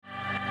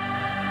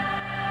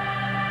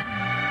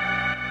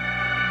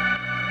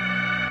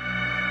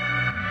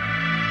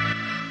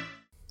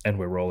And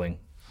we're rolling.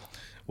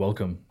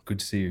 Welcome. Good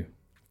to see you.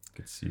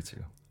 Good to see you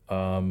too.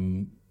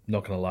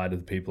 Not going to lie to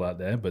the people out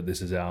there, but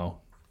this is our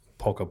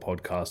Poka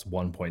podcast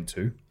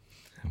 1.2.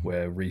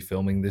 We're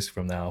refilming this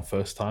from our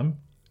first time.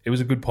 It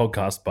was a good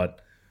podcast, but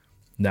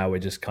now we're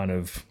just kind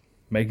of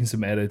making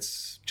some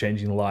edits,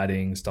 changing the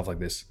lighting, stuff like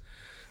this.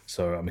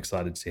 So I'm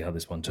excited to see how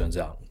this one turns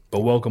out. But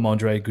welcome,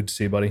 Andrey. Good to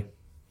see you, buddy.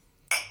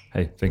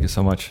 Hey, thank you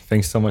so much.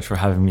 Thanks so much for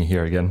having me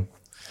here again.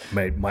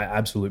 Mate, my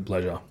absolute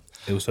pleasure.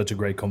 It was such a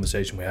great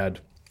conversation we had.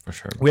 For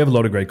sure. We have a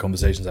lot of great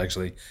conversations,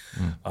 actually.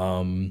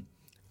 And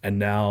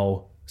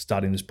now,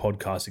 starting this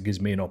podcast, it gives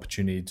me an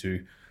opportunity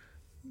to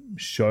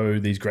show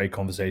these great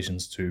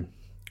conversations to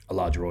a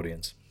larger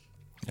audience.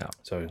 Yeah.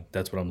 So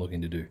that's what I'm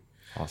looking to do.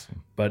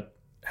 Awesome. But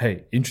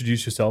hey,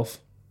 introduce yourself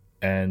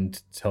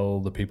and tell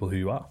the people who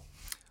you are.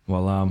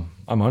 Well,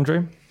 I'm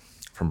Andrey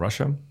from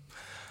Russia,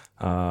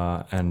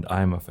 and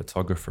I'm a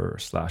photographer / a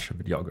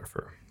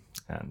videographer,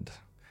 and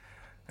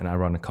I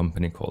run a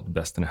company called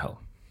Best in Hell.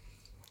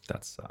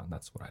 That's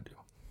what I do.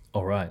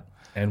 All right.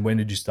 And when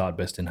did you start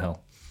Best in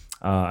Hell?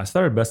 I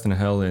started Best in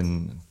Hell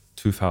in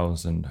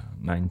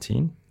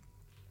 2019,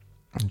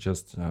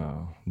 just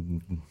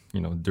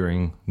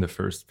during the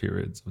first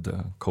periods of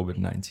the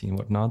COVID-19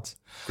 whatnot.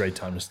 Great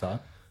time to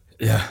start.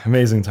 Yeah,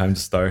 amazing time to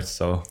start.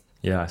 So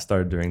yeah, I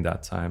started during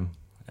that time,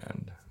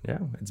 and yeah,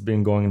 it's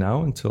been going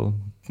now until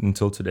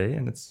today,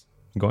 and it's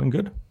going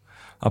good.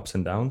 Ups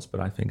and downs,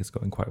 but I think it's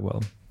going quite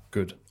well.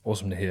 Good.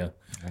 Awesome to hear.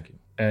 Thank you.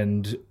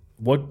 And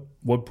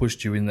what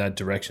pushed you in that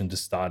direction to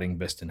starting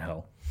Best in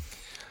Hell?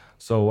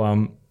 So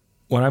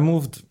when I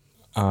moved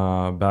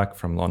back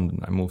from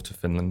London, I moved to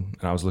Finland,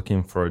 and I was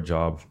looking for a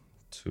job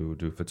to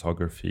do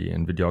photography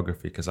and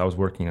videography because I was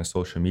working in a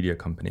social media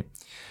company,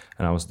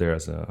 and I was there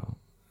as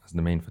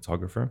the main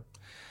photographer.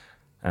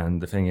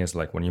 And the thing is,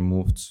 like when I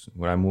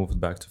moved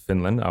back to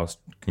Finland, I was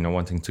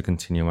wanting to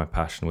continue my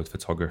passion with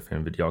photography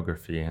and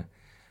videography,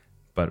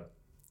 but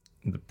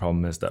the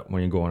problem is that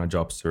when you go on a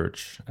job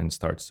search and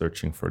start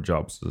searching for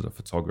jobs as a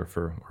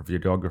photographer or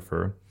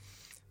videographer,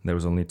 there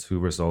was only 2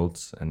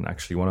 results. And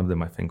actually one of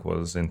them I think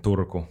was in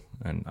Turku,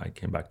 and I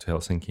came back to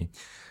Helsinki.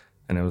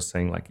 And it was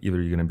saying like either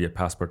you're going to be a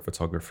passport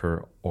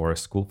photographer or a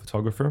school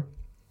photographer.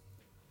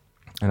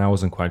 And I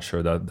wasn't quite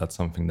sure that that's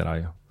something that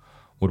I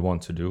would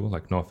want to do.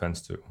 Like no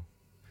offense to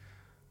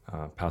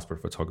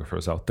passport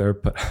photographers out there,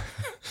 but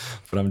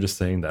but I'm just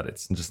saying that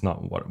it's just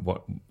not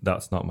what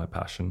that's not my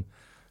passion.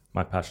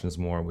 My passion is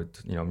more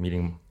with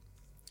meeting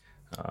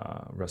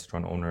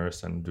restaurant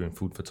owners and doing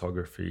food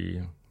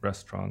photography,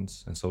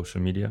 restaurants, and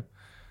social media,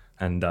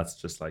 and that's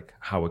just like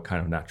how it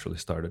kind of naturally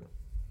started.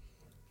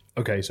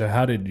 Okay, so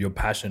how did your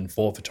passion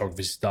for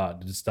photography start?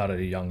 Did it start at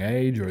a young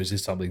age, or is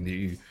this something that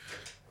you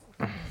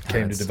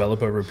came to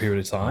develop over a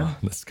period of time?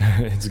 It's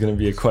going to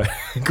be quite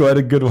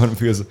a good one,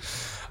 because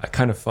I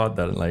kind of thought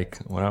that like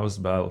when I was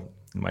about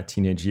in my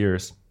teenage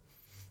years,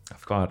 I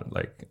thought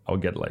like I'll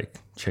get like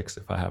chicks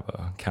if I have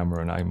a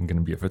camera and I'm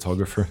gonna be a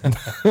photographer.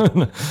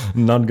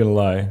 Not gonna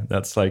lie,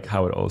 that's like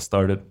how it all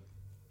started.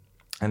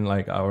 And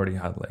like I already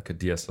had like a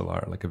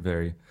DSLR, like a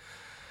very,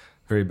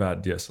 very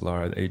bad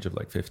DSLR at the age of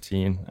like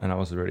 15, and I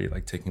was already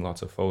like taking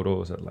lots of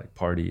photos at like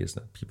parties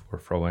that people were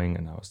throwing,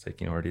 and I was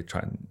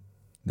trying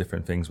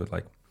different things with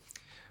like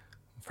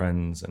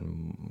friends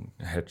and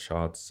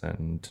headshots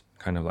and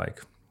kind of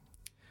like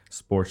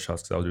sports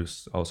shots,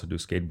 because I also do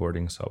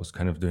skateboarding, so I was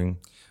kind of doing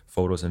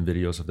photos and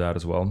videos of that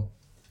as well.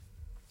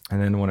 And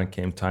then when it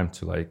came time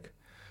to like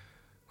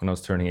when I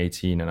was turning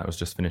 18 and I was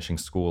just finishing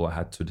school, I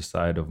had to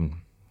decide of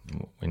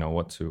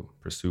what to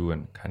pursue,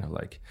 and kind of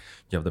like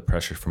you have the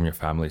pressure from your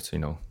family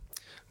to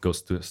go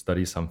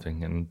study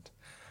something. And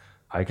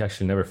I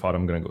actually never thought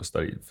I'm gonna go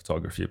study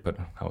photography, but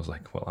I was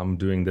like, well, I'm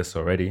doing this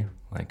already,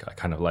 like I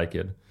kind of like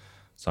it,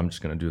 so I'm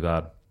just gonna do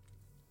that.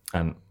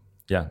 And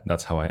yeah,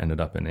 that's how I ended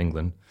up in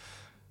England.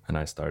 And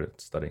I started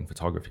studying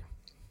photography.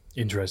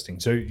 Interesting.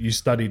 So you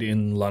studied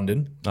in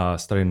London?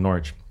 Studied in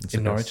Norwich.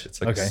 Norwich?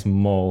 It's like a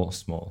small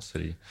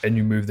city. And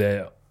you moved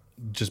there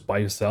just by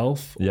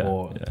yourself?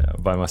 Yeah,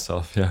 by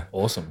myself, yeah.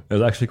 Awesome. It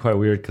was actually quite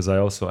weird because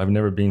I've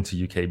never been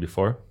to UK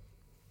before.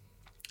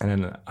 And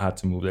then I had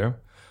to move there.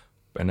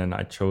 And then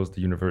I chose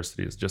the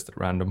universities just at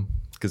random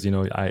because,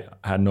 I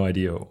had no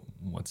idea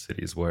what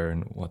cities were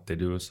and what they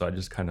do. So I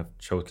just kind of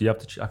chose.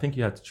 I think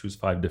you had to choose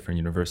 5 different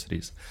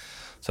universities.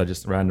 So I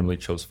just randomly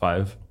chose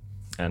 5,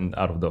 and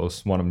out of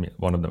those, one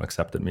of them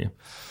accepted me.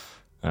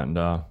 And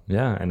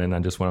and then I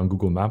just went on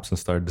Google Maps and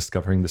started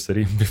discovering the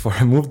city before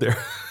I moved there.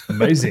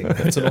 Amazing.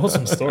 That's an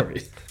awesome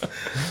story.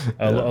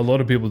 A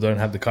lot of people don't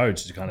have the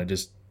courage to kind of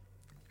just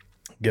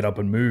get up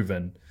and move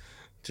and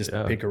just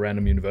pick a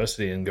random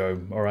university and go,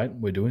 all right,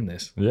 we're doing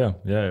this. Yeah.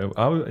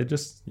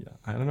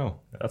 I don't know.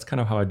 That's kind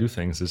of how I do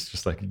things. It's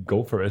just like,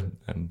 go for it.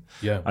 And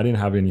I didn't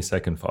have any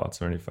second thoughts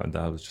or anything like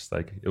that. It was just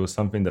like, it was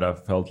something that I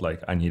felt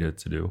like I needed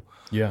to do.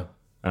 Yeah.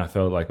 And I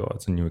felt like,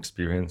 it's a new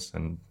experience.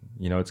 And,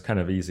 it's kind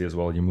of easy as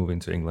well. You move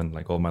into England,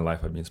 like all my life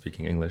I've been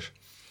speaking English.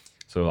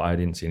 So I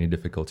didn't see any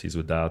difficulties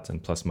with that.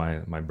 And plus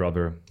my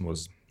brother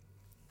was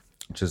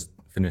just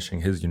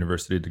finishing his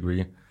university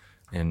degree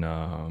in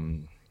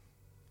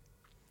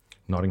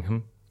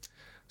Nottingham.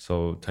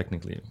 So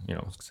technically,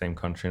 same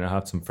country. And I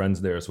had some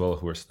friends there as well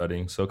who were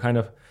studying. So kind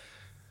of,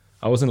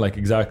 I wasn't like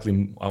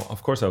exactly,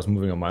 of course I was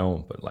moving on my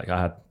own, but like I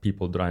had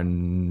people that I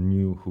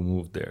knew who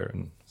moved there.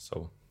 And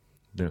so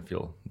didn't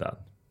feel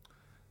that,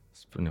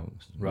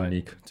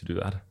 unique to do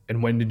that.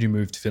 And when did you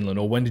move to Finland,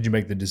 or when did you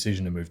make the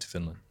decision to move to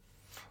Finland?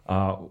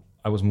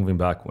 I was moving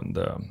back when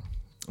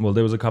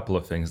there was a couple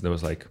of things. There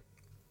was like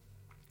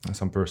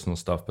some personal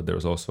stuff, but there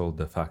was also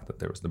the fact that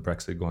there was the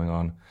Brexit going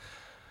on.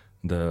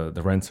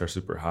 The rents are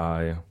super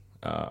high.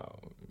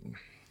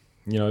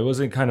 It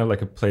wasn't kind of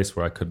like a place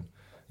where I could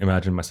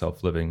imagine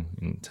myself living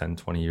in 10,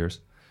 20 years.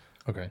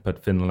 Okay.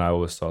 But Finland, I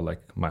always saw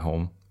like my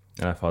home,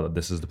 and I thought that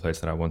this is the place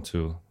that I want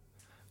to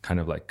kind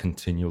of like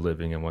continue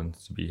living and want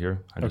to be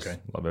here. I just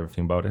love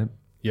everything about it.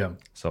 Yeah.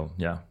 So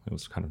yeah, it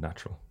was kind of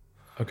natural.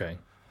 Okay.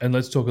 And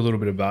let's talk a little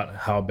bit about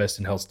how Best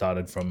in Health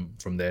started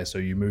from there. So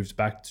you moved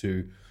back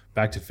to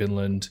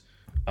Finland.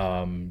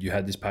 You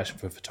had this passion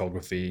for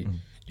photography.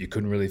 You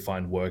couldn't really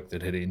find work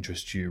that had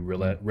interest you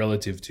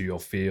relative to your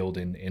field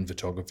in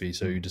photography.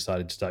 So you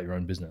decided to start your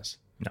own business.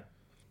 Yeah.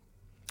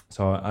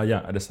 So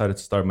I decided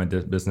to start my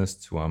business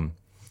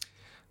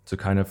to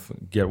kind of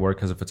get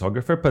work as a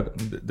photographer. But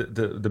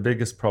the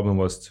biggest problem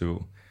was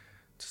to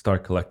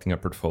start collecting a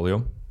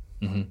portfolio,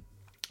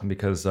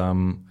 because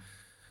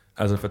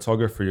as a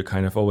photographer, you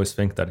kind of always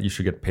think that you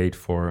should get paid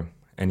for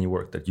any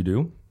work that you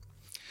do.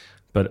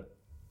 But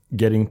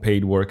getting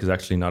paid work is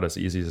actually not as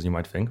easy as you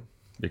might think,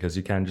 because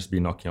you can't just be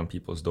knocking on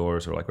people's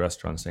doors or like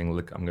restaurants saying,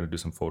 look, I'm going to do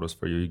some photos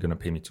for you. You're going to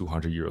pay me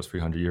 200 euros,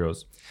 300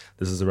 euros.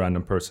 This is a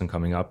random person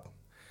coming up.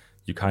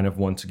 You kind of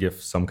want to give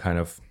some kind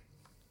of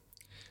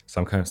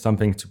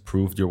something to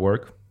prove your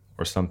work,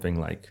 or something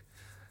like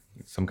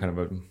some kind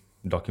of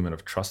a document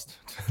of trust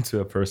to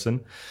a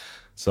person.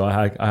 So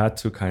I had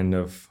to kind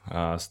of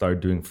start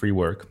doing free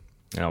work.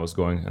 And I was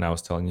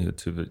telling you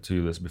to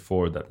this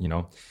before, that,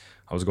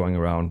 I was going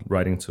around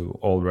writing to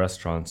all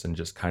restaurants and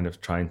just kind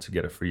of trying to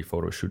get a free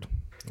photo shoot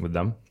with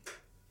them.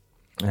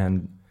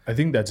 And I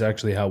think that's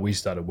actually how we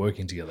started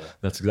working together.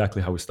 That's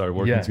exactly how we started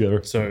working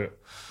together. So,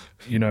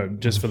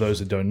 just for those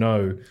that don't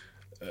know,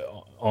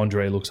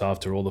 Andrey looks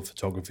after all the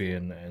photography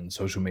and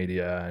social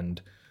media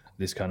and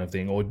this kind of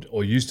thing,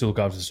 or used to look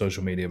after the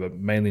social media, but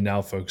mainly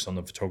now focused on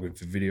the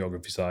photography,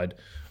 videography side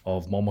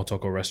of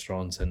Momotoko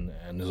restaurants, and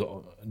has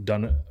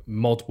done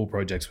multiple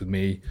projects with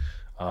me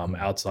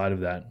outside of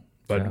that.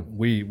 But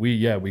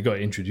we got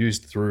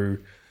introduced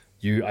through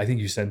you. I think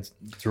you sent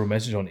through a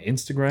message on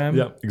Instagram.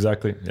 Yeah,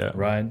 exactly. Yeah.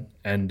 Right.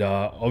 And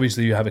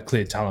obviously you have a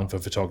clear talent for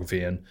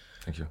photography, and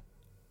thank you.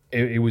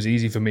 It was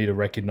easy for me to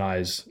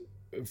recognize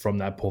from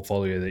that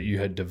portfolio that you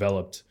had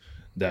developed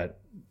that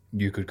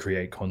you could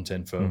create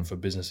content for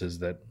businesses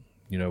that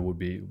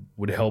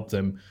would help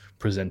them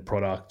present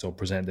product or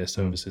present their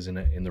services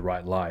in the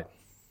right light.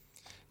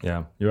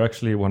 Yeah, you're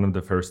actually one of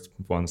the first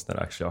ones that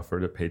actually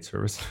offered a paid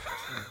service.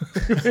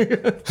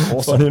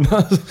 Awesome. Funny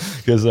enough,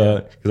 because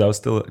I was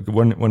still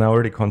when I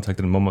already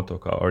contacted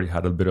Momotoko, I already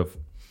had a bit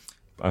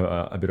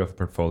of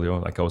portfolio.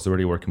 Like I was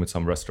already working with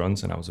some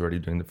restaurants and I was already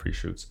doing the free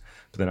shoots.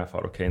 But then I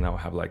thought, okay, now I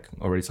have like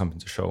already something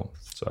to show.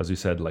 So as you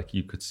said, like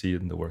you could see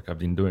in the work I've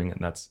been doing,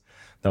 and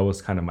that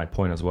was kind of my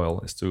point as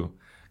well, is to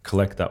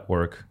collect that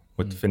work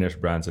with Finnish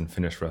brands and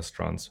Finnish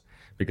restaurants,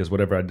 because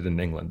whatever I did in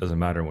England doesn't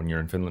matter when you're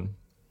in Finland.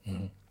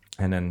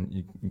 And then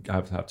you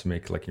have to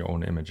make like your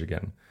own image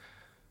again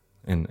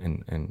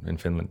in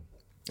Finland.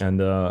 And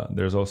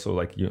there's also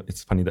like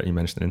it's funny that you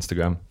mentioned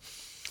Instagram,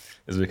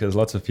 is because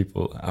lots of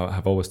people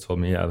have always told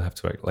me I'll have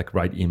to like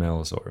write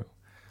emails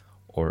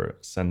or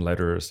send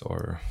letters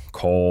or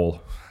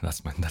call.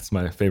 That's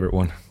my favorite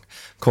one.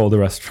 Call the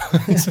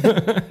restaurants.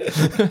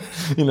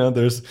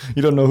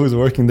 You don't know who's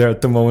working there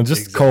at the moment.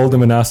 Just call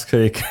them and ask,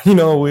 hey,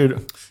 we're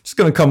just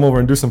gonna come over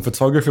and do some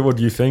photography. What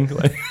do you think?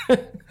 Like,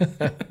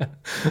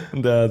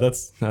 and,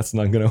 that's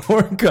not gonna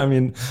work. I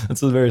mean,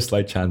 it's a very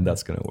slight chance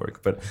that's gonna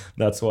work. But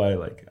that's why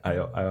like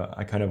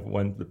I kind of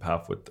went the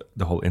path with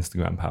the whole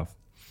Instagram path,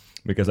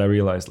 because I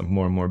realized like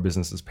more and more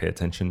businesses pay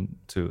attention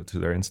to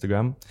their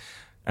Instagram.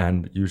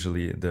 And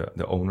usually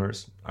the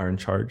owners are in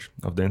charge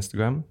of the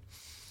Instagram.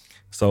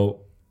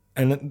 So,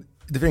 and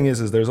the thing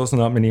is there's also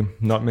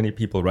not many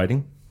people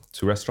writing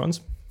to restaurants.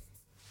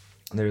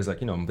 There's like,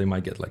 they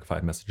might get like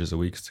 5 messages a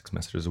week, 6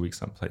 messages a week,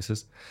 some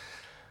places.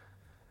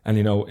 And,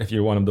 if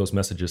you're one of those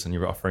messages and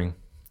you're offering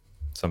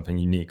something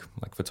unique,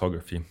 like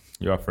photography,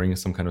 you're offering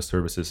some kind of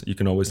services, you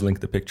can always link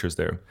the pictures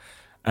there.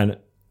 And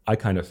I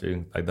kind of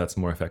feel like that's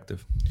more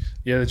effective.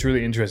 Yeah, that's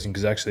really interesting,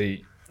 because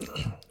actually,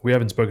 we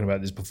haven't spoken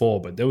about this before,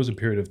 but there was a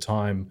period of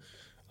time,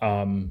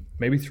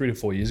 maybe 3 to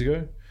 4 years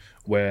ago,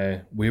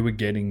 where we were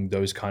getting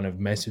those kind of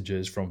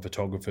messages from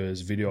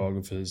photographers,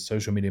 videographers,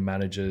 social media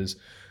managers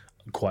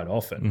quite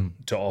often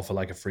to offer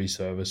like a free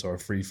service or a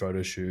free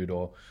photo shoot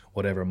or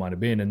whatever it might have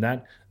been. And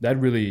that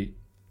really,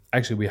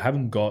 actually, we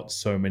haven't got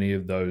so many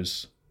of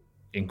those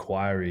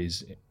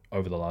inquiries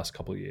over the last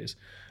couple of years.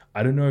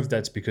 I don't know if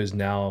that's because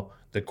now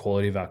the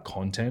quality of our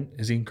content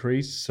has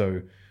increased,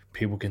 so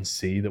people can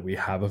see that we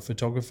have a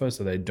photographer,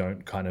 so they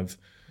don't kind of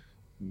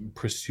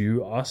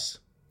pursue us?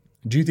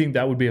 Do you think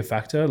that would be a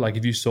factor? Like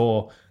if you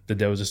saw that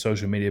there was a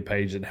social media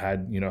page that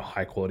had,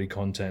 high quality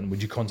content,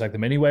 would you contact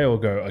them anyway or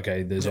go,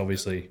 okay, there's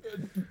obviously...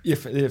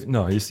 If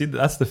no, you see,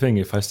 that's the thing.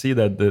 If I see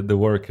that the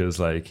work is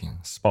like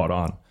spot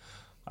on,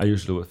 I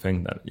usually would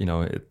think that,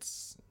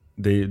 it's,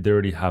 they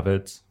already have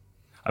it.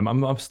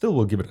 I'm still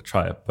will give it a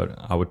try, but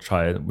I would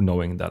try it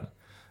knowing that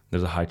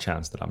there's a high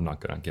chance that I'm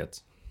not going to get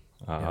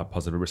a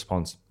positive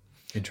response.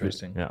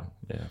 Interesting. Yeah,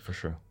 for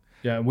sure.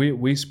 Yeah,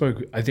 we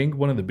spoke, I think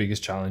one of the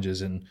biggest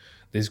challenges, and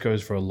this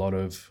goes for a lot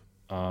of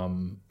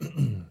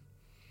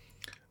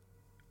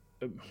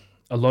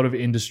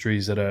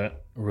industries that are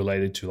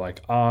related to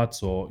like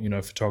arts or,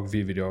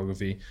 photography,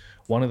 videography.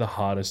 One of the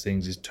hardest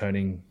things is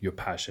turning your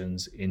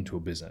passions into a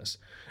business.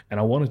 And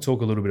I want to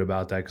talk a little bit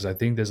about that because I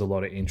think there's a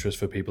lot of interest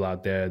for people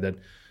out there that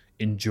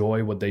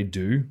enjoy what they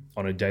do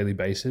on a daily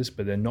basis,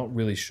 but they're not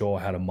really sure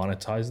how to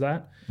monetize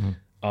that.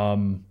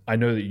 I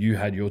know that you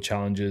had your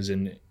challenges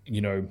and,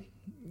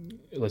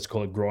 let's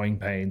call it growing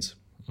pains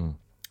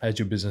as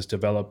your business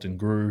developed and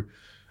grew.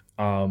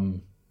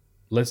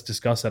 Let's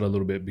discuss that a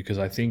little bit because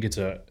I think it's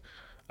a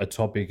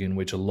topic in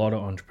which a lot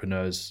of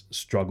entrepreneurs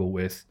struggle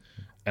with,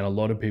 and a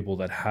lot of people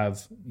that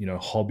have,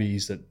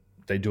 hobbies that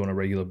they do on a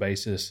regular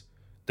basis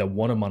that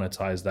want to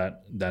monetize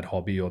that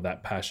hobby or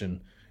that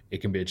passion,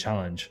 it can be a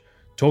challenge.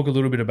 Talk a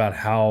little bit about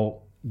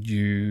how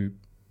the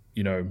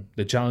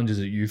challenges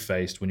that you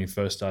faced when you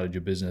first started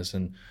your business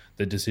and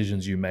the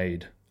decisions you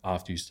made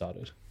after you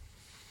started.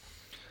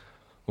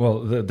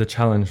 Well, the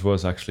challenge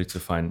was actually to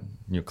find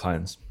new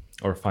clients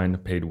or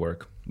find paid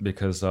work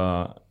because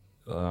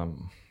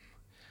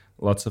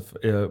lots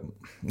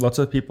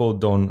of people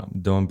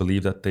don't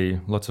believe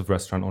that lots of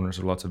restaurant owners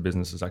or lots of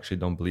businesses actually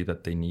don't believe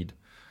that they need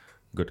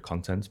good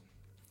content.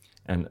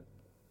 And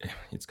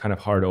it's kind of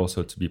hard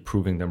also to be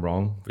proving them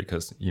wrong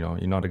because, you're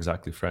not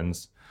exactly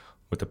friends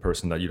with the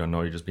person that you don't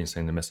know. You're just being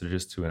sending the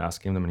messages to and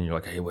asking them and you're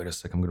like, hey, wait a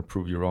sec, I'm going to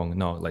prove you wrong.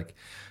 No, like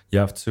you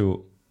have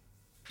to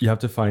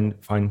find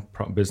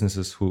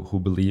businesses who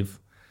believe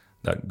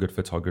that good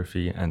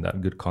photography and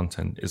that good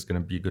content is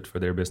going to be good for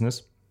their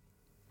business.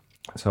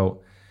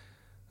 So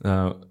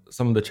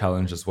some of the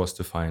challenges was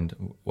to find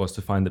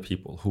the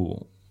people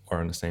who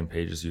are on the same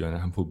page as you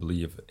and who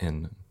believe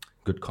in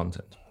good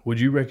content. Would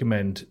you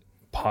recommend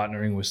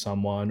partnering with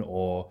someone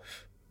or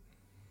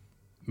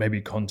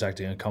maybe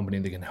contacting a company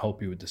that can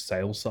help you with the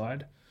sales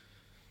side?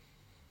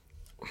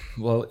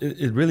 Well,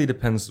 it really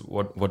depends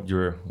what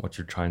you're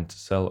trying to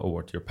sell or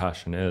what your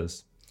passion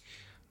is.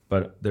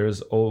 But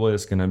there's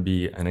always going to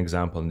be an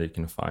example that you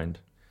can find.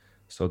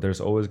 So there's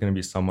always going to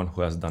be someone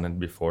who has done it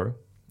before.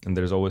 And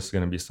there's always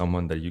going to be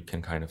someone that you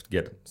can kind of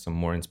get some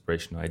more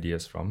inspirational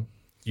ideas from.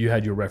 You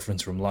had your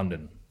reference from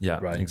London. Yeah,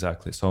 right?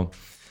 Exactly. So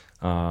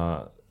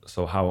how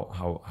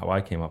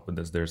I came up with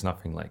this, there's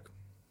nothing like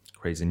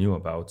crazy new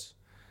about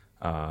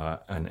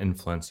an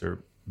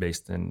influencer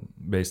based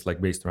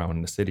around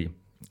in the city.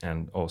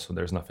 And also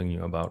there's nothing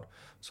new about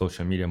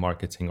social media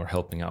marketing or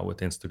helping out with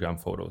Instagram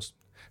photos,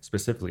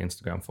 specifically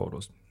Instagram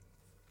photos.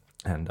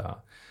 And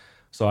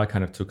so I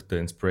kind of took the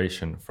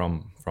inspiration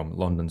from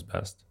London's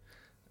Best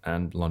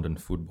and London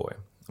Food Boy,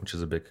 which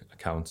is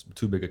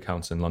two big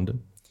accounts in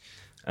London.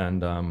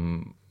 And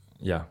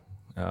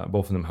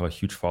both of them have a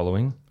huge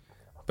following.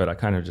 But I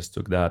kind of just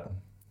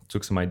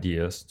took some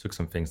ideas, took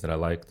some things that I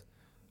liked,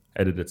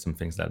 edited some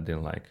things that I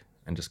didn't like,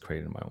 and just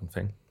created my own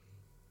thing.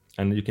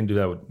 And you can do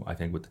that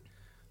with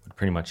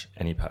pretty much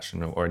any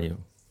passion or any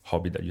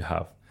hobby that you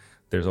have.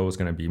 There's always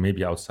going to be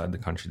maybe outside the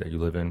country that you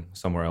live in,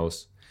 somewhere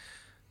else.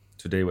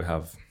 Today we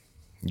have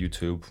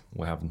YouTube,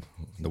 we have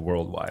the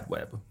World Wide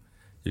Web.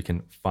 You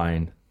can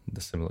find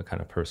the similar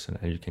kind of person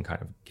and you can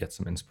kind of get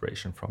some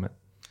inspiration from it.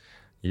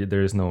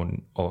 There's no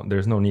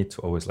need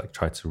to always like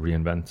try to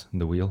reinvent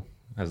the wheel,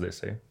 as they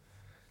say.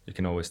 You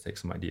can always take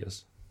some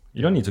ideas.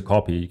 You don't need to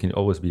copy, you can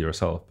always be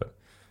yourself, but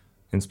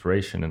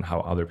inspiration and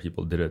how other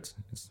people did it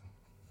is,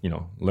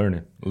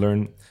 learn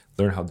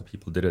how the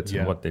people did it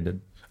and what they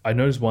did. I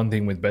noticed one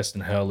thing with Best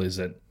in Hell is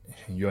that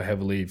you're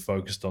heavily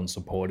focused on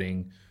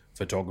supporting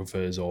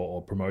photographers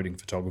or promoting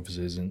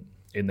photographers in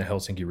the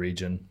Helsinki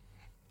region.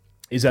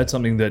 Is that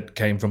something that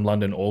came from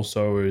London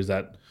also, or is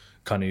that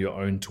kind of your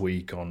own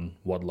tweak on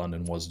what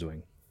London was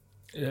doing?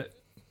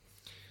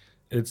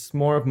 It's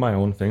more of my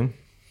own thing.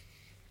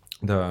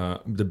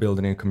 The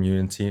building a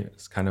community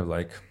is kind of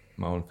like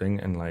my own thing,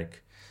 and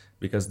like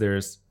because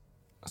there's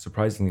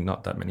surprisingly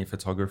not that many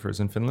photographers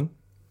in Finland.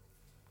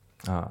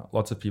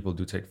 Lots of people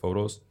do take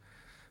photos.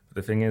 But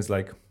the thing is,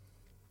 like,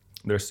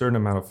 there's a certain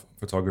amount of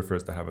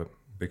photographers that have a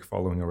big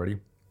following already,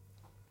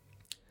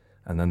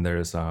 and then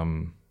there's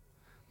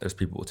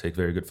people who take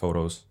very good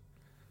photos,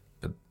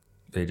 but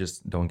they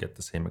just don't get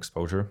the same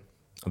exposure,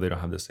 or they don't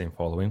have the same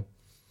following.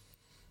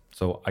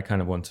 So I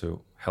kind of want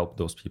to help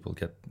those people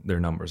get their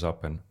numbers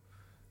up and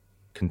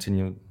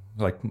continue,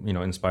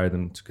 inspire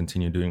them to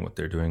continue doing what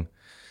they're doing.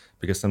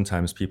 Because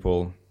sometimes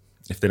people,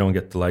 if they don't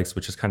get the likes,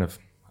 which is kind of,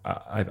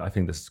 I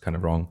think this is kind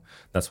of wrong.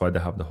 That's why they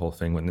have the whole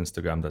thing with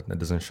Instagram that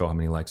doesn't show how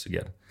many likes you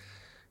get.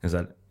 Is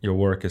that your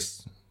work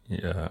is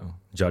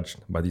judged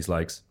by these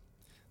likes.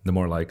 The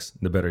more likes,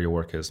 the better your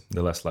work is.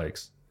 The less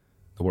likes,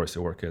 the worse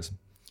your work is.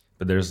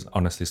 But there's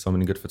honestly so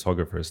many good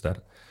photographers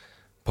that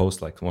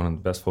post like one of the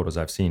best photos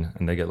I've seen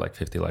and they get like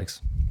 50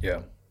 likes.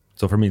 Yeah.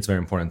 So for me, it's very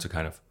important to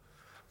kind of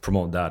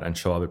promote that and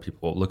show other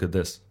people, look at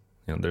this.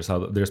 You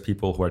know, there's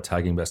people who are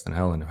tagging Best in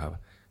Hell and who have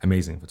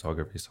amazing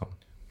photography. So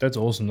that's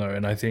awesome though.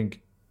 And I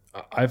think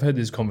I've had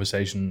this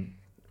conversation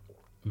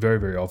very,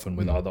 very often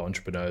with other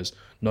entrepreneurs,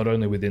 not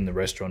only within the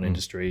restaurant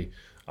industry,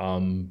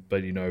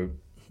 but, you know,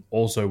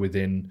 also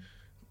within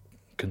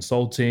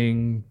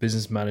consulting,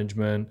 business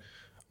management.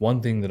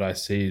 One thing that I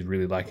see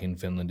really like in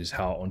Finland is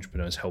how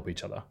entrepreneurs help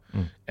each other.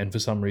 And for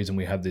some reason,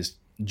 we have this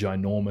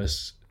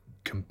ginormous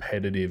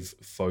competitive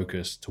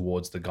focus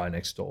towards the guy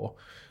next door.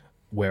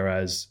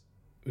 Whereas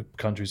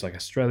countries like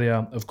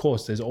Australia, of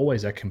course, there's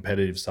always that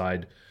competitive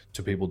side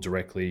to people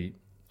directly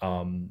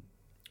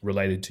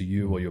related to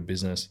you or your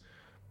business,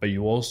 but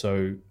you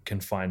also can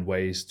find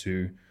ways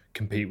to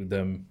compete with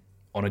them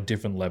on a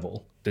different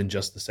level than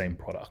just the same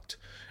product.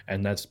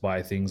 And that's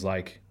by things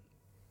like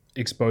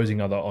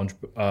exposing other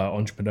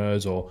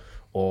entrepreneurs or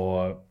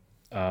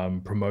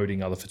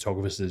promoting other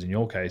photographers in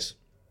your case.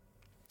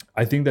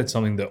 I think that's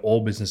something that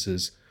all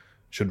businesses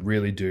should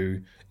really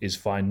do, is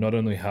find not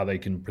only how they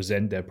can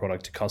present their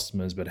product to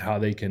customers, but how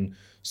they can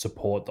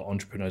support the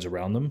entrepreneurs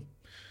around them.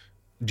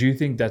 Do you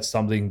think that's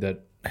something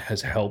that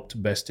has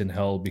helped Best in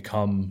Hell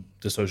become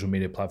the social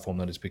media platform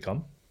that it's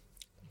become?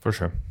 For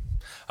sure.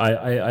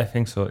 I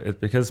think so.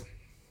 Because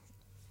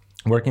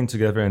working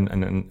together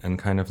and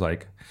kind of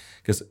like,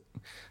 because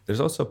there's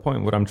also a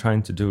point, what I'm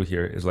trying to do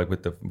here is like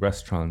with the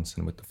restaurants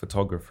and with the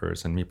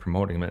photographers and me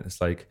promoting them,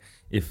 it's like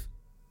if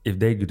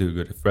they do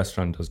good, if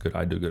restaurant does good,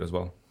 I do good as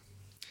well.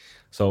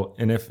 So,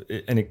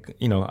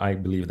 I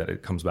believe that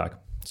it comes back.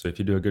 So if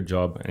you do a good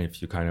job and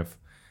if you kind of,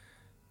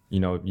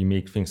 you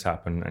make things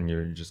happen and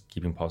you're just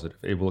keeping positive,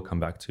 it will come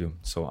back to you.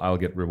 So I'll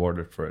get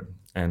rewarded for it.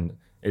 And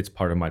it's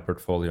part of my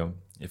portfolio.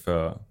 If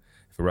a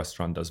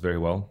restaurant does very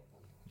well,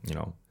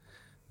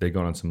 they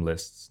go on some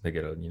lists, they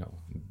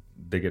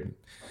get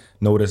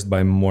noticed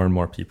by more and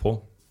more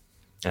people.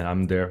 And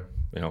I'm there,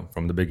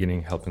 from the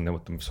beginning, helping them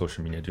with the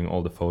social media, doing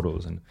all the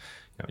photos. And,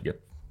 you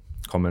get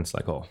comments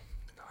like, oh,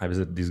 I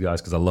visit these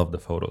guys because I love the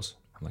photos.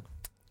 I'm like,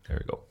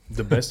 there you go.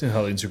 The Best in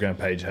Hell Instagram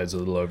page has a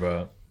little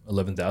over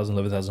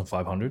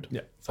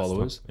 11,500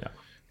 followers. Yeah.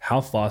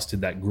 How fast did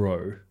that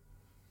grow?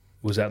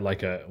 Was that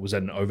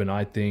an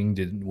overnight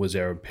thing? Was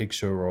there a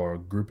picture or a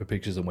group of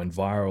pictures that went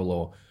viral,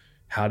 or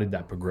how did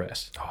that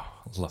progress? Oh,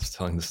 I love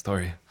telling the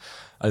story.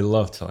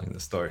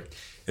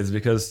 It's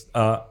because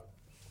the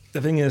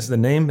thing is, the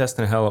name Best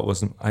in Hell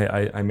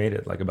I made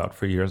it like about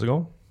 3 years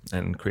ago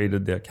and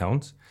created the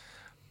account,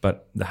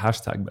 but the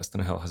hashtag Best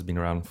in Hell has been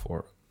around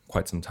for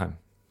quite some time.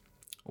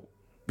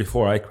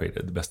 Before I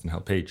created the Best in Hell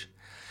page,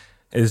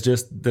 it's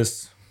just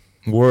this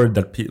word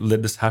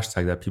this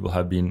hashtag that people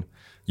have been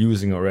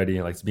using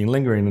already, like it's been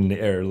lingering in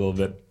the air a little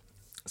bit.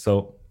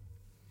 So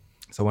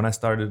when I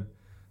started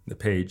the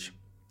page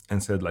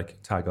and said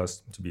like tag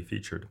us to be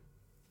featured,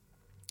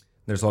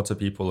 there's lots of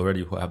people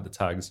already who have the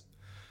tags.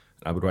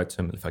 And I would write to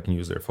them if I can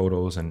use their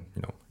photos, and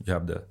you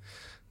have the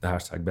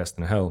hashtag Best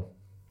in Hell.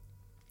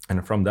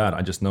 And from that,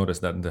 I just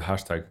noticed that the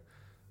hashtag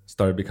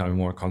started becoming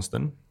more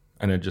constant,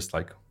 and it just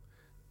like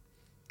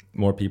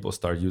more people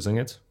start using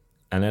it.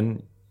 And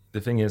then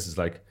the thing is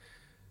like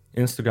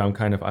Instagram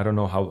kind of, I don't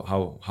know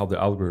how the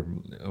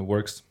algorithm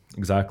works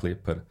exactly,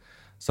 but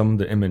some of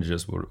the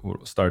images will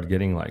start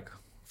getting like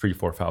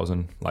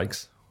 3,000-4,000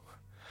 likes.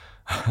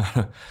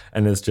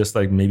 And it's just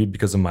like maybe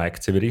because of my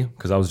activity,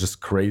 because I was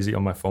just crazy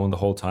on my phone the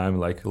whole time,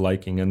 like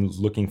liking and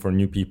looking for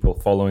new people,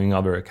 following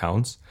other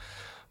accounts.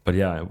 But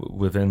yeah,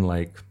 within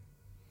like,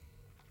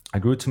 I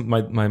grew to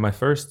my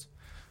first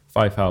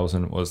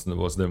 5,000 was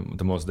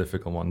the most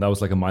difficult one. That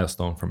was like a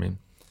milestone for me.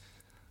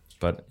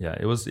 But yeah,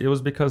 it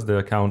was because the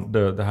account,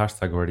 the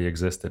hashtag already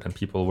existed and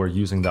people were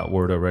using that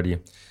word already,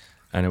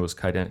 and it was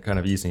kind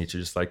of easy to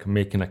just like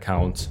make an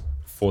account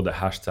for the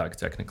hashtag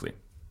technically.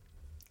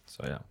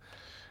 So yeah,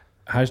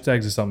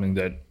 hashtags is something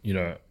that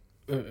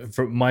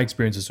from my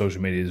experience of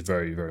social media is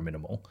very, very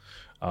minimal,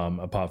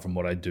 apart from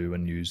what I do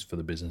and use for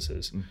the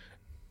businesses.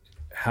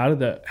 Are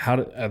the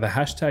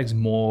hashtags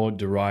more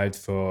derived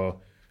for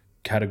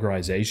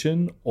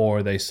categorization, or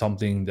are they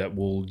something that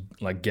will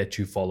like get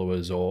you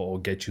followers or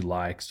get you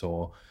likes,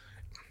 or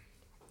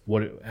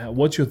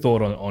what's your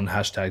thought on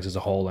hashtags as a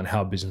whole and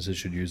how businesses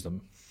should use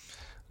them?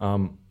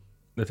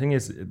 The thing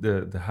is,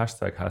 the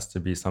hashtag has to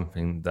be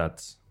something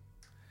that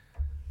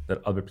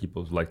other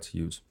people like to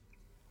use.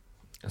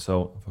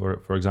 So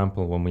for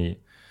example, when we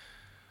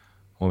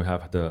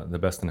have the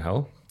Best in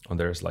Hell, or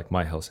there's like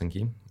My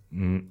Helsinki,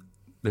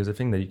 there's a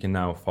thing that you can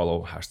now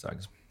follow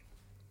hashtags.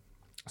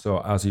 So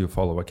as you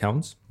follow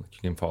accounts, like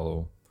you can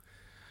follow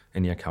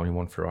any account you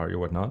want, Ferrari or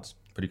whatnot,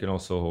 but you can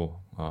also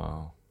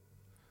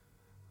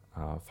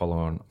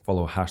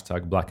follow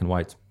hashtag black and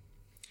white.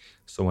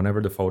 So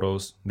whenever the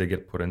photos, they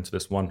get put into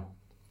this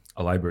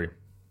a library,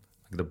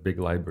 like the big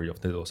library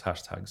of those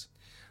hashtags.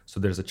 So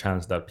there's a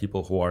chance that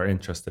people who are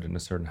interested in a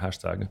certain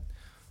hashtag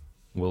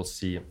will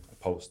see a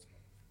post.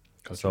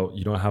 Gotcha. So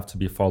you don't have to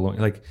be following,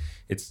 like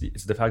it's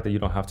the fact that you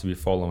don't have to be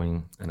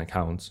following an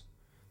account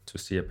to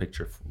see a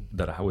picture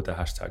that with a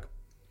hashtag.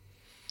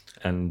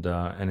 And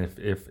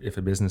if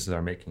a businesses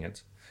are making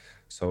it,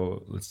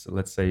 so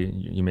let's say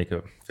you make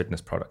a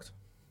fitness product.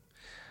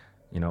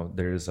 You know,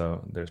 there's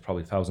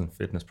probably 1,000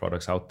 fitness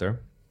products out there,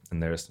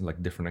 and there's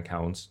like different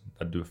accounts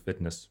that do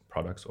fitness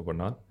products or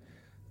whatnot.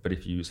 But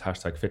if you use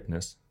hashtag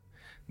fitness,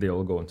 they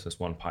all go into this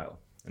one pile.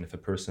 And if a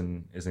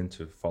person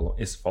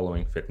is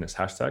following fitness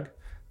hashtag,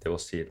 they will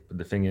see it. But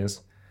the thing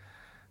is,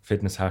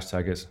 fitness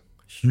hashtag is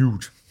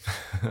huge.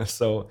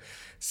 So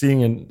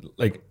seeing in,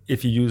 like,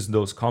 if you use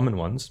those common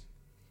ones,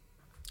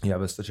 you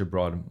have such a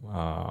broad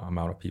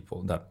amount of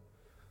people that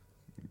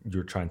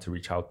you're trying to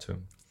reach out to.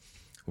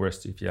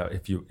 Whereas if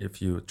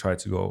you try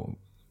to go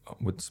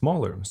with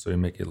smaller, so you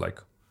make it like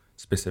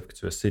specific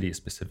to a city,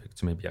 specific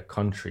to maybe a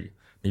country,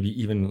 maybe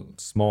even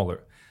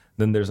smaller,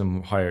 then there's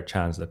a higher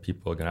chance that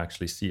people can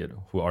actually see it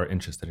who are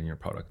interested in your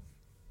product.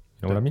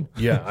 You know what I mean?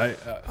 Yeah, I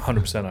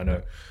 100% I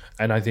know.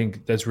 And I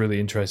think that's really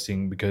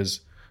interesting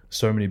because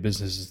so many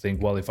businesses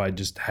think, well, if I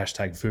just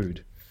hashtag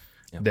food,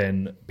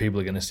 then people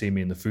are going to see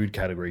me in the food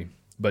category.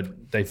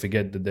 But they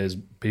forget that there's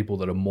people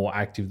that are more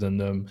active than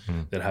them,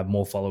 that have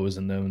more followers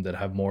than them, that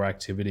have more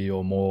activity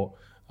or more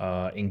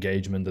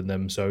engagement than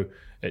them. So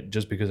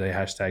just because they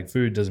hashtag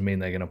food doesn't mean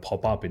they're going to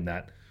pop up in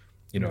that,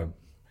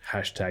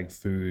 hashtag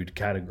food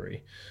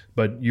category.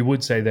 But you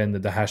would say then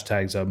that the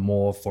hashtags are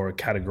more for a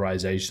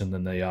categorization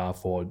than they are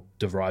for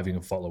deriving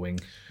a following.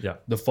 Yeah.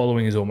 The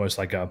following is almost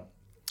like a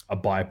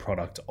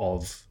byproduct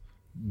of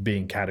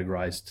being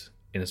categorized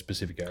in a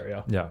specific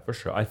area. Yeah, for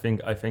sure. I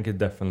think it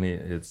definitely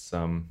it's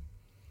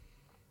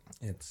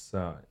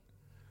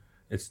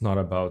not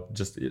about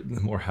just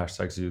the more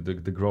hashtags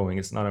the growing.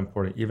 It's not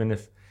important. Even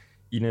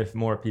if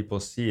more people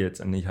see it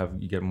and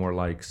you get more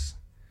likes,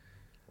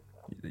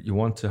 you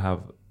want to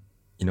have,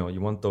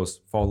 you want those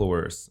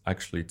followers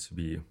actually to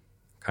be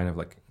kind of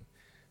like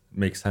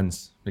make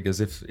sense. Because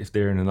if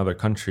they're in another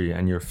country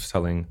and you're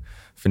selling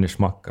Finnish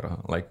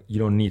makkara, like you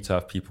don't need to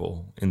have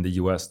people in the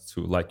US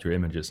to like your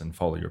images and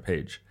follow your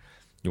page.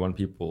 You want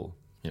people,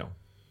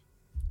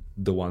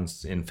 the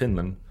ones in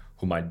Finland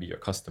who might be your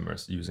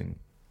customers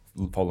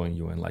following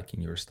you and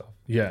liking your stuff.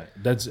 Yeah,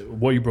 that's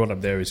what you brought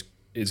up there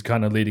is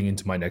kind of leading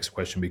into my next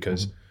question,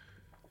 because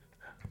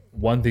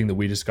one thing that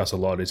we discuss a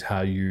lot is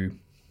how you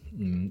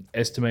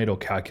estimate or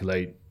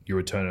calculate your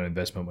return on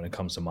investment when it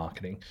comes to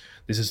marketing.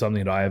 This is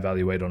something that I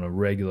evaluate on a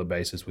regular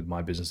basis with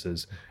my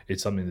businesses.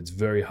 It's something that's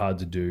very hard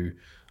to do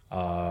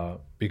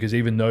because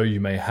even though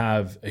you may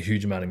have a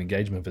huge amount of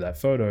engagement for that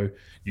photo,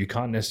 you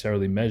can't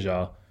necessarily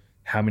measure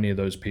how many of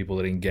those people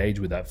that engage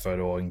with that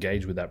photo or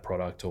engage with that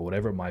product or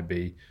whatever it might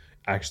be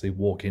actually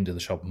walk into the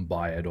shop and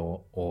buy it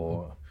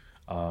or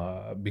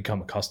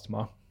become a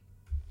customer.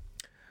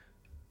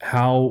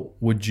 How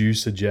would you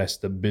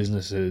suggest that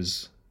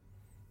businesses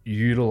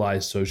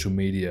utilize social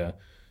media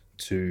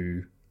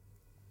to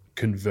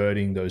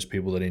converting those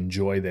people that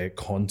enjoy their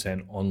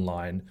content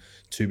online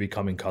to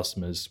becoming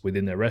customers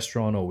within their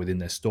restaurant or within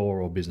their store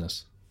or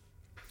business?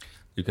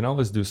 You can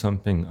always do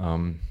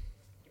something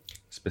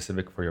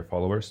specific for your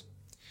followers.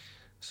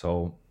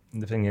 So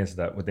the thing is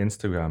that with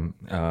Instagram,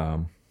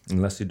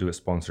 unless you do a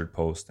sponsored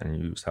post and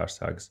you use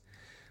hashtags,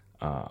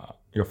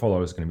 your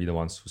followers are going to be the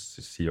ones who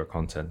see your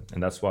content.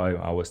 And that's why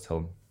I always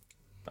tell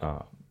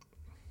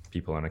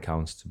people and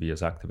accounts to be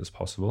as active as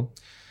possible.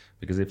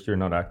 Because if you're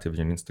not active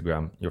on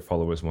Instagram, your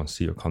followers won't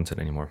see your content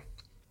anymore.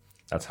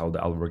 That's how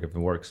the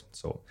algorithm works.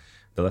 So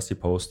the less you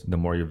post, the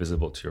more you're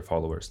visible to your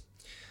followers.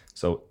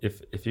 So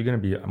if you're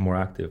going to be more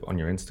active on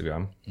your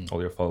Instagram,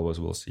 all your followers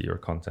will see your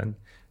content,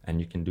 and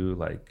you can do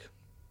like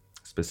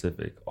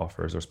specific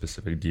offers or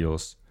specific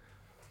deals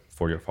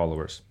for your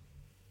followers,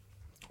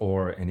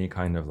 or any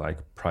kind of like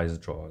prize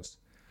draws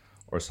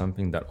or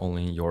something that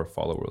only your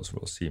followers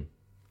will see.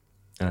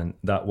 And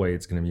that way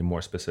it's going to be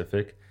more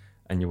specific,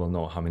 and you will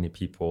know how many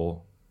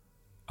people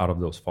out of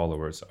those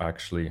followers are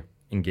actually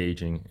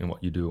engaging in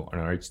what you do or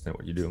are interested in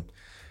what you do.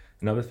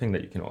 Another thing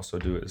that you can also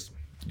do is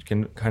you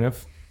can kind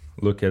of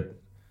look at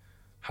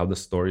how the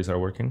stories are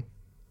working.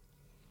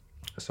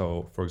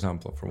 So for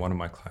example, for one of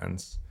my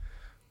clients,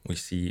 we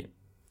see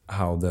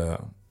how the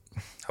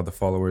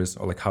followers,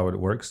 or like how it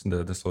works,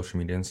 the social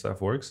media and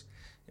stuff works,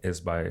 is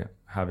by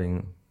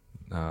having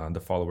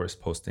the followers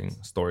posting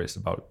stories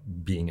about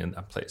being in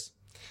that place.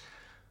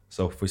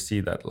 So if we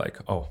see that like,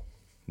 oh,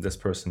 this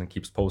person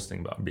keeps posting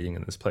about being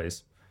in this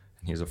place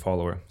and he's a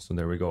follower, so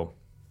there we go.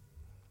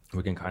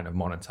 We can kind of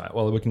monetize.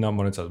 Well, we can not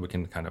monetize, we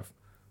can kind of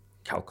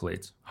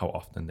calculate how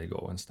often they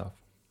go and stuff.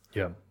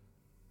 Yeah.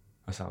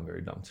 I sound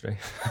very dumb today.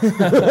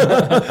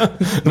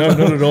 No,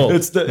 not at all.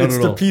 It's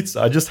the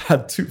pizza. I just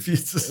had 2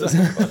 pizzas.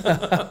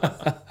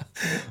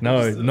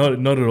 No,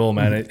 not at all,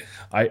 man.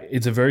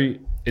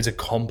 It's a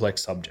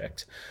complex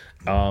subject,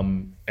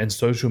 and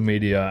social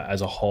media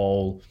as a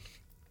whole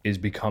is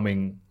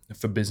becoming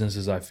for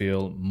businesses, I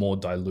feel, more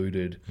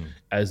diluted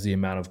as the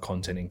amount of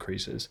content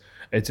increases.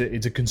 It's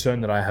a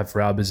concern that I have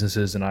for our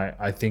businesses, and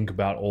I think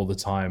about all the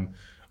time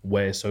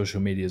where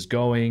social media is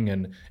going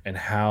and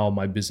how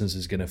my business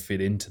is going to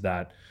fit into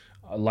that.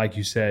 Like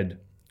you said,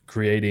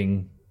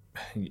 creating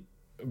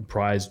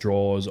prize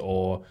draws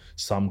or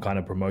some kind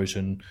of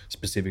promotion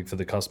specific for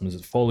the customers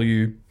that follow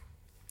you,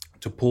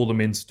 to pull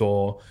them in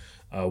store,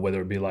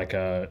 whether it be like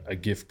a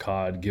gift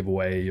card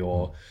giveaway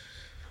or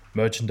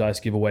merchandise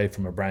giveaway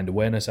from a brand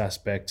awareness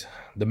aspect.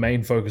 The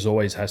main focus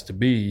always has to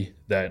be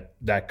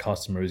that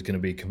customer is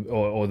going to be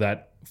or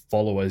that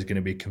follower is going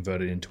to be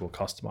converted into a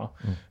customer.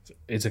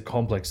 It's a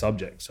complex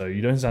subject, so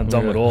you don't sound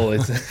dumb at all.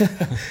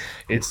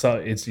 It's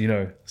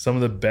some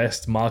of the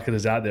best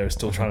marketers out there are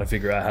still trying to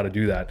figure out how to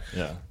do that.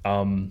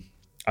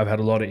 I've had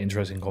a lot of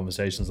interesting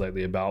conversations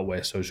lately about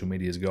where social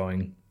media is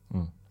going.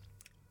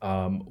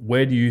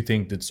 Where do you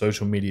think that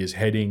social media is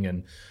heading,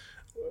 and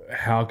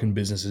how can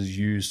businesses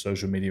use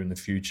social media in the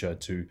future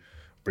to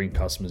bring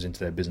customers into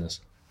their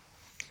business?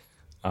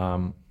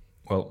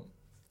 Well,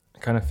 I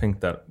kind of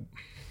think that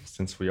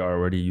since we are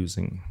already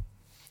using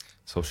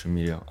social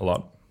media a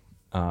lot,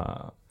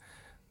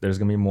 there's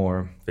going to be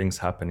more things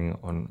happening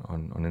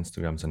on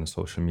Instagrams and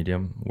social media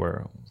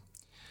where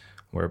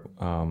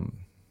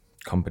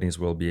companies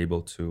will be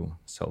able to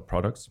sell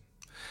products.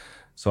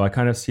 So I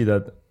kind of see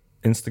that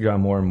Instagram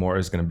more and more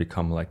is going to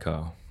become like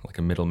a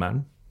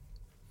middleman.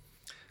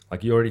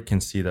 Like you already can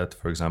see that,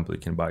 for example,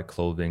 you can buy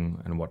clothing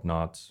and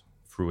whatnot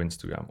through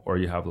Instagram, or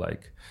you have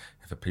like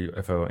if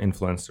an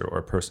influencer or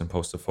a person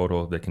posts a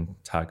photo, they can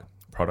tag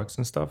products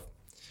and stuff.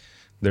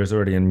 There's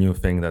already a new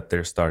thing that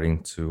they're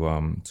starting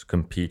to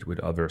compete with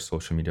other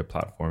social media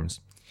platforms,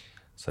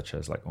 such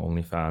as like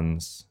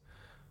OnlyFans,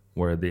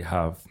 where they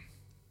have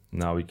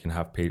now you can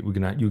have paid.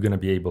 You're gonna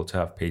be able to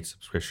have paid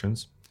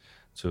subscriptions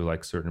to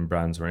like certain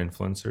brands or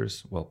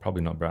influencers. Well,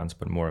 probably not brands,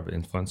 but more of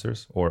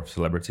influencers or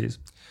celebrities.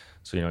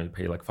 So, you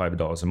pay like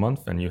 $5 a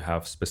month and you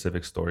have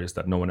specific stories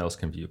that no one else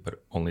can view,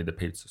 but only the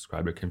paid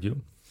subscriber can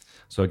view.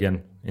 So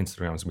again,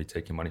 Instagram's gonna be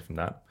taking money from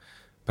that.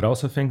 But I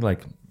also think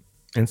like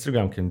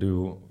Instagram can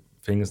do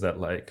things that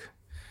like,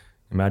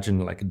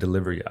 imagine like a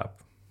delivery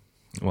app.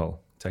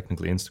 Well,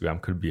 technically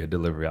Instagram could be a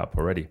delivery app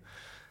already.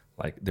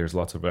 Like there's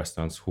lots of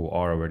restaurants who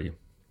are already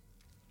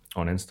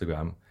on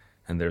Instagram,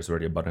 and there's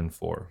already a button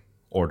for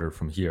order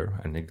from here,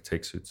 and it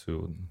takes you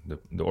to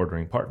the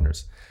ordering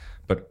partners.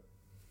 But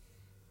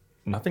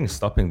nothing is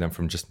stopping them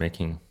from just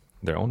making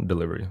their own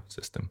delivery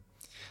system.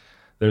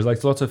 There's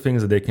like lots of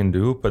things that they can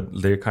do,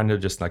 but they're kind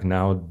of just like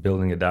now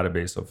building a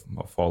database of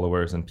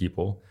followers and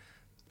people.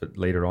 But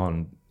later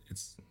on,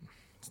 it's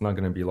not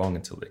going to be long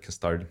until they can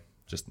start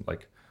just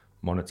like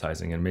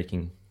monetizing and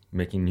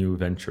making new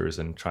ventures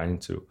and trying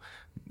to,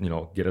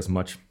 get as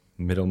much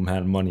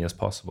middleman money as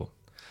possible.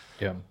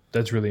 Yeah,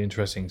 that's really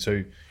interesting.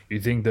 So you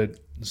think that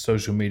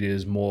social media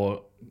is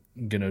more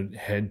going to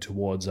head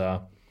towards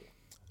a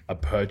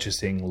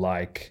purchasing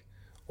like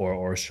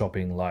or a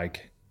shopping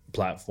like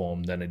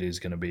platform than it is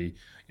going to be,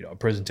 a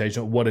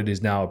presentation, what it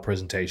is now, a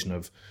presentation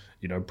of,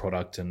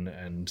 product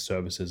and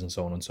services and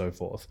so on and so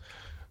forth.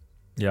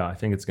 Yeah, I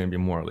think it's going to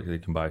be more like you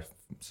can buy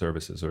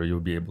services, or you'll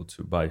be able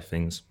to buy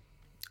things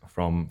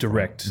from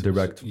direct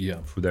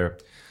through there.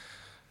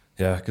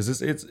 Yeah,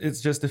 because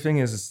it's just the thing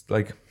is, it's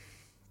like,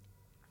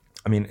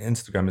 I mean,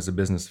 Instagram is a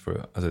business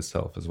as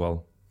itself as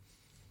well,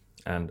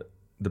 and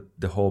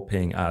the whole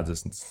paying ads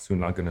is soon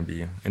not going to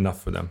be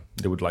enough for them.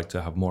 They would like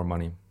to have more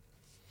money,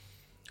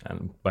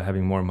 and by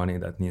having more money,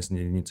 that means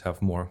you need to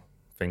have more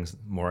things,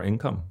 more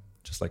income,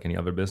 just like any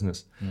other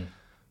business.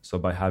 So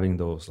by having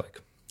those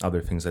like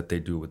other things that they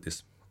do with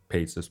this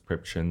paid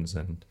subscriptions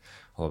and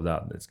all of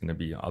that, it's going to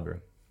be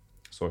other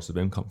source of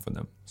income for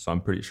them. So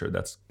I'm pretty sure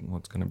that's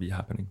what's going to be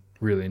happening.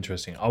 Really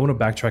interesting. I want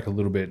to backtrack a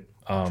little bit.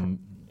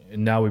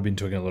 Now we've been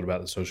talking a lot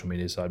about the social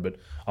media side, but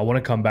I want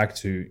to come back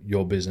to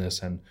your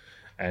business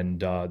and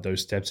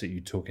those steps that you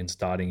took in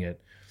starting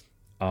it.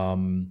 What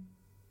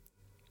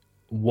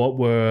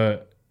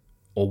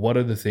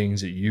are the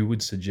things that you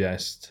would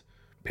suggest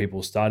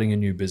people starting a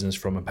new business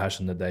from a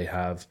passion that they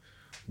have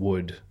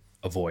would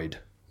avoid?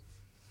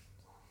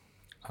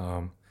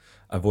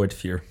 Avoid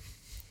fear.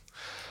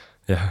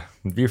 Yeah,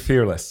 be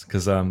fearless,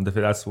 because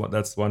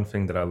that's one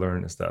thing that I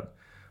learned is that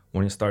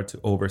when you start to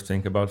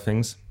overthink about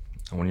things,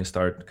 and when you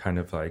start kind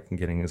of like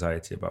getting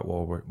anxiety about,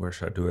 well, where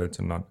should I do it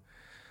and not,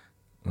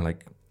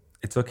 like,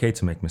 it's okay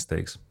to make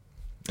mistakes.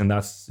 And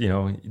that's,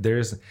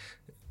 there's,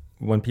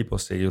 when people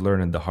say you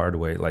learn it the hard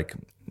way, like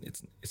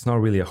it's not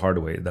really a hard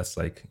way. That's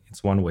like,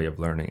 it's one way of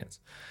learning it.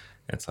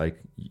 It's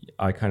like,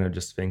 I kind of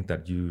just think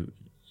that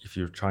if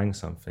you're trying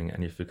something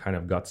and if your kind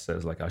of gut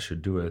says like, I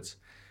should do it,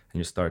 and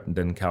you start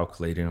then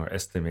calculating or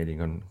estimating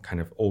and kind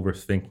of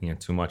overthinking it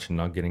too much and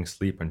not getting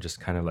sleep and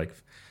just kind of like,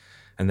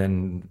 and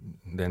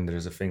then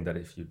there's a thing that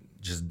if you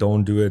just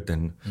don't do it,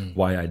 then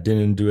why I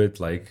didn't do it,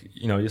 like,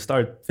 you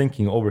start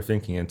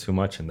overthinking it too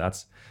much. And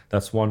that's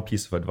one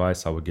piece of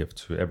advice I would give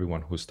to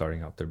everyone who's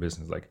starting out their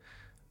business. Like,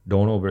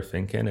 don't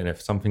overthink it. And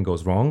if something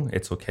goes wrong,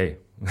 it's okay.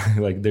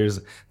 Like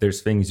there's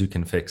things you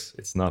can fix.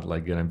 It's not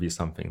like gonna be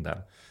something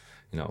that,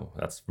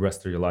 that's the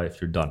rest of your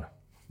life, you're done.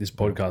 This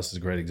podcast is a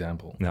great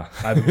example. Yeah.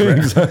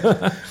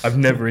 I've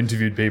never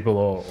interviewed people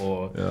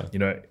or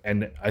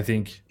and I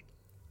think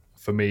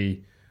for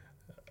me,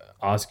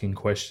 asking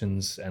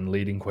questions and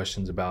leading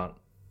questions about,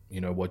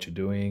 what you're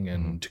doing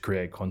and to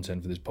create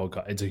content for this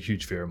podcast, it's a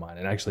huge fear of mine.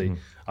 And actually,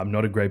 I'm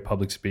not a great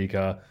public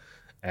speaker,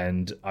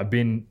 and I've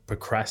been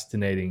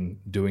procrastinating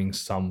doing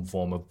some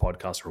form of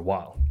podcast for a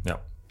while. Yeah.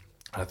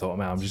 I thought,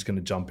 man, I'm just going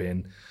to jump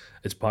in.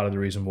 It's part of the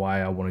reason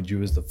why I wanted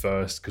you as the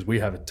first, because we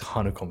have a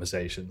ton of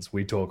conversations.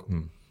 We talk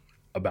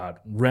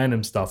about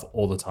random stuff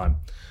all the time.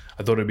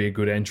 I thought it'd be a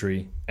good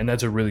entry, and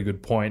that's a really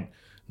good point,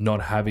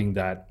 not having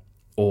that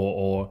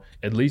or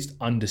at least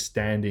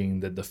understanding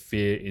that the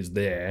fear is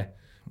there,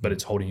 but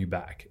it's holding you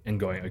back, and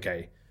going,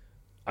 okay,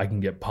 I can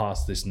get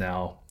past this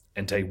now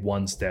and take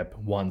one step,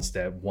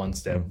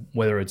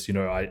 whether it's,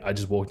 I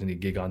just walked into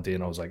Gig Auntie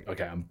and I was like,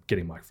 okay, I'm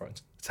getting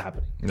microphones. It's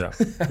happening. Yeah.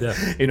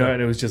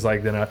 And it was just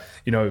like, then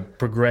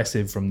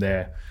progressive from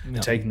there.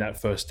 Taking that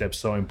first step,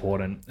 so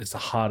important. It's the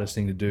hardest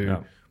thing to do.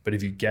 Yeah. But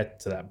if you get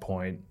to that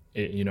point,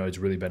 it's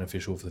really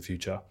beneficial for the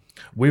future.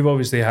 We've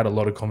obviously had a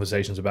lot of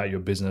conversations about your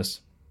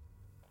business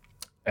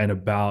and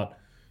about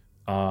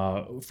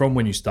from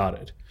when you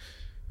started.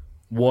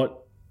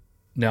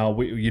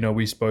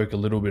 We spoke a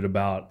little bit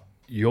about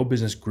your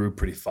business grew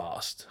pretty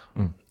fast,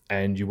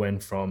 and you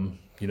went from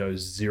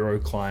 0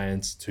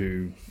 clients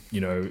to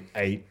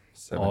 8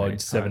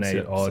 7,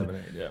 8 odd.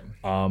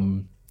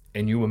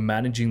 And you were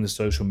managing the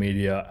social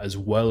media as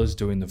well as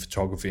doing the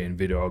photography and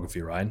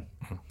videography, right?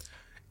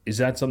 Is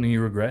that something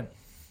you regret?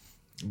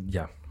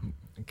 Yeah,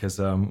 because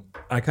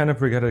I kind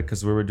of regret it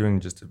because we were doing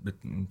just a bit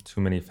too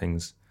many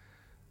things,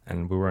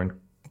 and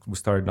we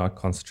started not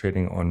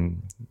concentrating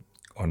on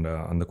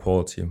the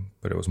quality,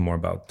 but it was more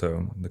about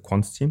the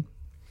quantity.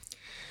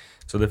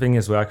 So the thing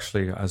is, we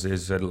actually, as you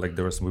said, like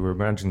we were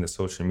managing the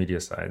social media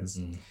sides.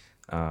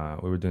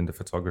 We were doing the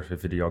photography,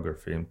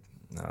 videography,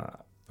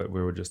 but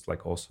we were just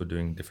like also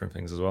doing different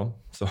things as well.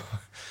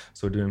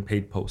 So doing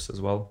paid posts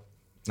as well,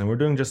 and we're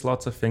doing just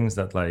lots of things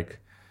that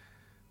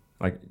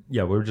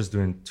we were just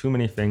doing too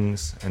many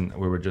things, and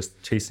we were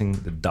just chasing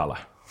the dollar,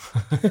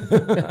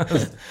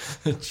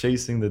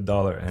 chasing the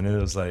dollar, and it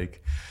was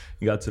like,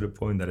 you got to the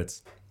point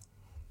that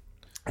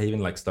I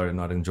even started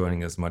not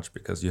enjoying as much,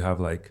 because you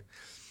have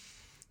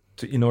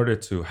in order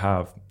to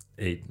have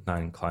 8,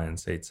 9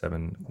 clients, 8,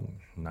 7,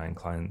 9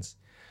 clients,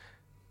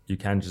 you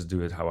can't just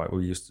do it how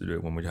we used to do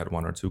it when we had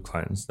 1 or 2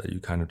 clients, that you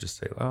kind of just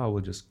say,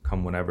 we'll just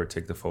come whenever,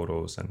 take the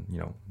photos and,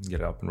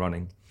 get it up and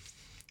running.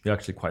 You're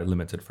actually quite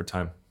limited for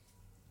time.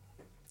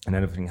 And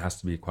everything has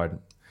to be quite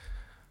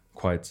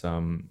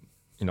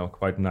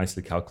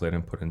nicely calculated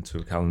and put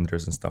into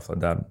calendars and stuff like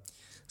that.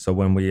 So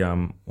when we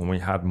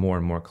had more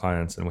and more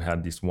clients and we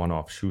had these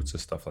one-off shoots and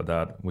stuff like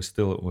that,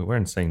 we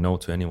weren't saying no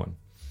to anyone.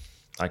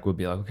 We'd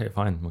be like, okay,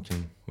 fine, we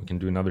can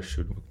do another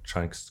shoot. We'll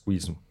try and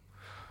squeeze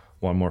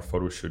one more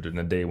photo shoot in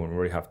a day when we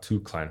already have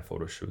 2 client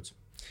photo shoots.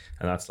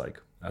 And that's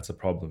a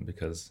problem,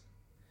 because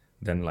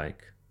then the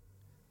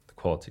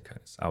quality kind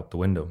of is out the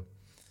window.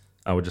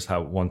 I would just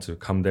want to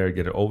come there,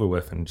 get it over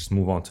with, and just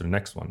move on to the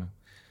next one.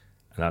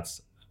 And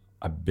that's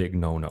a big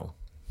no-no.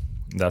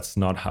 That's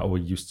not how we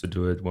used to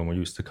do it when we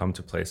used to come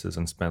to places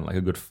and spend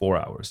a good 4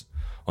 hours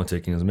on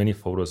taking as many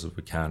photos as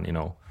we can,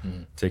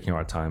 taking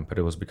our time. But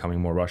it was becoming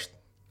more rushed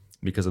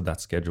because of that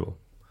schedule.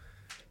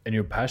 And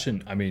your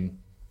passion,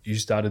 you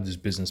started this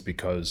business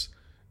because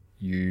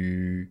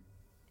you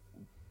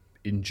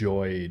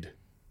enjoyed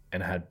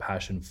and had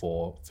passion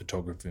for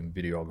photography and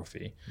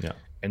videography. Yeah.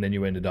 And then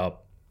you ended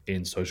up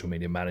in social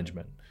media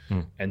management,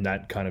 and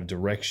that kind of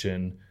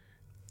direction.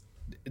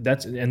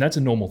 That's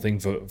a normal thing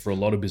for a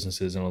lot of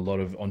businesses and a lot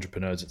of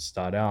entrepreneurs that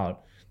start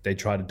out. They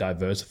try to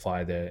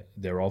diversify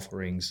their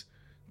offerings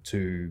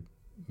to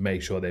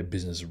make sure their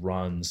business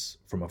runs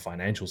from a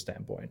financial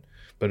standpoint,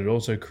 but it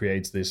also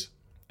creates this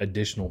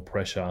additional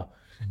pressure,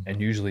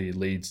 and usually it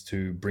leads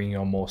to bringing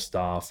on more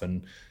staff,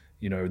 and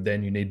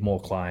then you need more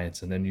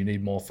clients, and then you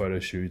need more photo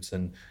shoots,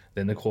 and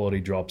then the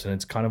quality drops, and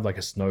it's kind of like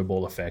a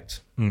snowball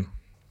effect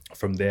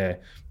from there.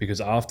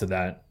 Because after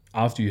that,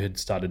 after you had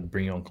started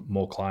bringing on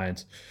more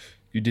clients,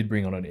 you did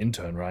bring on an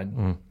intern, right?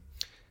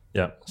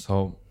 Yeah.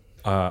 So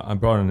I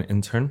brought an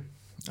intern,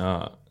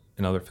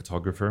 another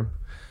photographer,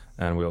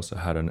 and we also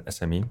had an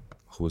SME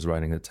who was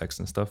writing the text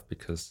and stuff,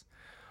 because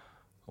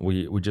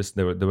we just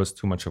there was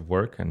too much of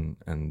work and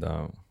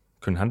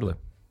couldn't handle it.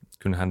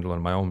 Couldn't handle it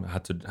on my own. I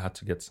had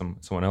to get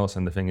someone else.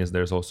 And the thing is,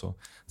 there's also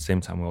at the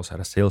same time we also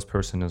had a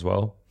salesperson as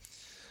well,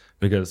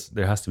 because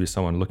there has to be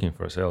someone looking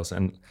for sales,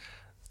 and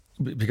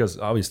because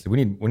obviously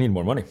we need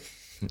more money.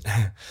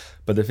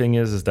 But the thing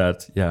is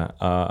that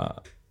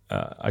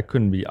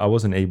I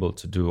wasn't able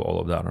to do all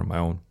of that on my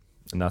own,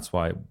 and that's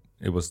why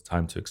it was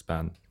time to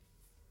expand.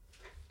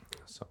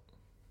 So,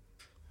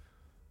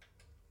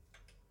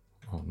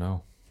 oh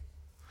no.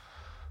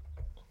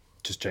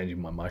 Just changing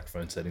my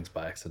microphone settings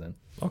by accident.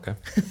 Okay.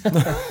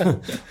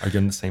 Are you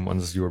in the same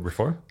ones as you were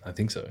before? I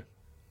think so.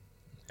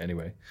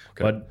 Anyway,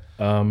 Okay. but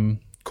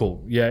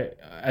cool. Yeah,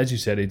 as you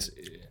said,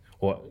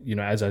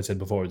 as I said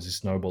before, it's a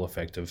snowball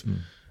effect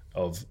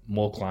of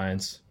more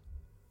clients.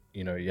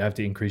 You have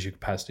to increase your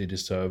capacity to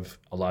serve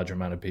a larger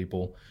amount of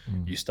people.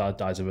 You start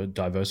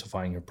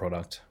diversifying your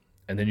product,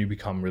 and then you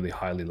become really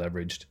highly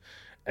leveraged.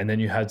 And then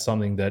you had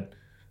something that,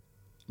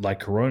 like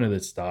Corona,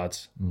 that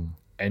starts,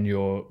 and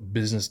your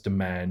business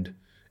demand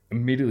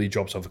immediately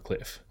drops off a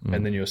cliff,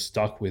 and then you're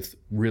stuck with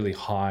really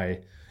high,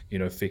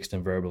 fixed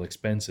and variable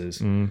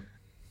expenses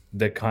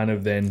that kind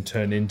of then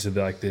turn into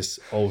like this,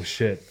 oh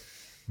shit,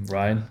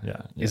 right?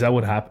 Yeah. Is that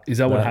what happened? Is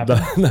that what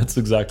happened? That's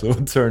exactly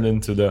what turned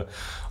into the,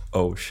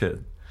 oh shit.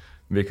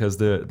 Because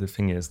the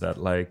thing is that,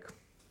 like,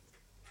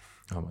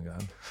 oh my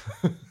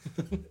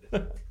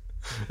God.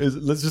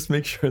 Let's just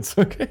make sure it's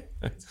okay.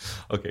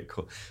 Okay,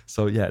 cool.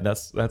 So yeah,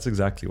 that's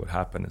exactly what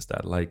happened, is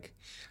that, like,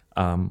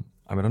 I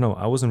don't know,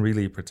 I wasn't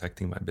really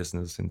protecting my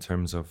business in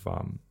terms of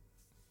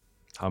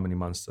how many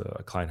months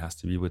a client has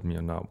to be with me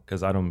or not,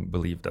 because I don't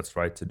believe that's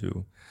right to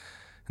do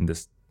in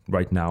this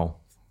right now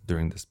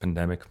during this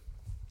pandemic.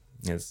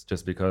 It's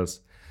just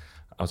because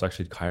I was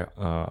actually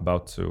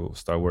about to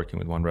start working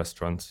with one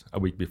restaurant a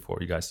week before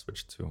you guys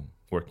switched to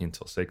working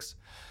until 6.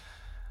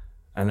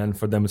 And then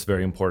for them, it's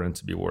very important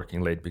to be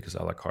working late because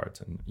a la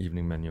carte and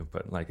evening menu.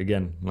 But like,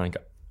 again, like,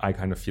 I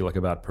kind of feel like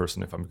a bad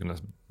person if I'm going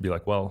to be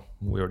like, well,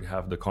 we already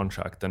have the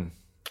contract and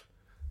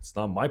it's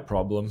not my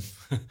problem.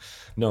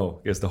 No,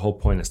 because the whole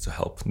point is to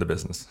help the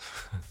business.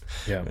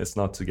 Yeah. It's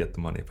not to get the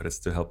money, but it's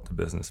to help the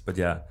business. But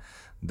yeah,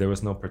 there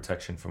was no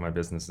protection for my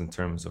business in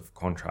terms of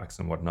contracts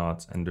and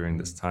whatnot. And during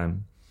this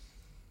time,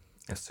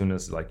 as soon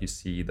as, like, you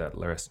see that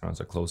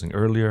restaurants are closing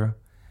earlier,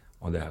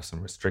 or they have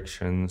some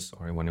restrictions,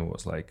 or when it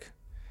was like,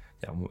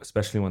 yeah,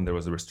 especially when there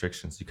was the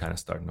restrictions, you kind of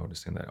start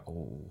noticing that,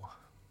 oh,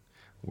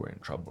 we're in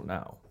trouble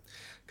now.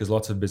 Because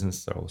lots of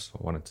businesses also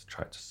wanted to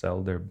try to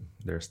sell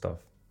their stuff.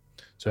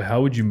 So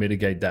how would you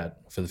mitigate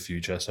that for the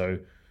future? So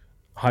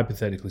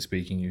hypothetically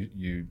speaking,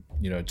 you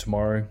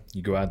tomorrow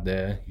you go out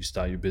there, you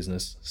start your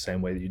business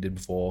same way that you did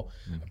before,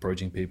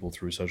 approaching people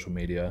through social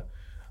media,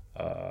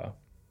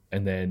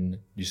 and then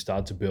you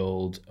start to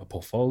build a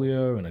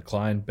portfolio and a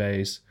client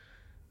base.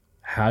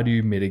 How do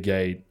you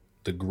mitigate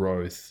the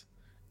growth,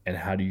 and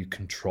how do you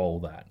control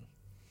that?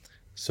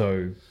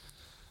 So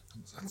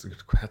that's a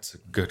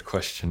good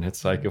question.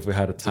 It's like, if we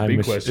had a time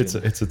machine,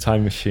 it's a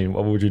time machine,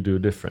 what would you do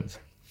different?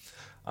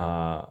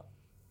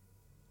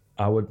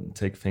 I would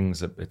take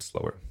things a bit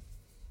slower.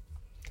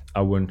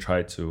 I wouldn't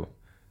try to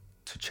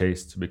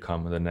chase to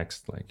become the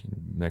next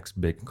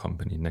big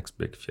company, next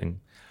big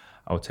thing.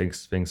 I would take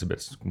things a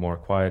bit more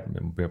quiet,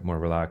 a bit more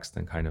relaxed,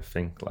 and kind of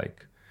think,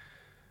 like,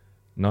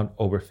 not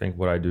overthink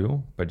what I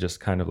do, but just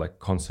kind of like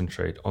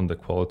concentrate on the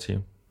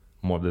quality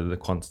more than the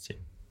quantity.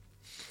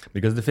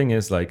 Because the thing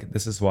is, like,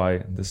 this is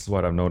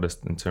what I've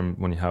noticed in terms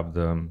when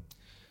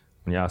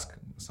you ask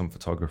some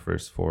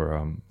photographers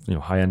for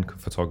high-end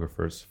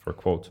photographers for a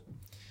quote,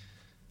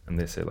 and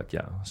they say, like,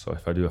 yeah, so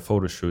if I do a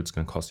photo shoot, it's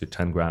going to cost you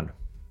 10 grand.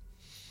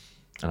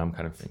 And I'm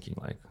kind of thinking,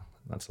 like,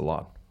 that's a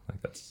lot.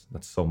 Like, that's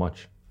so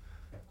much.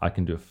 I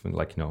can do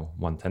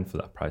 1/10 for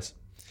that price.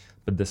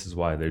 But this is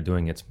why they're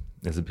doing it.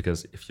 Is it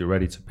because if you're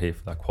ready to pay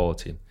for that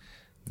quality,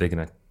 they're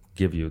going to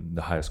give you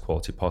the highest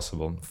quality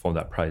possible for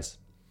that price.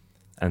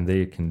 And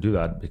they can do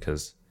that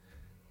because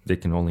they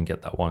can only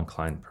get that one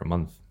client per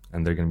month,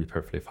 and they're going to be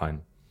perfectly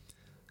fine.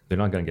 They're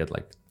not going to get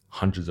like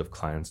hundreds of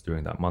clients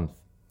during that month.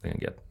 They're going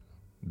to get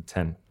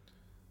 10.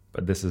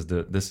 But this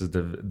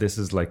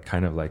is like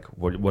kind of like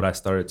what I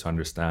started to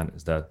understand,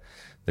 is that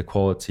the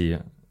quality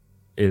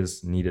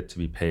is needed to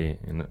be paid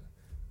in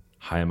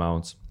high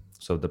amounts.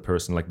 So the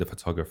person, like the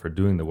photographer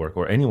doing the work,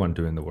 or anyone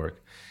doing the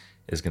work,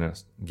 is going to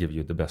give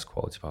you the best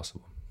quality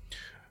possible.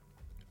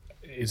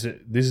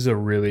 This is a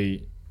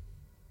really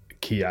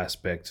key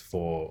aspect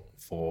for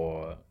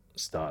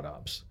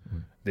startups.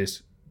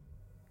 This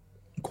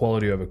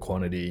quality over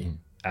quantity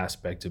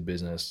aspect of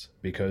business,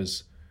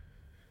 because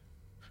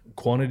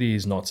quantity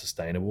is not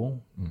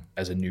sustainable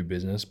as a new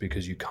business,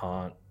 because you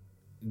can't,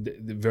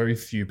 very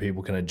few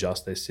people can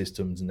adjust their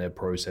systems and their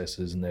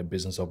processes and their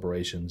business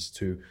operations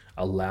to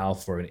allow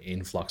for an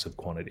influx of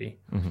quantity.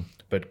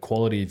 But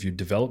quality, if you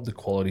develop the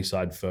quality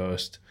side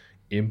first,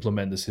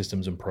 implement the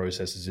systems and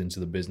processes into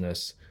the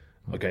business,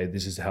 okay,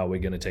 this is how we're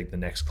going to take the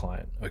next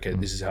client. Okay,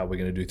 this is how we're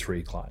going to do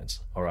 3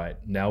 clients. All right,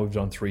 now we've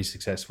done 3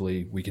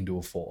 successfully, we can do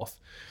a 4th.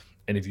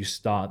 And if you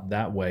start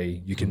that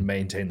way, you can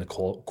maintain the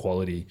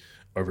quality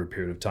over a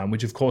period of time,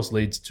 which of course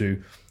leads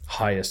to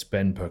higher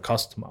spend per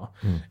customer.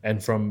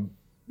 And from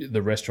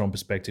the restaurant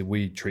perspective,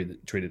 we treat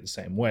it the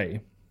same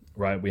way,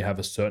 right? We have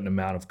a certain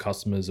amount of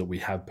customers that we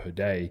have per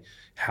day.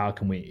 How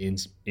can we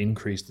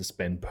increase the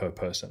spend per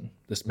person,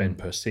 the spend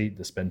per seat,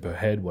 the spend per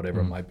head,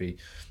 whatever it might be?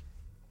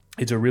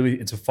 It's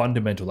a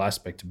fundamental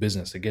aspect to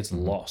business. It gets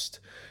lost,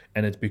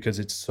 and it's because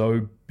it's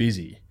so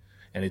busy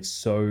and it's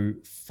so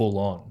full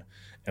on.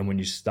 And when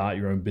you start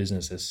your own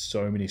business, there's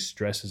so many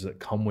stresses that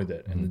come with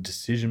it and the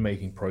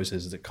decision-making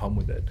processes that come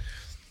with it.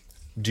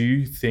 Do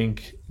you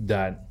think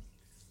that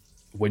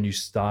when you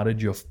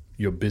started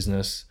your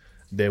business,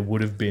 there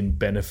would have been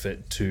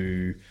benefit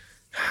to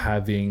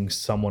having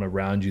someone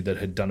around you that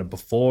had done it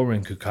before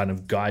and could kind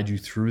of guide you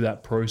through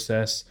that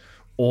process?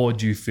 Or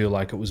do you feel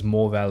like it was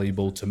more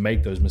valuable to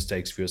make those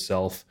mistakes for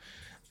yourself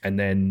and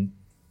then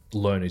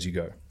learn as you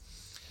go?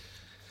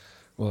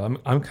 Well,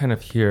 I'm kind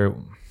of here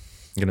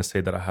going to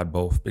say that I had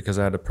both, because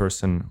I had a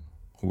person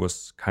who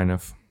was kind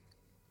of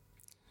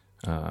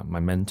my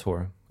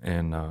mentor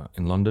in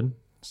London.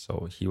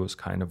 So he was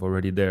kind of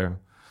already there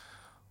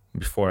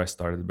before I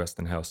started the Best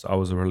in Health. So I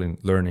was really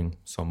learning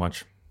so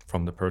much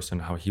from the person,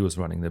 how he was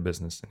running the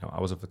business. You know,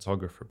 I was a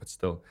photographer, but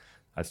still,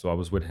 I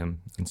was with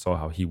him and saw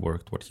how he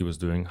worked, what he was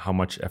doing, how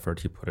much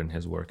effort he put in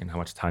his work, and how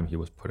much time he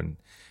was putting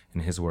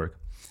in his work.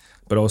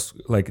 But also,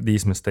 like,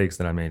 these mistakes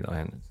that I made,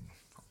 and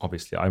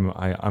obviously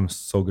I'm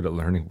so good at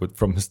learning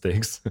from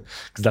mistakes,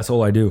 because that's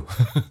all I do.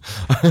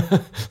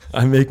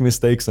 I make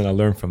mistakes and I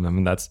learn from them,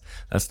 and that's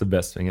the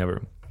best thing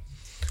ever.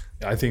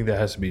 I think there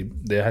has to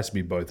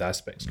be both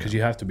aspects, because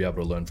you have to be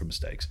able to learn from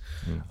mistakes.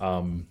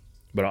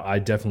 But I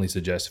definitely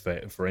suggest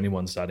for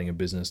anyone starting a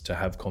business to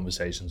have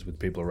conversations with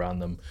people around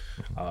them.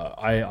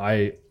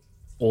 I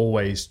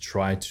always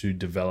try to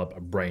develop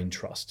a brain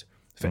trust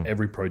for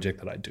every project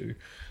that I do.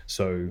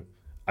 So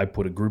I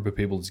put a group of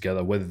people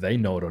together, whether they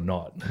know it or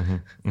not.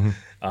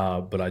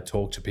 But I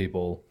talk to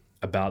people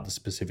about the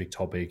specific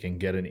topic and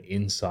get an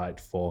insight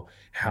for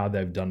how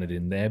they've done it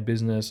in their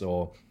business,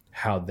 or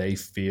how they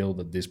feel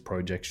that this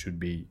project should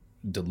be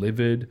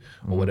delivered,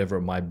 or whatever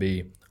it might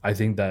be. I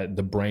think that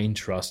the brain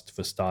trust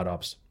for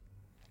startups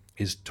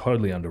is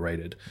totally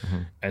underrated.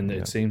 And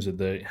it seems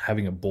that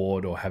having a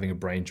board or having a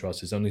brain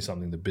trust is only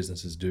something that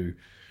businesses do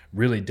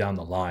really down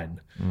the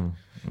line.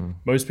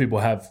 Most people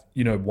have,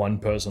 one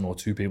person or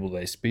two people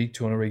they speak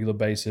to on a regular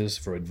basis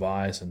for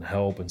advice and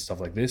help and stuff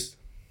like this.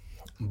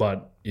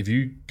 But if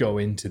you go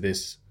into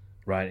this,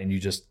 right, and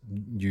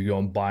you go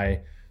and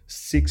buy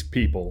 6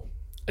 people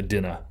a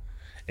dinner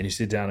and you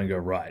sit down and go,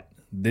 right,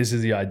 this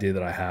is the idea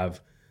that I have.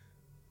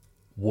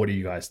 What do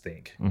you guys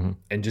think?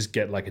 And just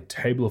get like a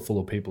table full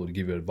of people to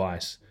give you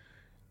advice.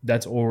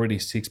 That's already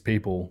 6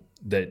 people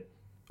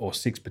or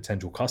 6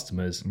 potential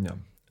customers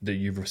that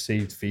you've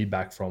received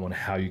feedback from on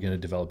how you're going to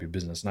develop your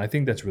business. And I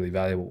think that's really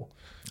valuable.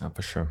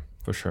 For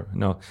sure.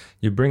 No,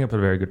 you bring up a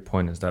very good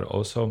point, is that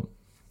also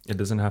it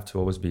doesn't have to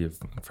always be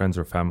friends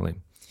or family.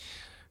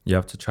 You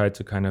have to try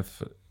to kind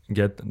of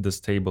get this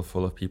table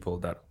full of people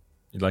that,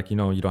 like, you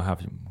don't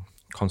have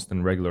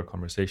constant regular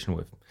conversation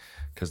with,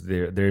 because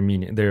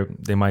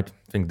they might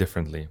think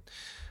differently.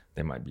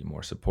 They might be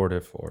more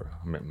supportive, or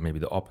maybe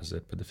the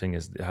opposite. But the thing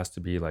is, it has to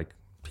be like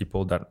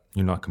people that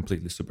you're not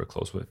completely super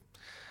close with,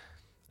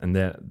 and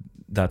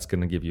that's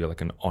going to give you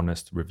like an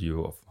honest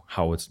review of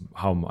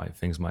how my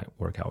things might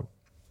work out.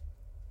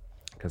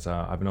 Because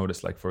I've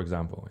noticed, like, for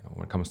example,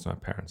 when it comes to my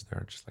parents,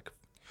 they're just like,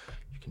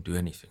 you can do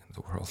anything in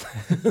the world.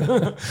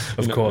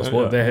 Of course.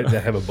 Well, they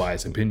have a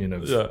biased opinion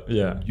of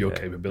your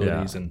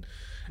capabilities. And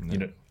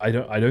I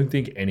don't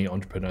think any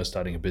entrepreneur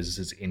starting a business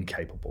is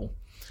incapable.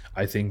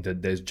 I think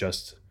that there's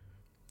just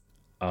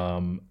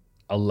a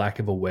lack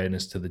of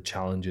awareness to the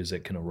challenges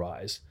that can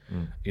arise.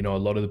 A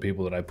lot of the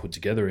people that I put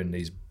together in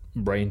these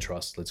brain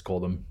trusts, let's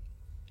call them,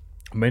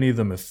 many of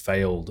them have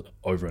failed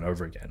over and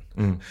over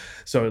again.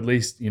 So at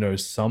least,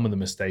 some of the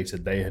mistakes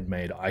that they had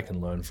made, I can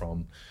learn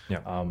from.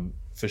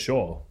 For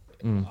sure.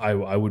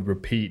 I would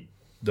repeat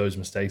those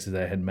mistakes that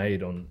they had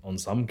made on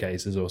some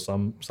cases or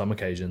some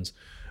occasions,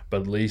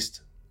 but at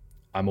least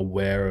I'm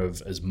aware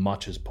of as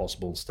much as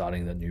possible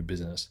starting that new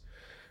business.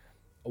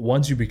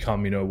 Once you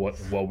become,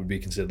 what would be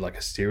considered like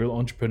a serial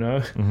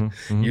entrepreneur,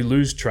 you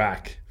lose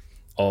track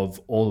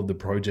of all of the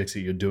projects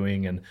that you're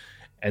doing,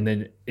 and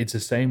then it's the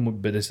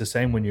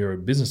same when you're a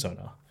business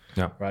owner.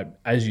 Right?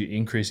 As you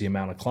increase the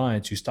amount of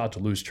clients, you start to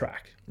lose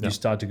track. You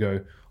start to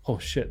go, oh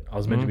shit, I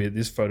was meant to be at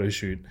this photo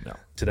shoot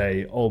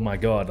today. Oh my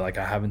God, like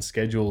I haven't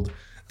scheduled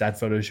that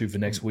photo shoot for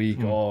next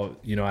week, or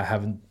I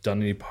haven't done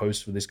any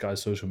posts for this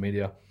guy's social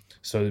media.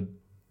 So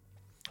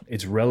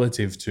it's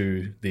relative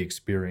to the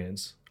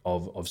experience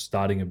of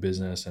starting a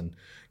business and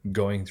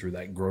going through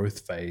that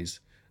growth phase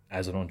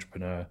as an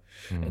entrepreneur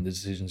and the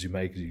decisions you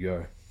make as you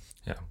go.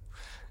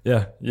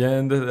 Yeah,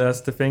 and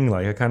that's the thing.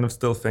 Like, I kind of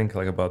still think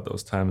like about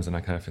those times, and I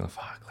kind of feel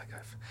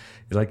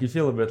like you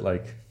feel a bit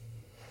like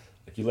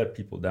you let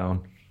people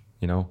down,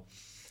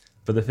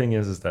 But the thing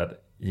is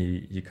that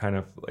you kind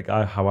of like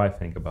how I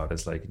think about it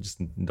is like, just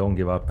don't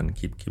give up and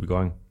keep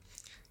going,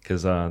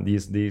 because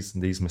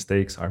these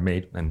mistakes are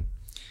made, and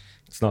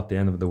it's not the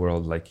end of the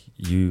world. Like,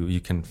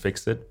 you can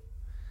fix it.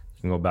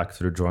 You can go back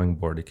to the drawing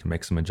board. You can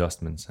make some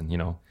adjustments, and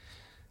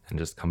and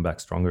just come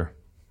back stronger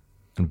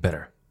and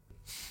better.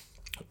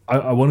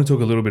 I want to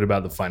talk a little bit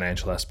about the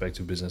financial aspect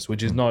of business,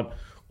 which is not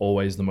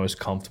always the most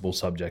comfortable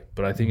subject,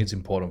 but I think it's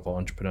important for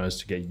entrepreneurs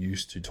to get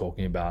used to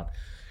talking about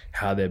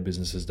how their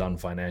business is done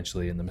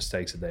financially and the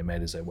mistakes that they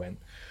made as they went.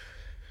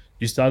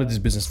 you started this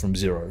business from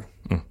zero,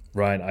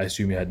 right? I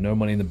assume you had no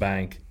money in the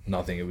bank,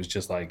 nothing. It was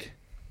just like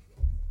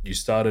you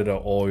started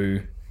at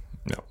OU,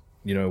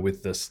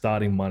 with the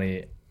starting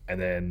money,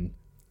 and then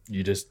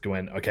you just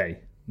went, okay,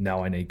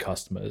 now I need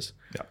customers.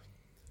 Yeah.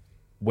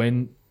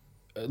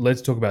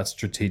 Let's talk about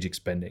strategic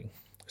spending.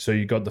 So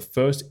you got the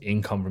first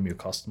income from your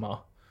customer.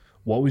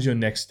 What was your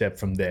next step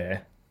from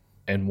there?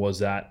 And was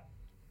that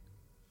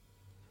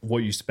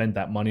what you spent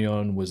that money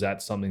on? Was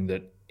that something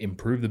that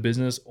improved the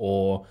business,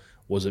 or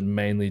was it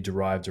mainly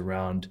derived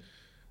around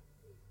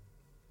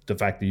the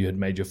fact that you had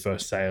made your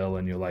first sale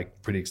and you're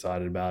like pretty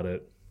excited about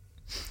it?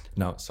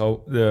 No.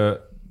 So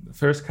the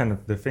first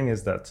the thing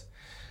is that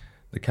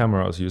the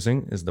camera I was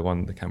using is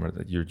the camera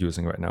that you're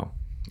using right now,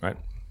 right?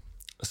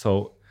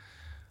 So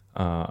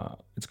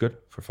it's good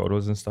for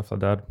photos and stuff like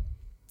that.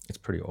 It's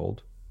pretty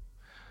old,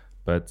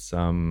 but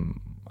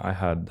I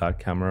had that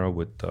camera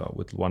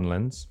with one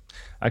lens.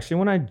 Actually,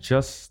 when I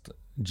just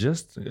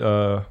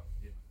You're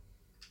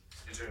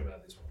talking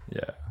about this one.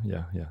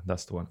 yeah,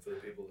 that's the one. For the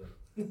people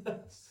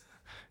that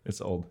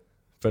It's old,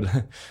 but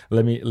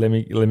let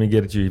me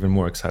get you even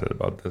more excited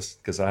about this,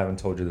 because I haven't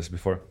told you this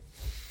before.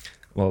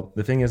 Well,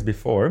 the thing is,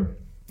 before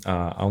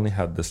I only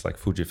had this like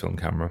Fujifilm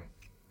camera,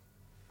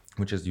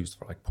 which is used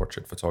for like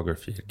portrait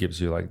photography. It gives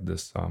you like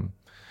this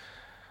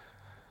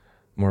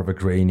more of a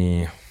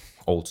grainy,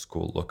 old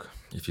school look,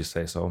 if you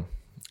say so.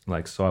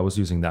 So I was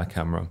using that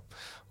camera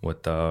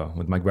with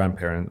my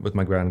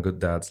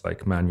granddad's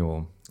like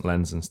manual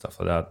lens and stuff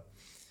like that,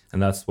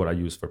 and that's what I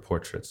use for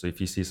portraits. So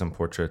if you see some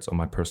portraits on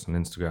my personal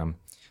Instagram,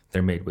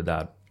 they're made with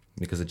that,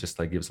 because it just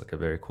like gives like a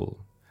very cool,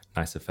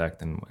 nice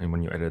effect, and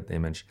when you edit the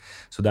image.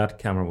 So that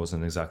camera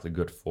wasn't exactly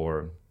good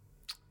for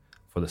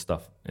the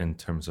stuff in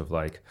terms of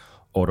like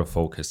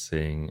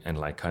autofocusing and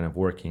like kind of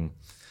working,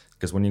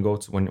 because when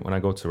I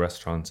go to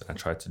restaurants and I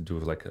try to do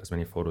like as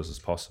many photos as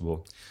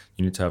possible,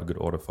 you need to have good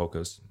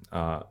autofocus,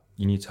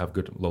 you need to have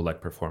good low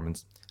light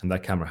performance, and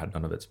that camera had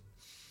none of it.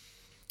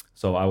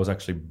 So I was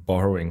actually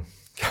borrowing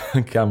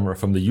a camera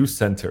from the youth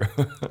center.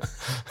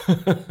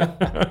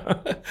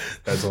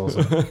 That's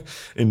awesome.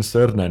 In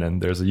Sörnäinen,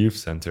 there's a youth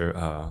center,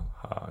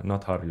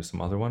 not Harju,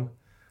 some other one,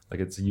 like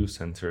it's a youth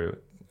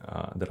center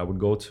that I would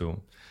go to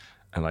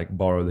and like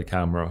borrow the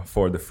camera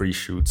for the free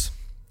shoots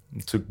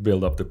to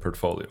build up the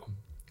portfolio.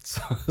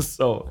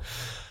 So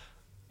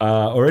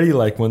already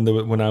like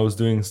when I was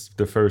doing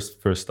the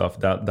first stuff,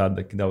 that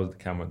was the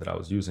camera that I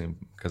was using,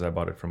 because I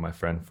bought it from my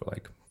friend for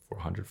like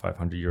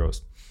 400-500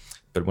 euros.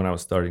 But when I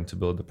was starting to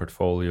build the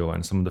portfolio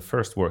and some of the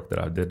first work that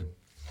I did,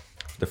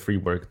 the free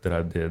work that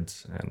I did,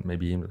 and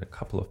maybe even a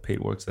couple of paid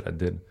works that I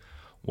did,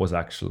 was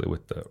actually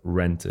with the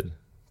rented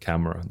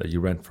camera that you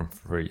rent from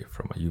free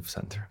from a youth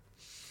center.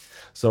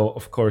 So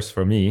of course,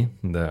 for me,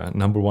 the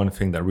number one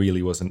thing that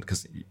really wasn't,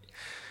 because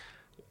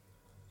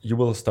you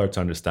will start to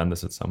understand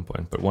this at some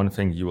point, but one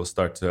thing you will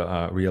start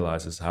to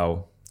realize is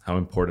how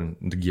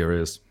important the gear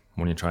is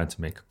when you're trying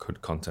to make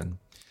good content.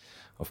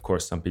 Of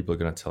course, some people are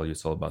going to tell you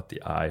it's all about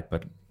the eye,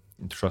 but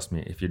trust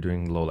me, if you're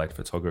doing low light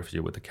photography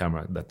with a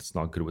camera that's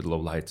not good with low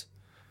light,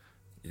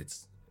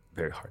 it's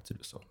very hard to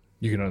do so.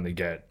 You can only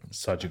get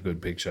such a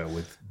good picture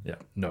with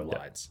no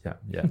lights.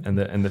 Yeah. And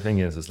the thing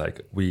is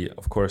like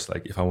of course,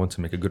 like if I want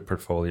to make a good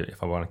portfolio,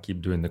 if I want to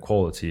keep doing the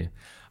quality,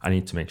 I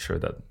need to make sure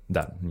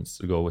that needs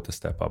to go with the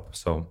step up.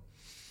 So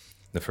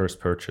the first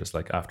purchase,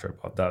 like after I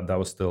bought that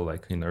was still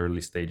like in the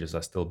early stages.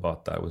 I still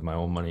bought that with my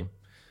own money,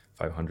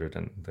 500,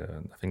 and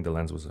I think the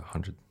lens was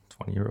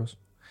 120 euros.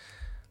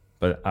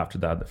 But after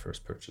that, the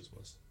first purchase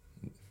was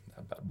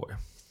that bad boy.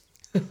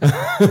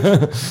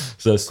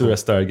 So as soon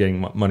as I started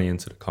getting money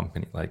into the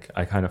company, like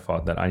I kind of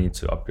thought that I need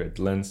to upgrade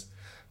the lens,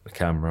 the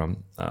camera.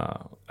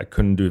 I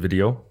couldn't do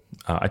video.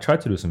 I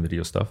tried to do some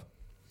video stuff.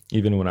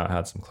 Even when I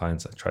had some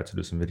clients, I tried to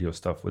do some video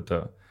stuff with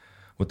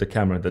the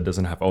camera that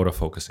doesn't have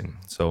autofocusing.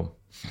 So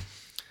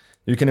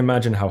you can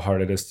imagine how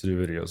hard it is to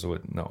do videos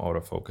with no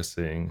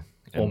autofocusing.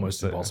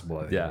 Almost impossible.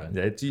 I think,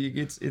 right?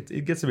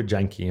 It gets a bit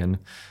janky and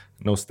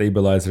no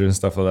stabilizer and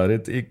stuff like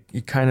that.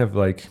 It kind of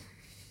like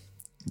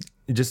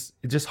it's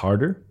just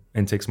harder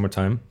and takes more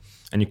time,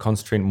 and you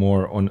concentrate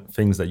more on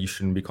things that you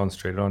shouldn't be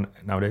concentrated on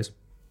nowadays.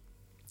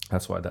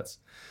 That's why that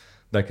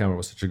camera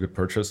was such a good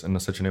purchase and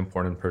such an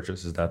important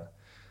purchase, is that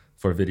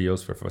for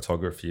videos, for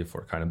photography,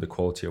 for kind of the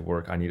quality of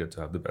work, I needed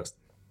to have the best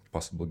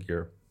possible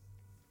gear.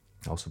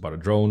 I also bought a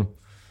drone,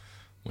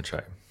 which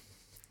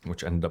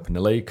ended up in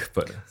the lake,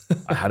 but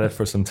I had it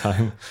for some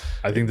time.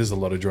 I think there's a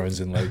lot of drones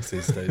in lakes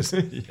these days.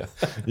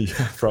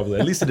 yeah,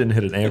 probably. At least it didn't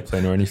hit an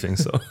airplane or anything,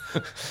 so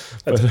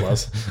that's a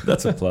plus.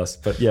 That's a plus.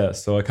 But yeah,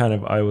 so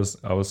I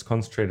was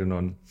concentrated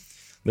on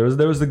there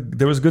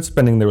was good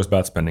spending, there was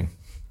bad spending.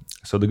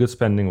 So the good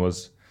spending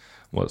was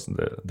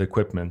the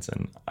equipment,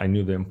 and I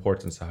knew the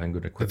importance of having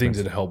good equipment. The things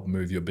that help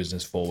move your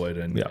business forward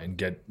and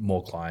get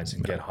more clients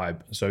and get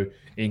hype. So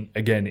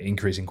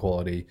increasing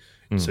quality,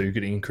 so you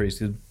could increase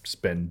the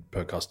spend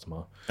per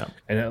customer. Yeah.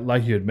 And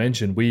like you had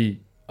mentioned,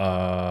 we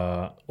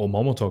or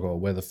Momotoko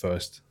were the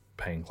first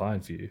paying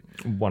client for you.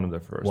 One of the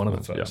first. One of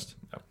the first.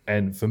 Yeah.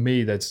 And for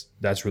me, that's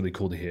really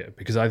cool to hear,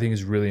 because I think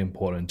it's really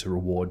important to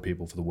reward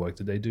people for the work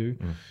that they do.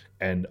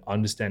 And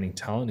understanding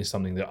talent is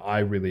something that I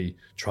really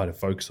try to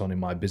focus on in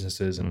my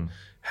businesses, and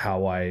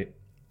how I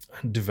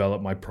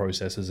develop my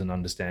processes and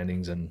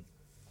understandings. And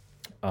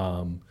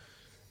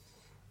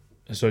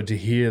so to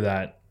hear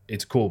that,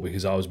 it's cool,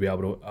 because I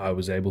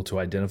was able to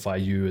identify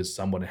you as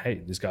someone,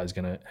 hey, this guy's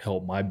going to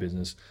help my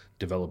business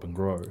develop and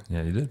grow.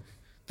 Yeah, you did.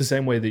 The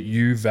same way that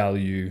you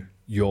value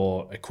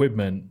your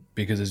equipment,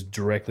 because it's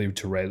directly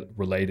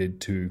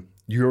related to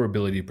your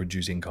ability to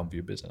produce income for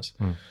your business.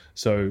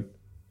 So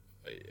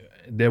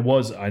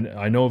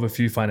I know of a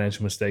few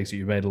financial mistakes that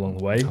you made along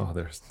the way. Oh,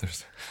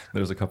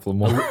 there's a couple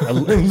more.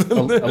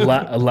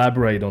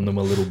 Elaborate on them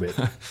a little bit.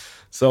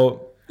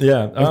 So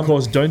yeah, of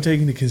course, don't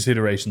take into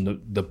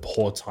consideration the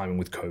poor timing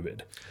with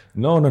COVID.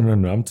 No.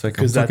 I'm talking,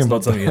 because that's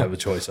not something you have a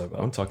choice over.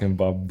 I'm talking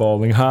about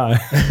balling high.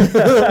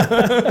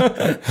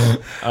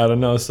 I don't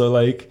know. So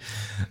like,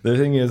 the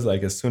thing is,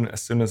 like, as soon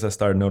as I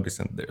started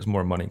noticing there's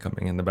more money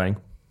coming in the bank,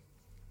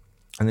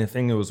 and the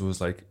thing was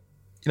like,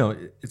 you know,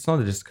 it's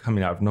not just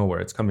coming out of nowhere.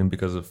 It's coming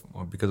because of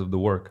the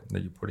work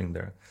that you put in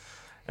there,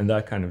 and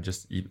that kind of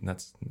just you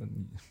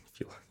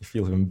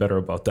feel even better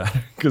about that,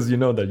 because you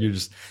know that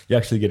you're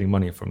actually getting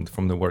money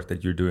from the work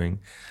that you're doing.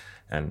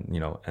 And you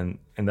know, and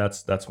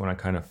that's when I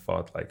kind of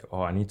thought like,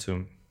 oh, I need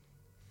to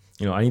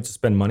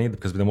spend money,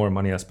 because the more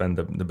money I spend,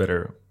 the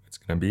better it's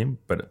gonna be.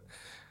 But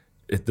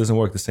it doesn't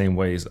work the same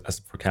way as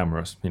for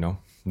cameras. You know,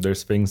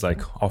 there's things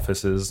like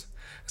offices,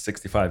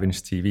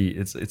 65-inch TV.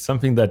 It's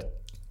something that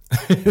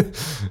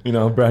you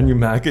know, brand new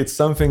Mac. It's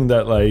something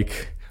that,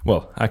 like,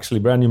 well, actually,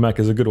 brand new Mac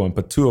is a good one,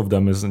 but 2 of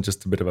them isn't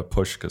just a bit of a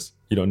push, because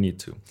you don't need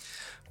to.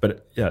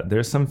 But yeah,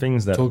 there's some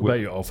things that talk about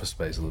your office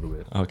space a little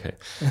bit. Okay.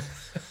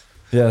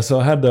 Yeah, so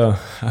I had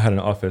an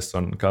office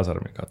on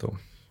Kasarmikatu,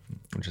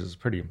 which is a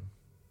pretty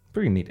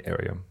neat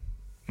area,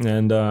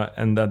 and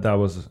that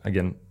was,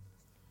 again,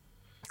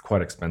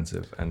 quite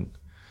expensive, and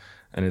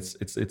it's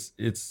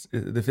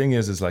the thing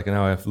is like,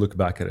 now I have to look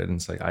back at it, and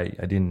it's like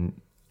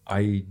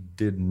I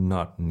did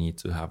not need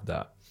to have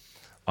that.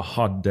 A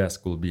hot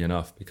desk will be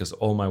enough, because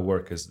all my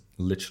work is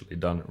literally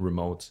done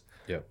remote.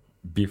 Yeah.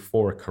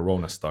 Before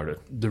Corona started.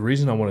 The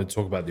reason I want to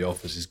talk about the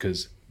office is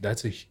because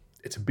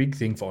it's a big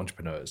thing for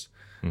entrepreneurs,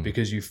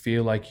 because you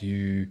feel like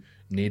you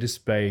need a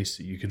space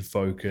that you can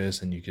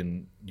focus, and you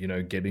can, you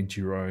know, get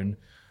into your own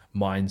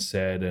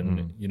mindset.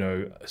 And, you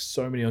know,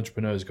 so many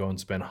entrepreneurs go and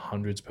spend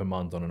hundreds per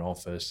month on an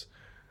office.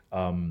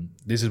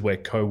 This is where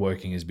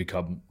co-working has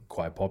become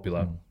quite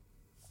popular,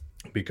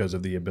 because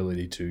of the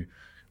ability to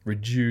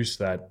reduce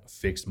that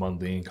fixed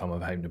monthly income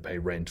of having to pay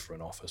rent for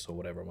an office or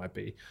whatever it might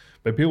be.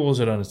 But people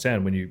also don't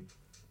understand, when you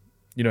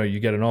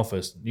get an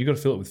office, you got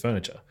to fill it with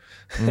furniture.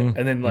 And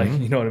then, like,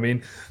 you know what I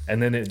mean?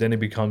 And then it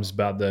becomes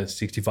about the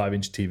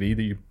 65-inch TV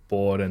that you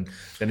bought, and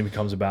then it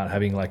becomes about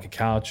having like a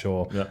couch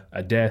or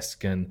a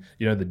desk. And,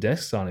 you know, the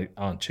desks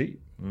aren't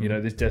cheap. You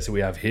know, this desk that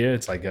we have here,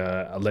 it's like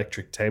a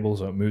electric table,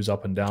 so it moves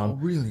up and down. Oh,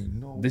 really?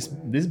 No. This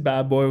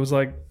bad boy was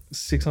like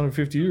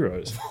 650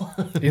 euros.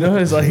 You know,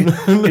 it's like,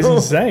 it's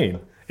insane.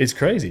 It's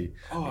crazy,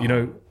 you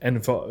know,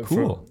 and for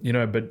you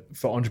know, but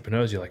for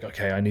entrepreneurs, you're like,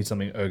 okay, I need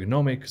something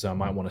ergonomic, because I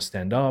might want to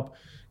stand up,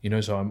 you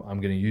know, so I'm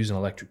going to use an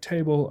electric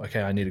table.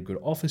 Okay, I need a good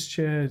office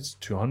chair. It's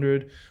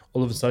 200.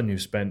 All of a sudden,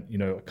 you've spent, you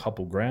know, a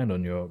couple grand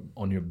on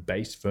your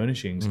base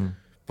furnishings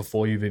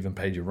before you've even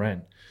paid your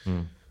rent.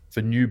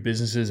 For new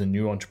businesses and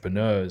new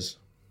entrepreneurs,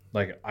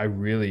 like, I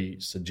really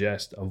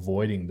suggest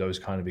avoiding those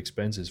kind of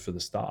expenses for the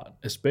start,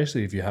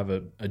 especially if you have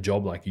a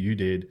job like you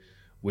did,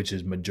 which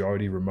is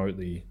majority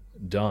remotely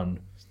done.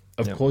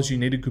 Of course, you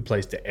need a good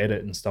place to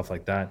edit and stuff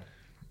like that,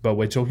 but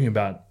we're talking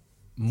about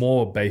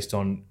more based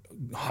on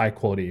high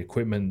quality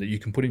equipment that you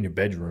can put in your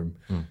bedroom,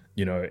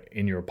 you know,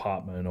 in your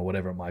apartment or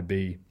whatever it might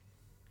be,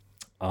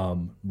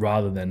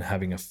 rather than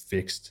having a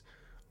fixed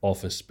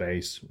office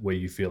space where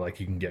you feel like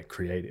you can get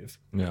creative.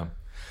 Yeah,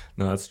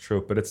 no, that's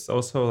true. But it's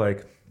also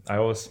like, I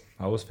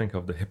always think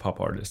of the hip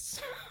hop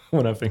artists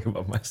when I think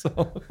about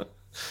myself.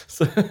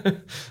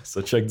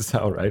 So check this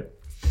out, right?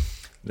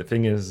 The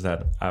thing is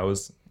that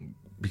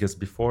because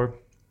before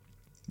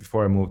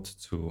I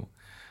moved to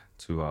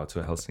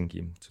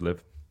Helsinki to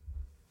live,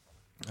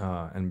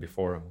 and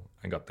before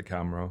I got the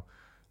camera,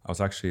 I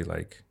was actually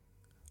like,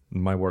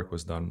 my work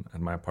was done at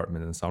my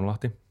apartment in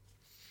Saunalahti.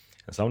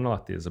 And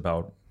Saunalahti is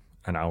about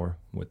an hour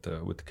with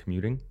the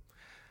commuting,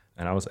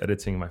 and I was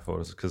editing my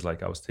photos, because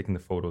like I was taking the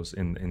photos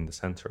in the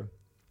center,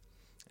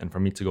 and for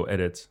me to go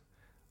edit,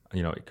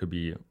 you know, it could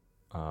be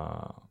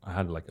I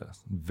had like a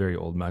very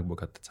old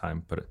MacBook at the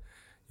time, but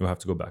you have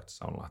to go back to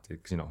Saunalahti,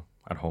 because, you know,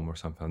 at home or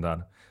something like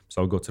that.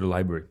 So I'll go to the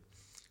library.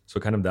 So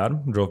kind of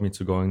that drove me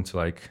to going to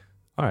like,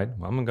 all right,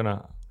 well,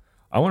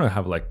 I want to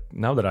have, like,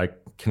 now that I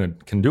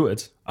can do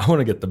it, I want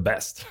to get the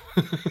best.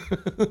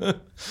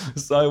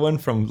 So I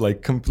went from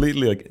like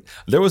completely, like,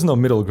 there was no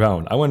middle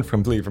ground. I went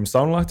completely from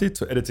Saunalahti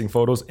to editing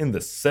photos in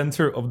the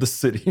center of the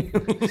city.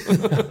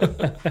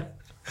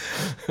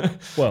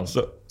 Well,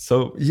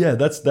 so yeah,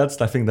 that's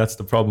I think that's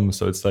the problem.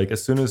 So it's like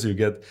as soon as you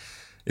get,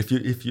 if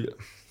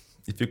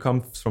you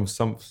come from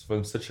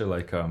such a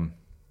like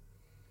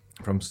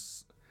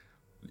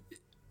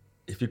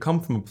if you come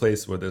from a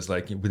place where there's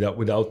like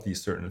without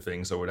these certain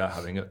things, or without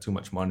having too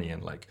much money,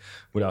 and like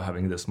without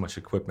having this much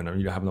equipment, or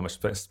you don't have that much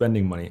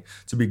spending money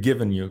to be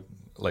given you,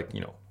 like,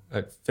 you know,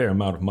 a fair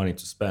amount of money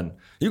to spend,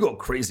 you go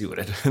crazy with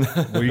it.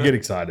 well, you get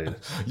excited.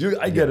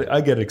 I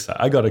get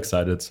excited. I got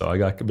excited, so I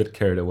got a bit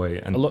carried away.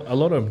 And a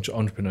lot of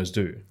entrepreneurs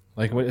do.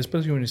 Like,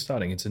 especially when you're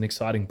starting, it's an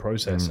exciting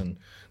process, and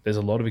there's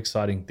a lot of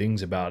exciting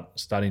things about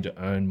starting to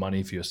earn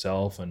money for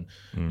yourself, and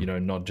you know,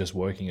 not just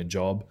working a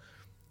job.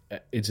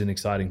 It's an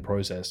exciting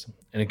process,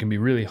 and it can be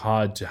really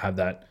hard to have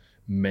that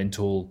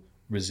mental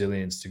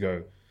resilience to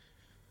go,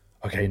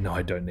 okay, no,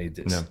 I don't need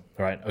this. No.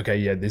 Right? Okay,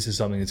 yeah, this is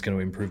something that's going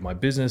to improve my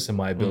business and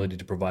my ability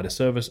to provide a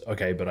service.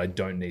 Okay, but I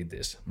don't need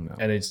this. No.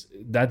 And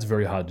that's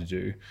very hard to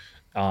do.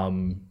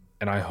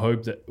 And I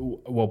hope that,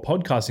 well,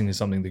 podcasting is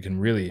something that can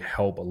really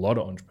help a lot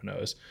of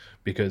entrepreneurs,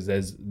 because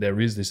there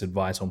is this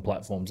advice on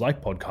platforms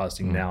like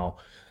podcasting now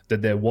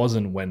that there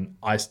wasn't when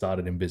I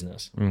started in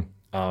business.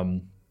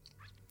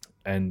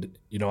 And,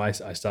 you know, I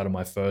started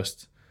my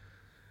first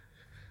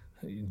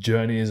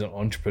journey as an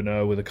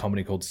entrepreneur with a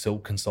company called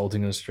Silk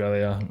Consulting in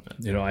Australia.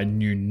 You know, I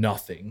knew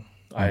nothing.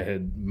 I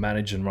had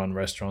managed and run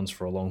restaurants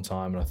for a long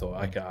time, and I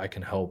thought I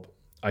can help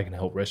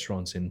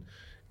restaurants in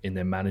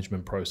their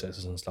management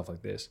processes and stuff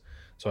like this.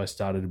 So I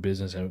started a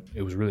business, and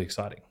it was really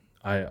exciting.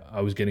 I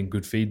was getting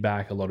good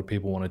feedback. A lot of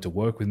people wanted to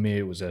work with me.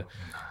 It was a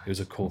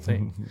cool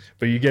thing.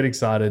 But you get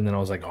excited, and then I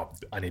was like, oh,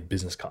 I need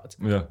business cards.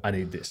 Yeah. I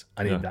need this.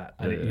 I need that.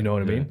 You know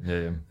what I mean?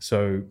 Yeah.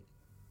 So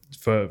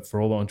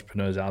for all the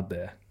entrepreneurs out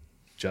there,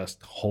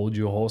 just hold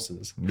your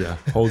horses. Yeah,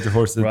 hold your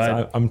horses.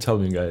 Right. I'm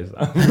telling you guys.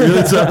 I'm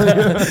really telling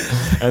you.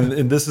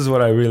 And this is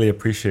what I really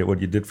appreciate. What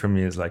you did for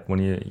me is like when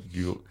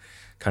you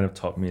kind of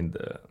taught me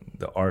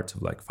the art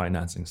of like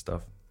financing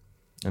stuff.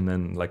 And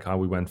then like how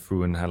we went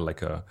through and had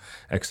like a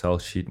Excel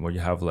sheet where you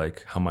have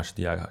like how much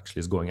the actually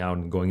is going out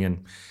and going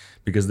in.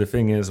 Because the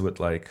thing is with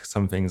like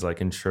some things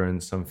like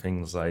insurance, some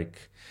things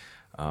like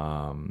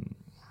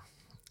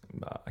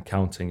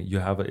accounting, you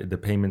have the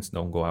payments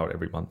don't go out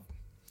every month.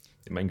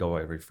 It might go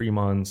out every 3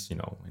 months, you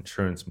know,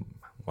 insurance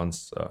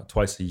once,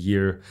 twice a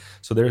year.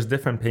 So there's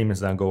different payments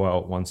that go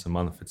out once a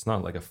month. It's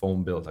not like a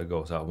phone bill that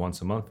goes out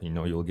once a month. You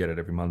know, you'll get it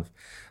every month.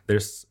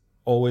 There's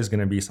always going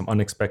to be some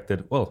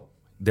unexpected, well,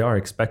 they are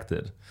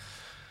expected.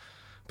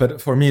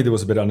 But for me, there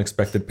was a bit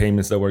unexpected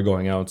payments that were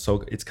going out.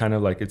 So it's kind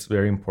of like, it's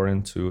very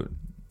important to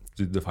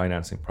do the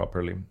financing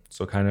properly.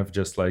 So kind of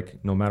just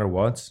like, no matter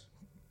what,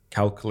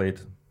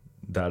 calculate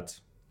that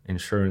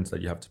insurance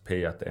that you have to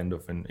pay at the end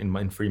of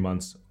in 3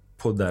 months,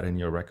 put that in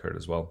your record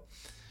as well.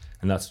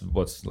 And that's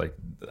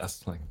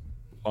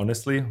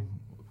honestly,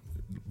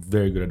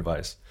 very good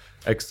advice.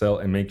 Excel,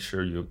 and make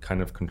sure you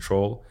kind of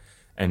control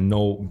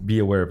and be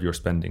aware of your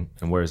spending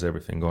and where is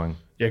everything going.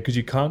 Yeah, because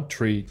you can't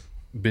treat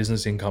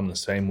business income the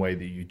same way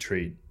that you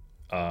treat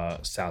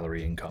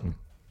salary income,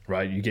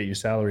 right? You get your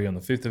salary on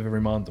the 5th of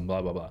every month and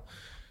blah, blah, blah.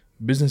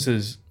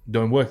 Businesses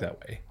don't work that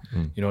way.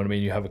 You know what I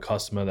mean? You have a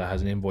customer that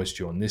has an invoice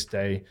due on this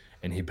day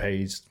and he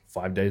pays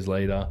 5 days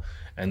later,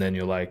 and then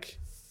you're like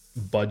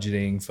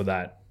budgeting for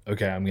that.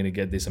 Okay, I'm going to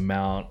get this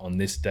amount on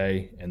this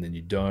day, and then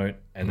you don't.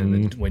 And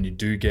then when you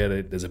do get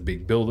it, there's a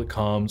big bill that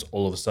comes.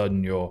 All of a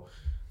sudden, you're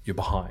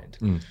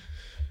behind.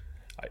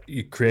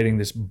 You're creating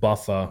this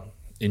buffer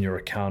in your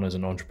account as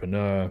an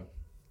entrepreneur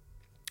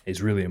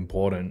is really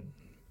important.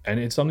 And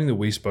it's something that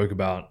we spoke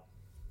about,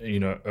 you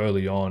know,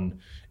 early on.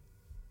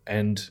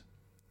 And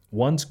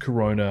once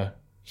Corona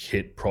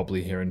hit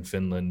properly here in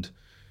Finland,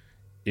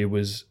 it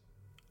was,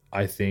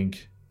 I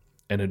think,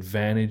 an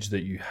advantage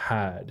that you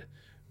had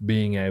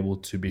being able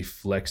to be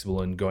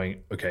flexible and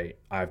going, okay,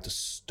 I have to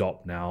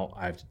stop now.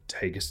 I have to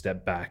take a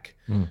step back.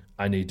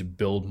 I need to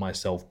build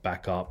myself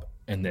back up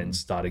and then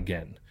start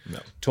again. No.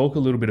 Talk a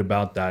little bit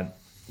about that.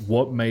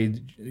 What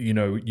made, you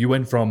know, you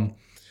went from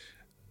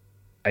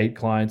 8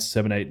 clients,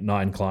 7, 8,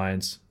 9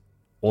 clients,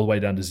 all the way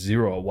down to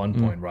 0 at one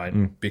point,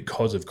 right?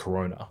 Because of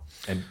Corona.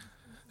 And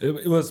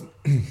it was,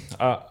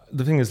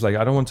 the thing is, like,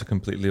 I don't want to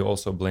completely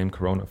also blame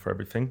Corona for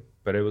everything,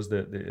 but it was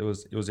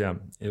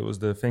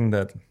the thing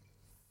that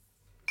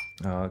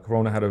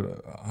Corona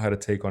had a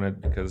take on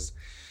it, because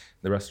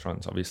the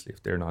restaurants, obviously,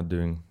 if they're not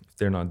doing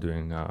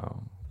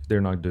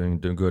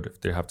good,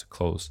 if they have to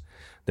close,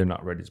 they're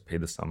not ready to pay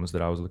the sums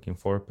that I was looking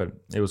for. But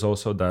it was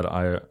also that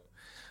I,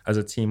 as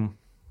a team,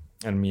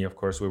 and me, of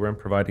course, we weren't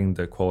providing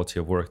the quality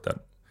of work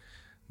that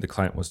the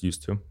client was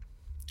used to.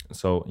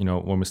 So, you know,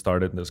 when we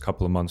started, there's a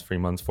couple of months, 3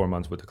 months, 4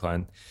 months with the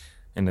client,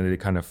 and then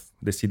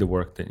they see the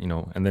work that, you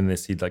know, and then they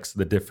see like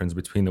the difference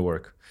between the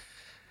work.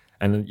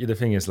 And the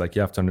thing is, like,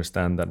 you have to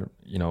understand that,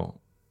 you know,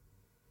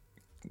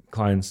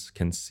 clients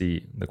can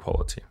see the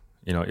quality.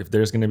 You know, if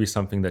there's going to be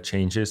something that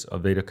changes, or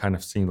they kind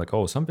of seem like,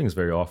 oh, something's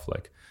very off,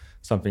 like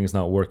something is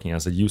not working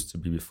as it used to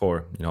be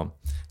before, you know,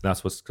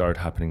 that's what started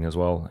happening as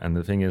well. And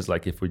the thing is,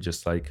 like, if we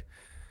just like,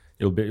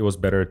 it was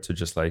better to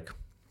just like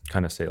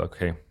kind of say,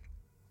 okay,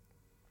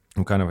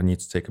 we kind of need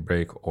to take a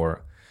break,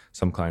 or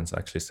some clients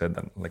actually said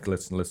that like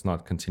let's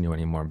not continue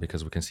anymore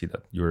because we can see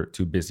that you're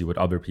too busy with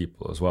other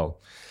people as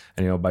well.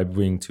 And by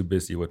being too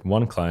busy with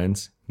one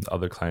client, the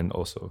other client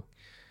also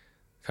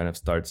kind of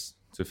starts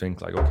to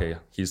think like, okay,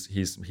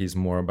 he's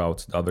more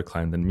about the other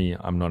client than me.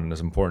 I'm not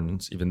as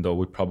important, even though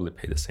we probably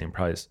pay the same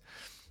price.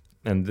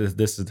 And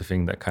this is the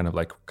thing that kind of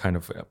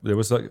there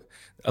was like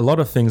a lot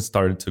of things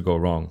started to go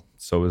wrong.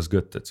 So it was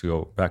good to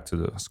go back to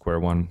the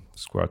square one,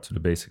 square out to the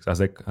basics, as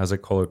I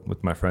call it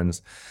with my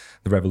friends,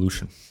 the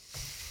revolution.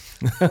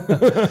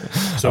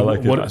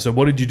 So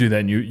what did you do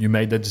then? You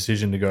made that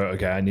decision to go,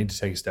 okay, I need to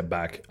take a step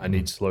back. I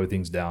need to slow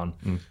things down.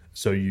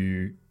 So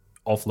you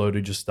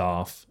offloaded your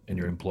staff and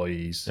your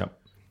employees,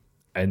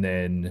 and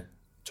then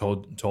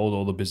told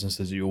all the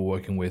businesses that you were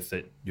working with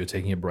that you're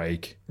taking a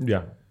break.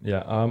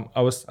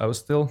 I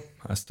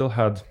still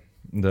had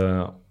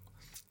the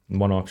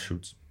one-off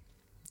shoots,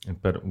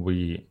 but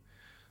we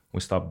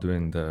stopped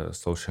doing the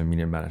social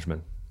media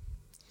management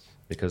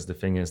because the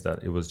thing is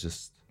that it was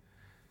just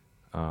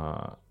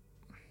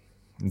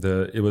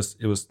it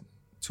was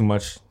too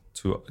much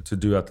to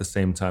do at the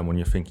same time when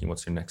you're thinking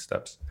what's your next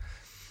steps.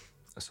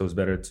 So it's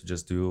better to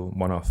just do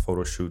one-off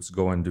photo shoots,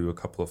 go and do a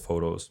couple of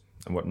photos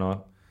and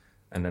whatnot,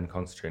 and then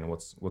concentrate on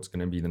what's going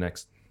to be the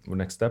next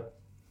step.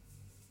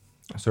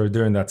 So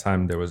during that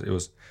time,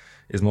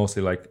 it's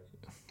mostly like,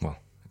 well,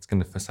 it's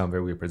going to sound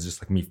very weird, but it's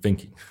just like me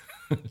thinking,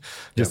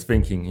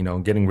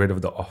 thinking, getting rid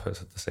of the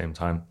office at the same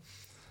time.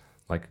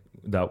 Like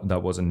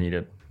that wasn't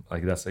needed.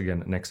 Like that's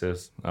again, next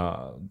is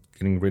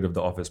getting rid of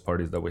the office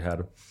parties that we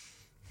had,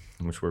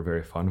 which were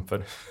very fun,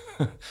 but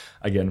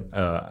again,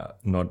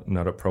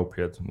 not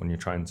appropriate when you're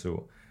trying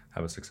to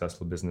have a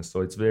successful business.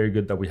 So it's very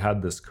good that we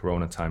had this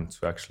Corona time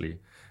to actually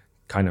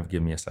kind of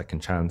give me a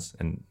second chance.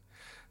 And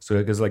so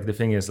because like the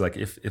thing is like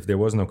if there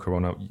was no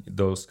Corona,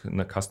 those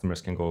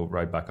customers can go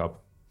right back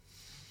up.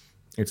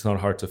 It's not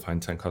hard to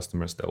find 10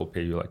 customers that will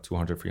pay you like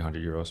 200,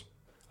 300 euros.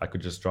 I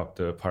could just drop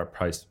the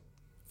price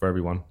for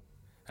everyone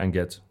and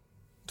get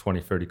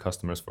 20, 30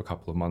 customers for a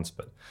couple of months.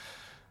 But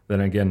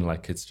then again,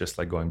 like it's just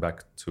like going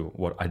back to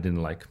what I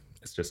didn't like.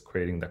 It's just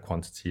creating that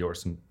quantity or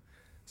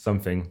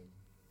something.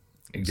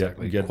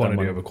 Exactly. Get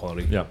quantity over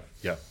quality. Yeah.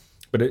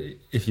 But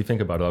if you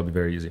think about it, it'll be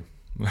very easy.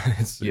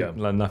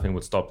 Nothing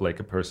would stop like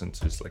a person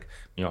to just like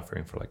me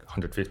offering for like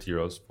 150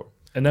 euros for.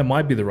 And that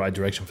might be the right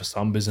direction for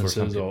some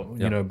businesses,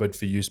 but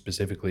for you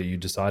specifically, you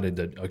decided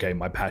that, okay,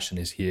 my passion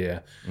is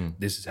here.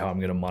 This is how I'm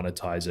going to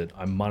monetize it.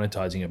 I'm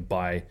monetizing it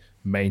by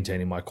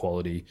maintaining my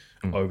quality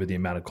over the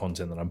amount of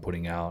content that I'm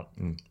putting out,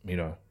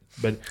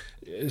 But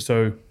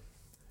so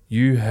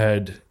you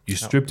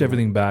stripped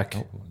everything back.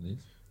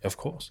 Of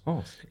course.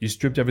 Oh. You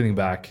stripped everything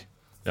back.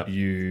 Yep.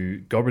 You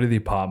got rid of the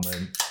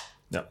apartment.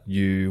 Yeah.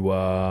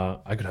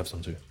 I could have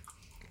some too.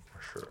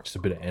 For sure. Just a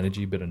bit of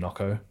energy, a bit of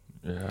knocko.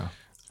 Yeah.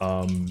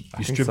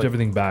 You stripped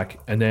everything back,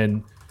 and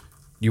then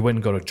you went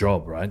and got a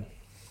job, right?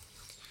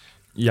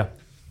 Yeah.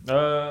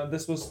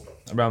 This was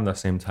around that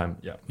same time.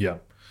 Yeah. Yeah.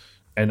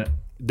 And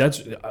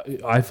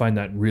I find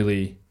that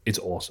really, it's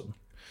awesome.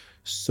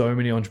 So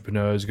many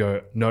entrepreneurs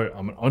go, no,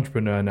 I'm an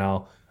entrepreneur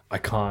now. I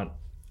can't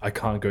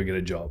go get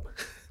a job.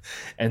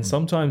 And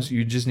sometimes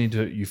you just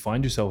you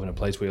find yourself in a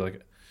place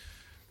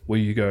where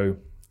you go,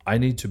 I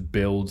need to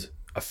build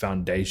a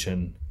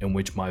foundation in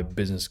which my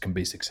business can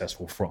be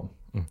successful from.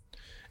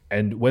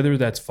 And whether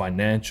that's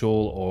financial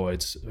or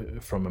it's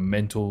from a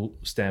mental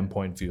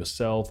standpoint for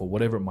yourself or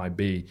whatever it might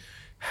be,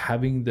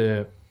 having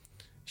the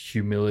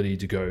humility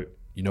to go,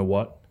 you know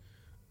what?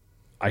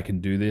 I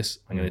can do this.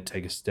 I'm going to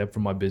take a step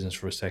from my business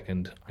for a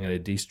second. I'm going to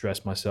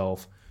de-stress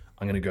myself.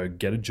 I'm going to go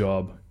get a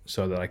job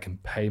so that I can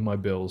pay my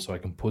bills, so I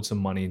can put some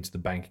money into the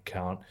bank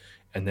account,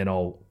 and then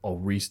I'll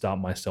restart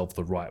myself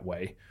the right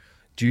way.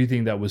 Do you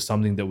think that was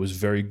something that was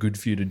very good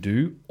for you to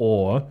do,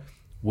 or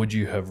would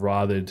you have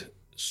rather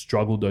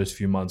struggled those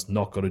few months,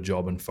 not got a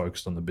job, and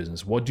focused on the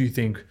business? What do you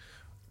think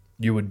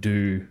you would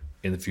do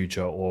in the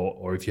future,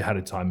 or if you had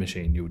a time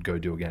machine, you would go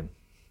do again?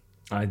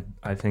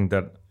 I think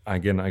that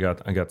again, I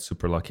got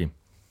super lucky.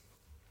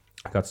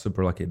 I got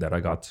super lucky that I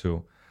got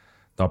the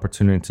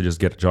opportunity to just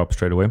get a job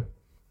straight away.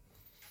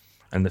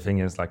 And the thing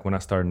is, like when I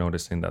started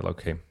noticing that,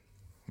 okay,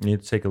 you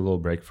need to take a little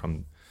break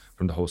from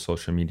the whole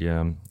social media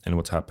and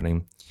what's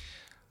happening.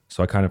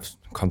 So I kind of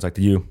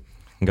contacted you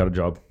and got a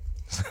job.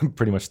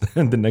 Pretty much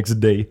the next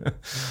day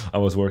I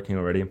was working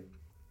already.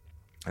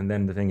 And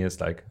then the thing is,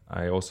 like,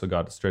 I also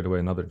got straight away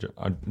another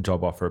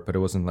job offer, but it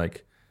wasn't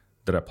like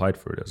that I applied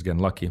for it. I was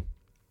getting lucky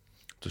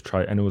to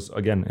try. And it was,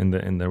 again,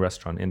 in the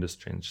restaurant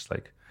industry. And just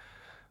like,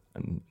 I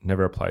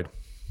never applied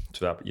to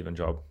that even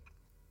job.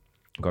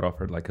 Got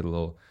offered like a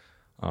little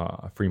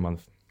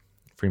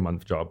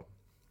 3-month job.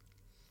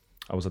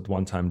 I was at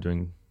one time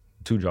doing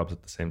 2 jobs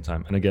at the same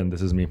time. And again,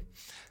 this is me.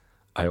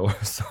 I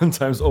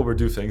sometimes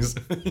overdo things.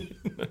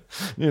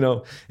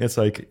 It's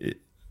like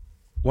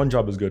one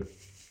job is good.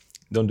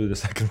 Don't do the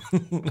second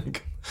one.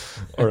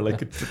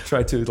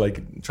 Try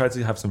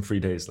to have some free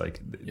days.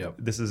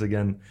 This is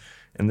again,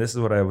 and this is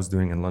what I was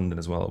doing in London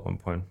as well at one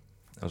point.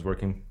 I was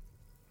working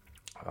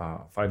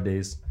 5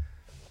 days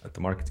at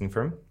the marketing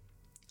firm,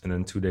 and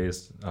then 2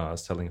 days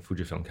selling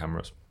Fujifilm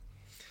cameras.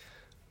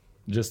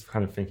 Just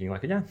kind of thinking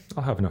like, yeah,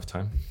 I'll have enough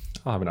time.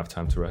 I'll have enough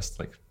time to rest.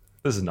 Like,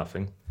 this is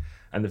nothing.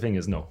 And the thing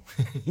is, no,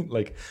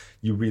 like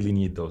you really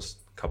need those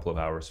couple of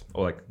hours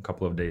or like a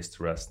couple of days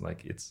to rest.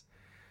 Like it's,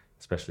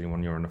 especially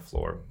when you're on the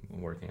floor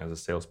working as a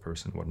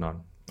salesperson, whatnot,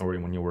 or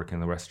when you work in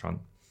the restaurant.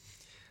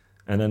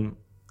 And then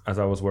as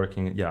I was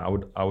working, yeah,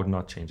 I would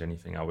not change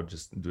anything. I would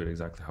just do it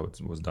exactly how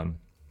it was done.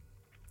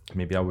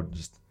 Maybe I would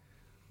just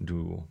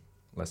do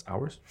less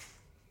hours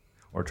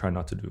or try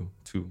not to do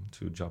two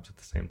jobs at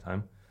the same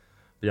time.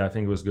 But yeah, I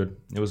think it was good.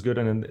 It was good.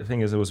 And then the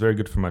thing is, it was very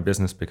good for my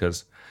business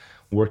because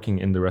working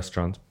in the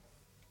restaurant,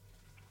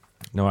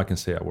 now I can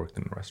say I worked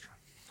in a restaurant.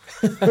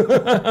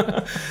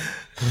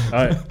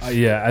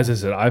 Yeah, as I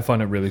said, I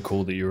find it really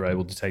cool that you were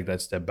able to take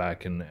that step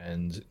back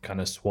and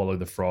kind of swallow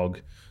the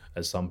frog,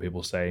 as some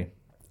people say,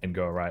 and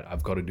go, right,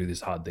 I've got to do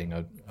this hard thing.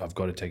 I've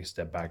got to take a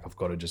step back. I've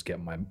got to just get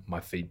my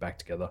feet back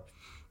together.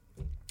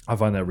 I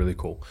find that really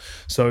cool.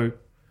 So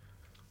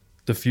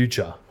the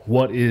future,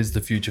 what is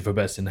the future for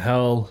Best in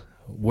Hell?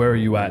 Where are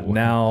you at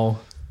now?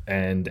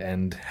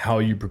 And how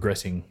are you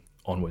progressing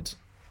onwards?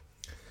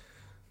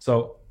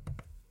 So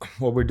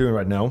what we're doing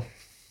right now,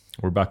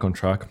 we're back on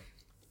track.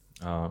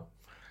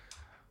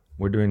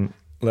 We're doing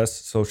less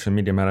social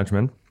media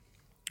management.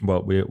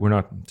 Well, we're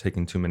not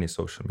taking too many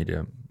social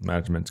media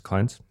management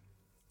clients.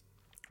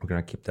 We're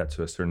going to keep that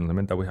to a certain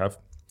limit that we have.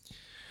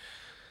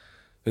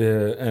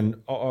 And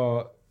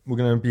we're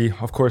going to be,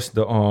 of course,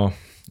 the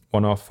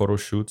one-off photo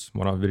shoots,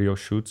 one-off video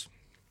shoots.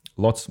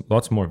 Lots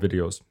more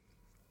videos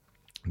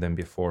than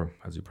before,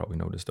 as you probably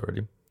noticed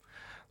already.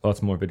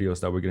 Lots more videos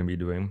that we're going to be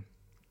doing,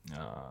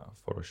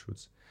 photo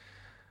shoots.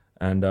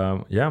 And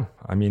yeah,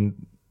 I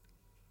mean,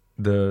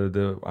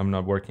 I'm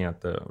not working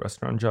at the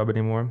restaurant job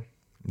anymore.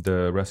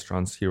 The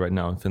restaurants here right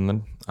now in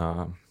Finland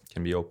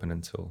can be open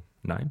until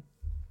 9.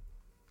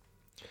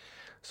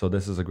 So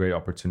this is a great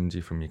opportunity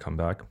for me to come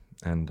back.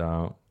 And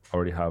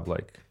already have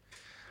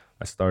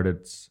I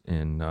started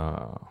in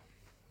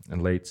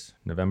late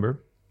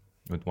November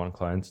with one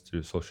client to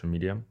do social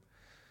media.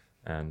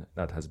 And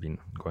that has been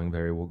going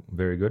very,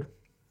 very good.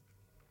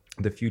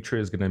 The future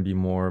is going to be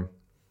more,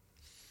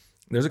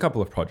 there's a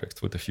couple of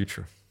projects with the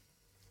future.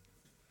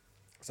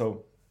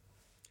 So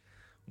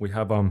we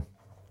have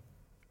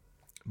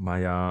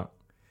my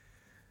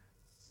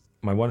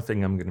one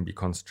thing I'm going to be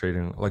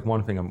concentrating,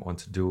 one thing I want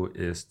to do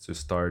is to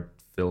start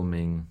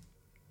filming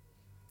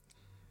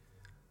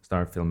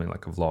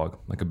like a vlog,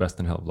 like a Best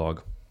in Hell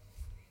vlog.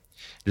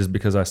 Just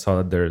because I saw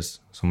that there's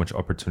so much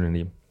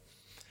opportunity,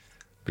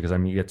 because I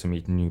get to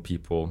meet new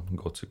people,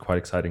 go to quite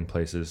exciting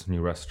places, new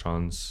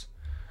restaurants.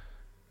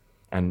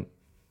 And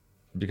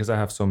because I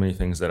have so many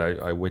things that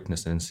I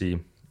witness and see,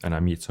 and I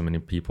meet so many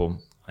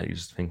people, I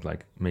just think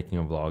making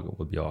a vlog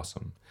would be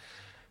awesome.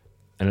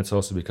 And it's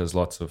also because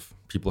lots of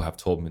people have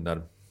told me that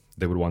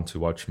they would want to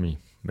watch me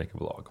make a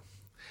vlog,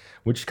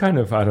 which kind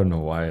of, I don't know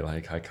why, I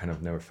kind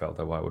of never felt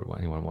that why would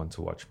anyone want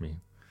to watch me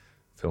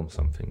film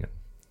something and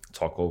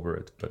talk over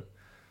it. But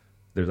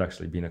there's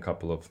actually been a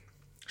couple of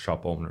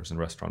shop owners and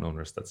restaurant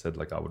owners that said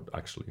I would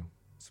actually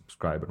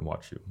subscribe and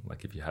watch you,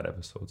 if you had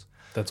episodes.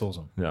 That's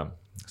awesome. Yeah.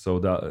 So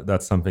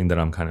that's something that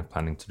I'm kind of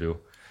planning to do,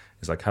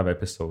 is have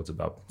episodes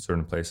about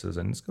certain places,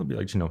 and it's gonna be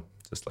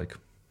just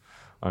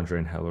Andrey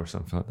in Hell or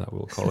something like that,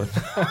 we'll call it.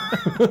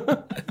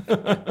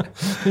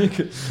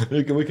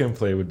 We can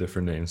play with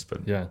different names,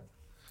 but yeah,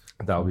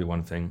 that would be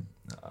one thing.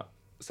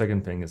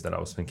 Second thing is that I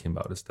was thinking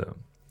about is the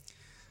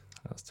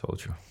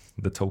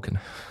token.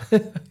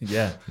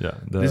 Yeah. Yeah.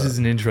 This is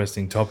an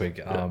interesting topic.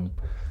 Yeah.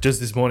 Just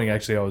this morning,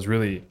 actually,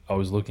 I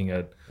was looking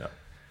at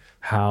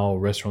how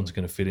restaurants are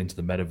going to fit into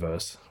the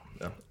metaverse.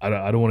 Yeah.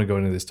 I don't want to go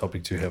into this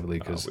topic too heavily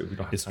because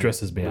it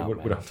stresses me out.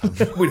 We don't have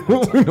time.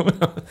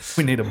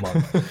 We need a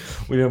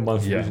month. We need a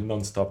month. Yeah. We should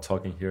non-stop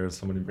talking here.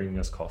 Somebody bringing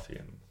us coffee.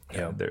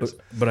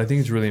 But I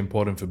think it's really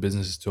important for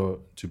businesses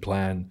to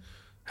plan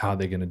how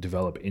they're going to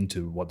develop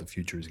into what the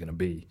future is going to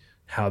be,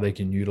 how they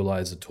can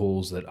utilize the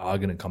tools that are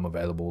going to come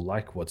available,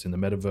 like what's in the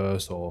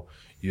metaverse, or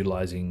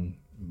utilizing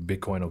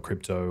Bitcoin or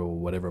crypto or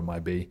whatever it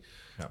might be.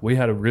 Yeah. We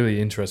had a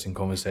really interesting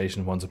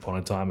conversation once upon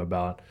a time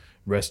about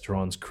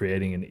restaurants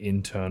creating an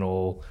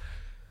internal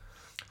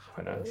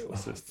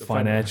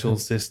financial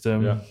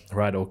system,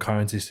 right, or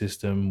currency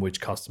system which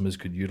customers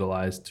could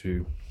utilize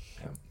to,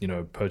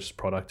 purchase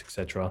product,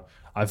 etc.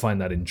 I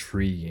find that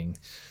intriguing.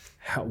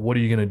 What are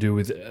you going to do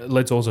with?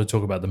 Let's also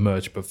talk about the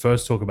merch, but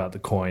first talk about the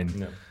coin.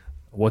 Yeah.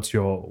 What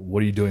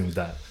are you doing with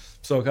that?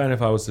 So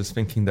I was just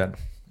thinking that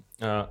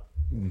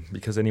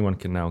because anyone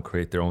can now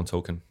create their own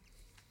token.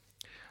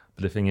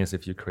 But the thing is,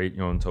 if you create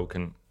your own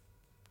token,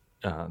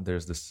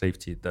 there's the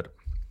safety that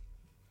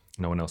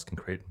no one else can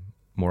create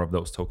more of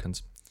those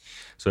tokens.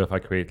 So if I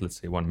create, let's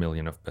say, 1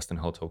 million of Best in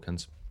Hell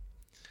tokens,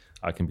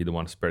 I can be the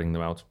one spreading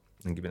them out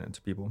and giving it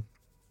to people.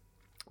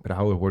 But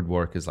how it would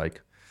work is that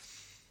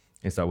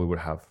we would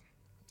have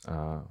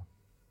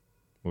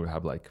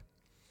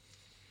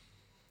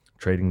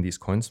trading these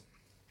coins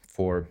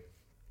for.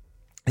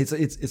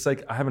 It's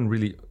I haven't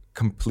really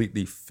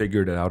completely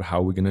figured out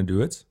how we're gonna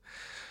do it.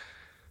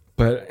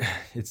 But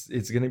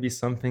it's gonna be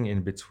something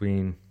in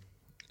between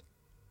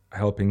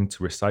helping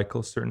to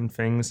recycle certain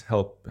things,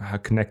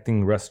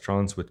 connecting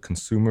restaurants with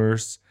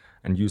consumers,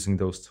 and using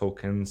those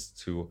tokens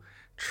to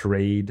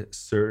trade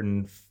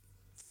certain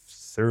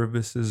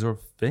services or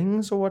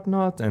things or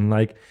whatnot. And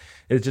like,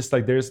 it's just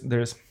like there's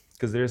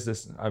because there's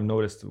this, I've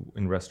noticed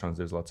in restaurants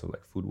there's lots of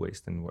like food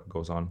waste and what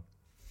goes on.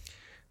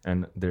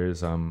 And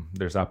there's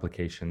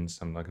applications,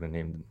 I'm not going to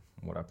name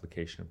what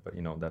application, but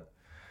you know, that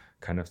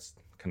kind of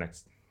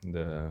connects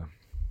the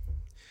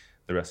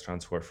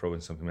restaurants who are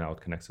throwing something out,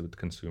 connects it with the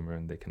consumer,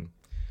 and they can,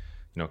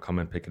 you know, come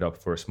and pick it up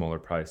for a smaller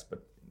price.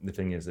 But the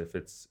thing is, if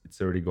it's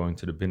already going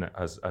to the bin,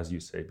 as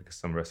you say, because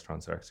some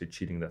restaurants are actually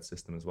cheating that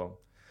system as well.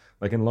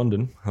 Like in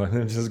London,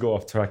 let's just go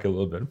off track a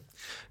little bit.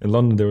 In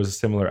London, there was a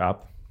similar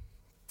app,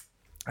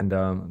 and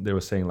they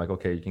were saying like,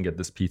 okay, you can get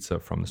this pizza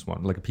from this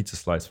one, like a pizza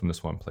slice from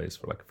this one place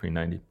for like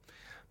 $3.90,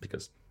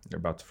 because they're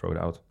about to throw it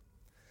out.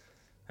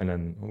 And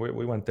then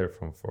we went there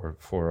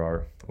for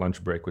our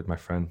lunch break with my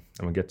friend,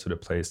 and we get to the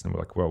place and we're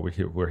like, well,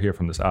 we're here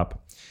from this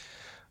app.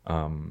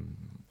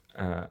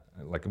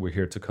 Like we're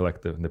here to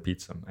collect the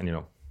pizza, and you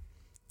know,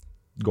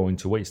 going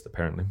to waste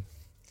apparently.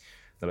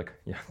 They're like,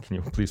 yeah, can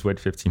you please wait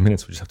 15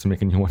 minutes? We just have to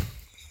make a new one.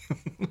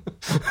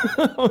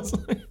 I was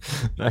like,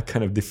 that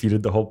kind of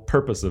defeated the whole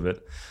purpose of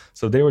it.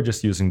 So they were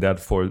just using that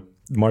for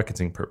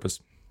marketing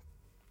purpose.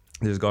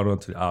 They just got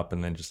onto the app,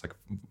 and then just like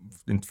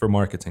for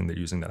marketing, they're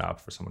using that app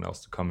for someone else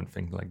to come and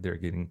think like they're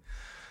getting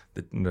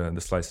the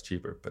slice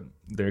cheaper, but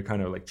they're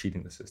kind of like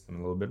cheating the system a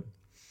little bit.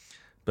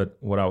 But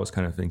what I was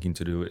kind of thinking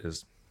to do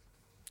is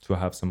to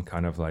have some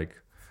kind of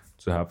like,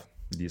 to have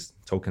these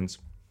tokens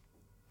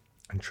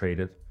and trade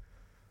it.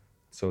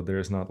 So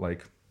there's not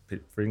like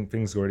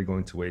things already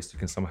going to waste. You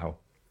can somehow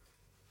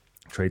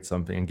trade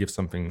something and give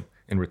something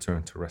in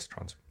return to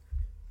restaurants.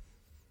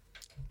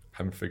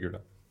 Haven't figured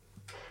out.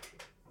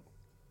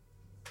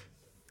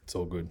 It's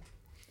all good.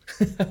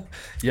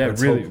 Yeah,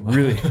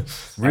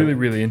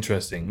 really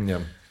interesting.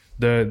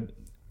 Yeah.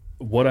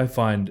 What I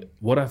find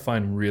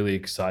really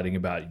exciting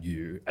about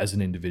you as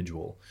an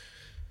individual,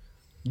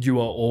 you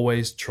are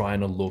always trying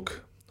to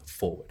look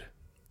forward.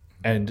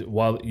 And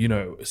while, you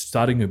know,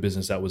 starting a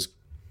business, that was,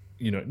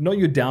 you know, not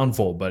your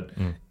downfall, but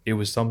it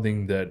was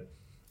something that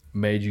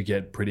made you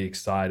get pretty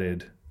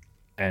excited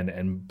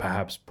and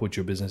perhaps put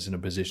your business in a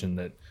position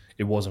that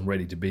it wasn't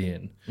ready to be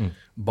in.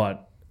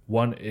 But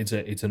one, it's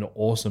an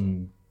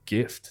awesome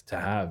gift to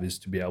have, is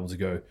to be able to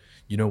go,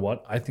 you know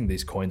what, I think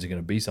these coins are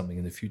going to be something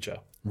in the future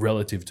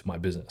relative to my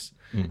business.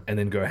 And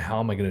then go, how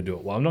am I going to do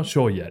it? Well, I'm not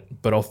sure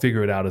yet, but I'll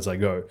figure it out as I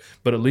go.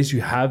 But at least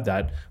you have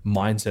that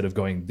mindset of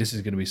going, this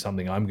is going to be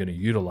something I'm going to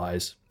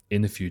utilize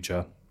in the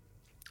future.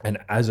 And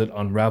as it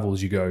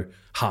unravels, you go,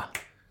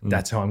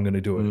 that's how I'm going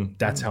to do it.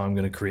 That's how I'm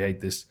going to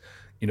create this,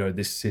 you know,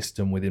 this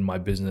system within my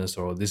business,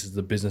 or this is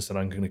the business that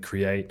I'm going to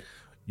create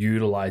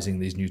utilizing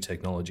these new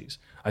technologies.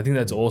 I think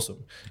that's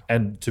awesome.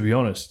 And to be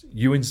honest,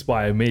 you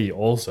inspire me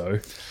also.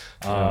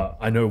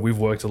 I know we've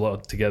worked a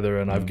lot together,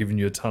 and I've given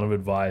you a ton of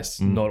advice,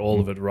 not all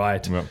of it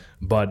right,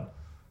 but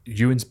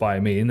you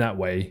inspire me in that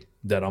way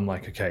that I'm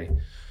like, okay,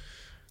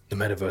 the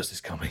metaverse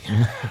is coming.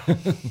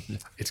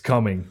 It's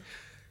coming.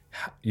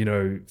 You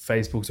know,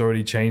 Facebook's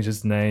already changed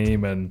its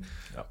name, and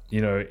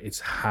you know, it's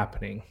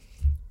happening.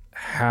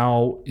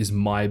 How is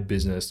my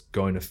business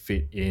going to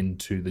fit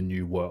into the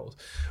new world?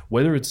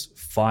 Whether it's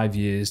 5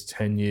 years,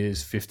 10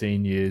 years,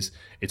 15 years,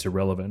 it's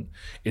irrelevant.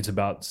 It's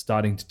about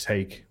starting to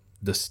take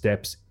the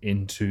steps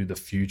into the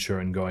future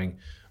and going,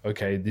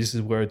 okay, this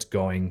is where it's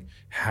going.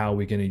 How are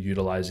we going to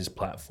utilize this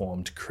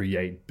platform to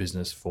create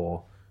business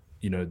for,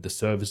 you know, the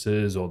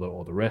services or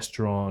the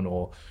restaurant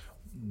or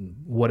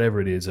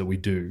whatever it is that we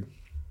do?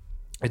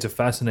 It's a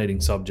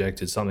fascinating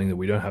subject. It's something that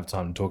we don't have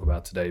time to talk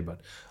about today,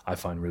 but I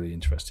find really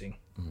interesting.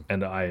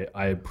 And I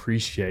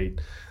appreciate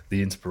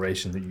the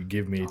inspiration that you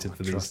give me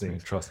for these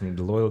things. Trust me,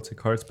 the loyalty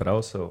cards. But I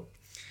also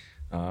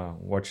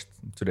watched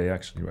today,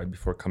 actually, right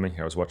before coming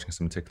here, I was watching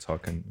some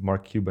TikTok, and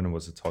Mark Cuban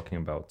was talking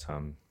about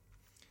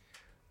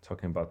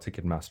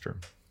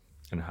Ticketmaster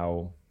and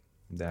how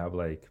they have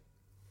like,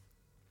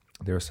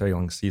 they're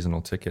selling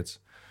seasonal tickets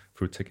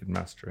through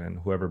Ticketmaster, and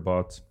whoever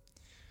bought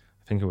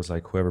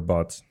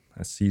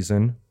a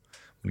season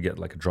would get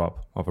like a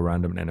drop of a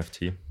random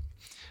NFT.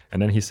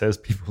 And then he says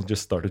people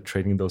just started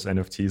trading those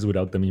NFTs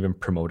without them even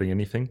promoting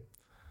anything.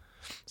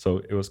 So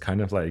it was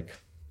kind of like,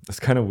 it's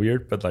kind of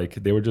weird, but like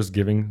they were just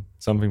giving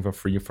something for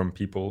free from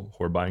people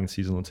who are buying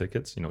seasonal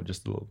tickets, you know,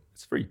 just a little,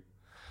 it's free.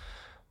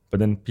 But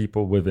then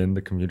people within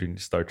the community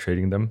start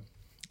trading them.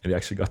 And it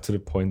actually got to the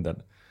point that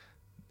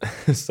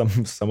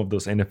some of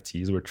those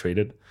NFTs were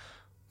traded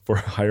for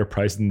a higher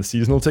price than the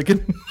seasonal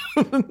ticket.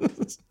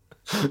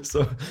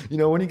 So, you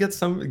know, when you give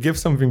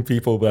something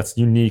people that's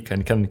unique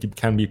and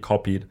can be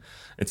copied,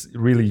 it's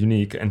really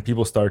unique, and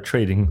people start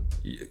trading,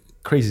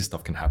 crazy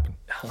stuff can happen.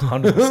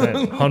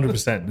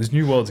 100%. This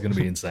new world's going to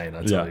be insane,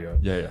 I tell you.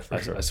 Yeah.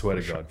 I swear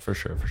to God. For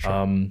sure.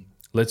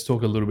 Let's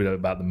talk a little bit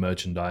about the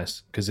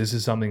merchandise, because this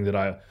is something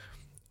that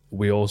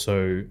we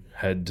also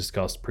had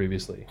discussed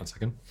previously. 1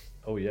 second.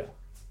 Oh yeah.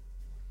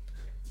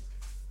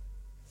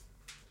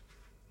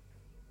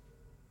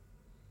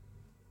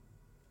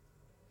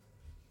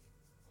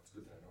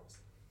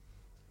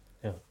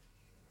 Yeah.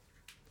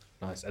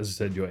 Nice. As I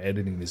said, you're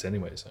editing this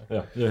anyway, so.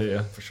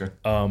 Yeah, for sure.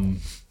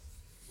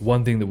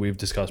 One thing that we've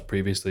discussed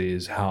previously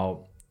is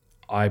how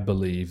I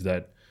believe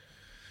that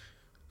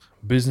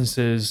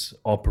businesses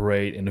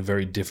operate in a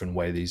very different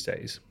way these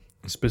days.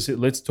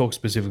 Let's talk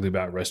specifically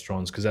about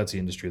restaurants because that's the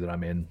industry that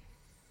I'm in.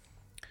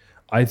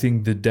 I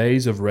think the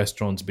days of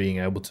restaurants being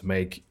able to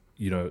make,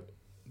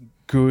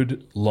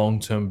 good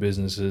long-term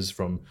businesses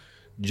from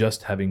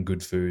just having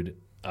good food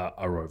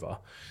are over.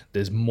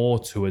 There's more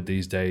to it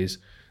these days.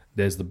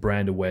 There's the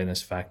brand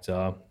awareness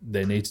factor.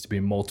 There needs to be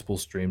multiple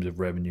streams of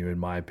revenue, in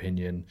my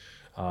opinion,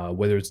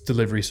 whether it's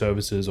delivery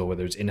services or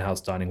whether it's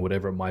in-house dining,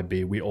 whatever it might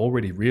be. We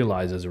already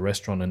realize as a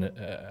restaurant and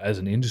as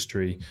an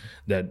industry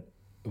that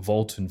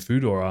Volt and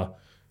Foodora,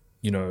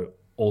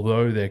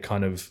 although they're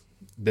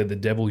the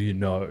devil,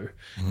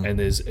 and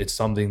it's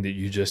something that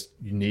you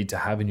need to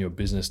have in your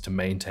business to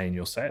maintain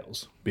your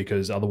sales,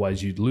 because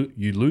otherwise you'd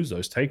lose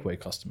those takeaway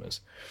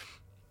customers.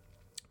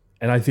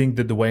 And I think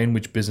that the way in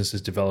which business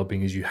is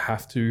developing is you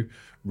have to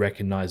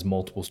recognize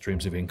multiple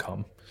streams of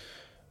income.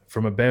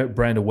 From a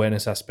brand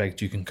awareness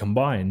aspect, you can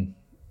combine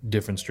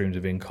different streams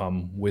of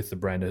income with the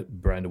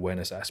brand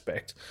awareness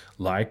aspect,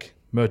 like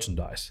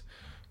merchandise.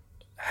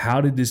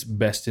 How did this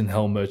Best in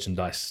Hell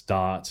merchandise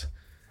start?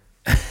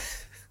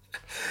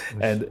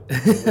 And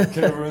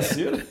can everyone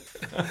see it?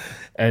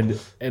 and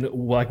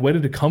like, where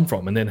did it come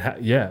from? And then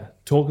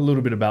talk a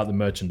little bit about the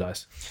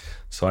merchandise.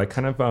 So I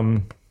kind of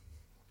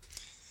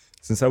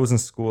since I was in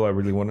school, I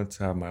really wanted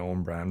to have my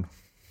own brand.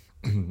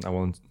 I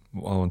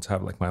wanted to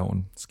have like my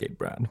own skate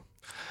brand.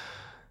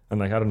 And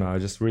like, I don't know, I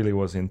just really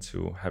was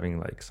into having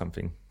like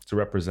something to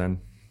represent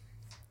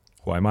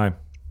who am I.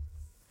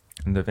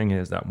 And the thing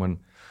is that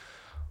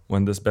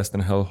when this Best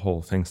in Hell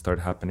whole thing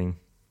started happening,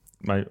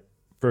 my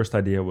first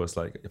idea was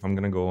like, if I'm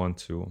going to go on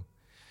to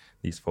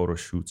these photo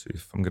shoots,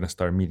 if I'm going to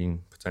start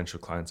meeting potential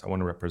clients, I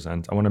want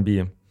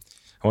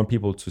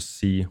people to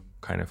see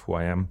kind of who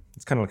I am.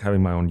 It's kind of like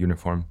having my own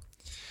uniform.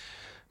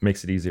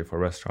 Makes it easier for a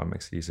restaurant,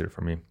 makes it easier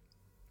for me.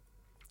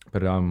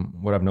 But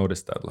what I've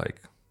noticed that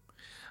like,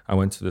 I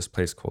went to this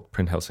place called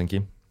Print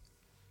Helsinki,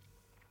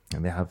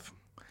 and they have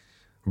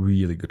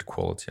really good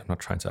quality. I'm not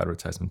trying to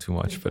advertise them too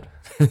much, but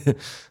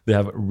they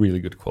have really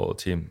good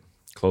quality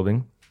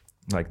clothing,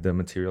 like the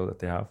material that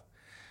they have.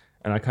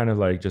 And I kind of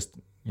like just,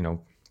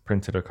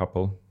 printed a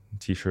couple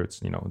t-shirts,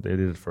 they did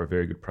it for a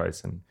very good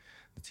price. And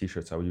the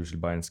t-shirts I would usually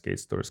buy in skate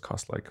stores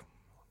cost like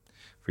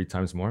 3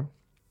 times more.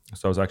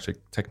 So I was actually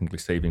technically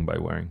saving by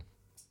wearing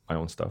my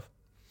own stuff.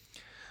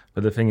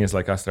 But the thing is,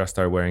 like, after I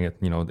started wearing it,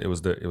 it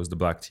was the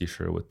black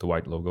t-shirt with the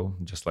white logo,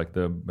 just like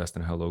the Best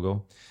in Hell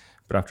logo.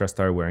 But after I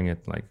started wearing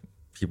it, like,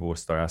 people would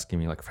start asking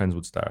me, like, friends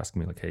would start asking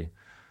me, like, hey,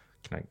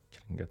 can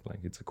I get, like,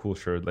 it's a cool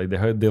shirt. Like,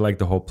 they like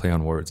the whole play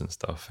on words and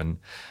stuff. And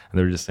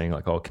they were just saying,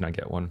 like, oh, can I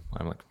get one?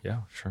 I'm like,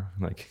 yeah, sure.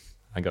 Like,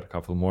 I got a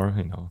couple more,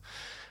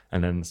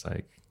 And then it's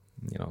like,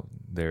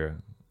 their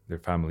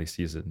family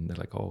sees it and they're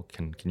like, oh,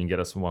 can you get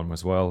us one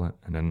as well?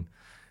 And then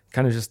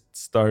kind of just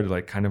started,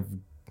 like, kind of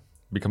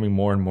becoming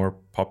more and more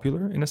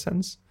popular in a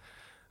sense.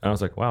 And I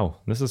was like, wow,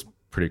 this is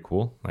pretty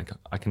cool. Like,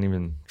 I can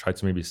even try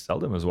to maybe sell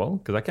them as well,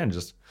 because I can't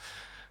just,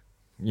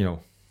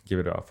 give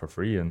it out for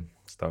free and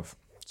stuff.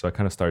 So I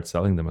kind of started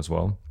selling them as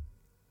well.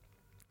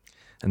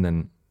 And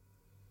then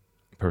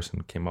a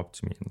person came up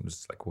to me and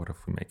was like, what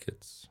if we make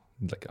it,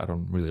 like, I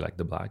don't really like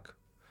the black.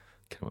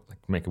 Can we,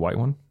 like, make a white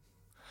one?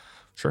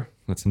 Sure,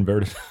 let's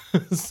invert it.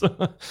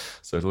 so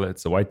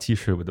it's a white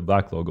t-shirt with the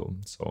black logo.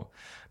 So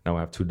now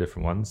I have 2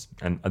 different ones.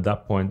 And at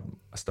that point,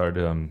 I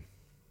started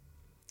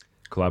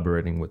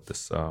collaborating with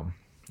this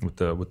with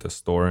the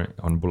store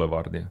on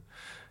Boulevard,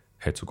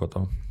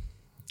 Hetsukoto.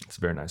 It's a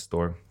very nice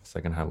store,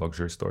 secondhand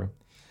luxury store.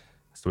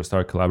 So we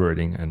started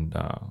collaborating, and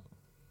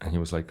he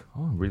was like,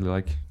 "Oh, I really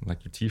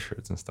like your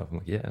t-shirts and stuff." I'm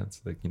like, "Yeah, it's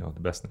like the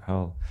Best in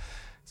Hell."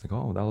 It's like,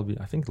 "Oh,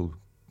 I think it'll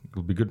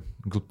be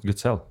good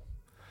sell."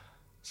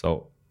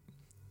 So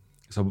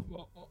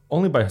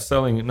only by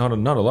selling not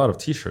a lot of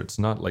t-shirts,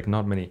 not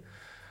many.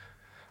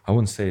 I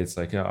wouldn't say it's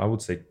like, I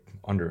would say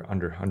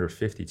under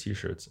 50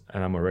 t-shirts,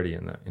 and I'm already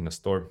in a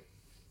store,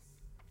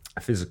 a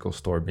physical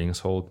store being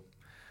sold.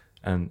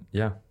 And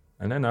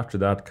and then after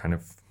that, kind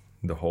of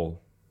the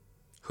whole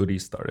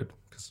hoodies started,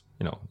 because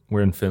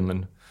we're in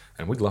Finland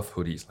and we love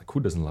hoodies. Like, who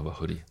doesn't love a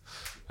hoodie?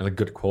 And a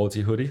good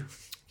quality hoodie?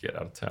 Get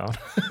out of town.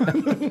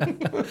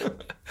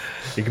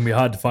 It can be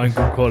hard to find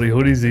good quality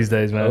hoodies these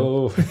days, man.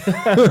 Oh,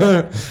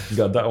 you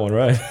got that one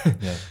right.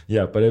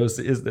 Yeah, but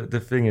the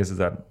thing is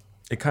that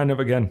it kind of,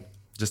 again,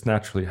 just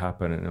naturally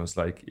happened. And it was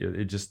like,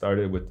 it just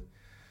started with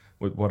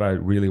what I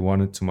really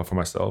wanted for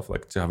myself,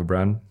 like to have a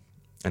brand.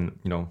 And,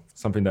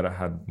 something that I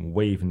had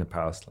way in the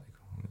past, like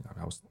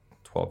I was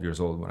 12 years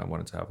old when I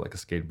wanted to have like a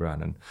skate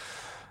brand, and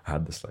I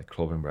had this like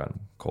clothing brand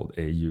called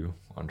AU,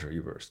 Andrey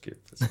Uverskiy.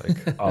 It's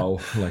like, ow,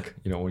 like,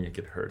 you know, when you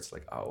get hurt, it's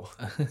like, ow.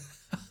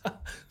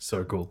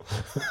 So cool.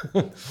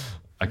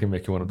 I can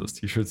make you one of those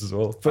t-shirts as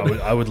well.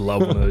 I would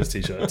love one of those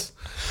t-shirts.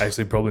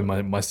 Actually, probably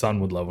my son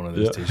would love one of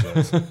those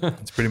t-shirts.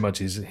 It's pretty much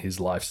his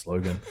life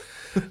slogan.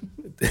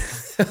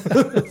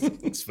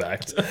 It's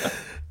fact.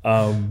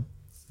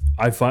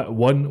 I find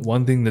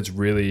one thing that's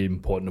really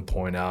important to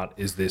point out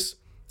is this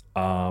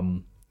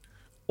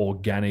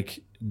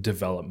organic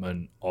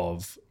development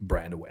of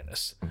brand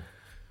awareness.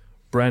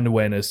 Brand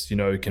awareness, you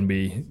know, can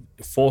be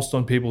forced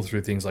on people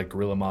through things like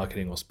guerrilla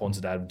marketing or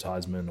sponsored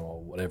advertisement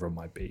or whatever it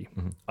might be.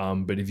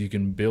 But if you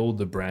can build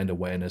the brand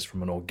awareness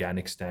from an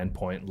organic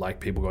standpoint, like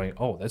people going,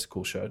 oh, that's a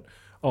cool shirt.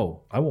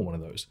 Oh, I want one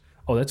of those.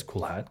 Oh, that's a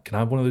cool hat. Can I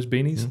have one of those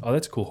beanies? Oh,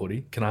 that's a cool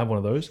hoodie. Can I have one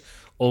of those?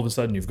 All of a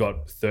sudden, you've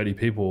got 30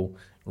 people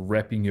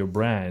repping your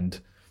brand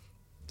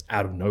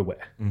out of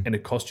nowhere, and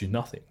it cost you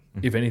nothing.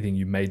 If anything,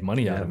 you made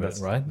money out of it,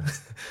 right?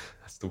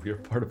 That's the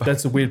weird part about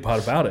That's the weird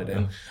part about it.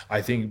 And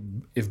I think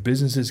if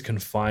businesses can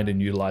find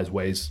and utilize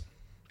ways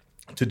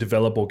to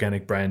develop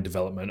organic brand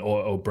development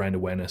or brand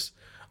awareness,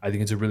 I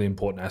think it's a really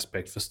important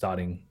aspect for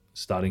starting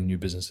new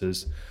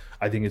businesses.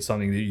 I think it's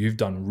something that you've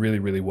done really,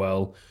 really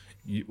well.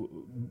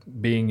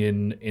 Being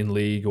in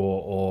league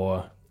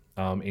or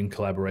in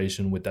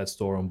collaboration with that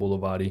store on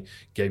Boulevardy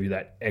gave you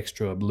that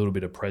extra little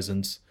bit of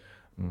presence.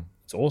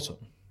 It's awesome.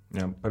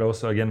 Yeah, but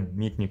also again,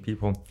 meet new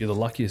people. You're the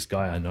luckiest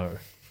guy I know.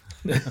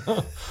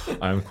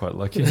 I'm quite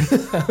lucky.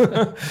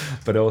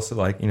 But also,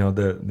 like, you know,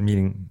 the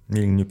meeting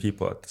new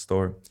people at the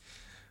store,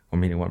 or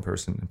meeting one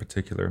person in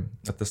particular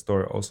at the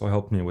store, also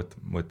helped me with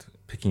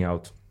picking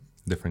out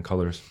different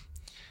colors,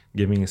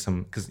 giving me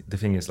some, because the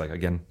thing is, like,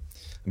 again,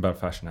 about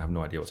fashion, I have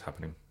no idea what's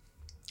happening.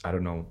 I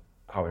don't know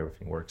how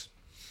everything works.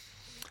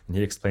 And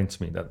he explained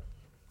to me that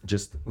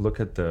just look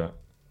at the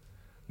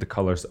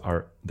colors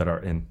that are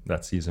in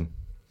that season.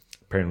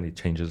 Apparently it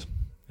changes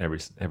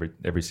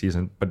every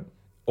season, but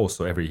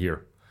also every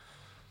year.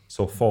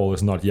 So fall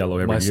is not yellow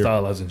every year. My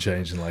style hasn't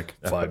changed in like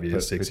 5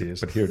 years, 6 years.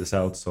 But hear this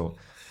out. So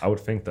I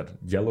would think that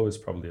yellow is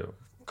probably a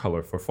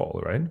color for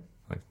fall, right?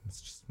 Like, it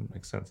just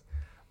makes sense.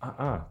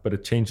 But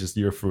it changes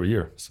year through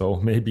year. So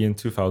maybe in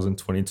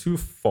 2022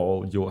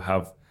 fall, you'll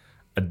have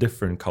a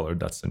different color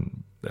that's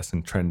in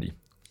trendy.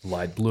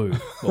 Light blue.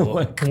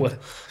 What?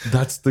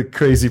 That's the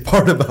crazy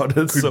part about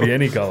it. Could be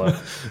any color.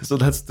 So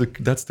that's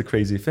the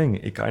crazy thing.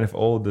 It kind of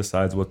all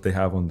decides what they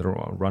have on their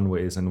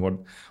runways and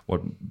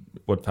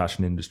what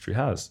fashion industry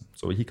has.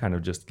 So he kind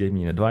of just gave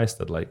me advice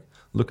that, like,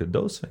 look at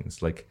those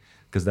things, like,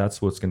 because that's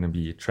what's going to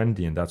be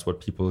trendy and that's what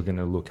people are going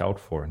to look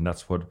out for, and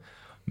that's what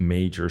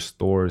major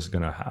stores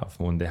going to have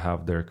when they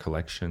have their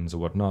collections or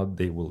whatnot.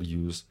 They will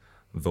use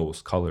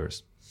those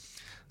colors.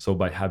 So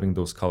by having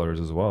those colors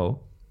as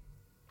well,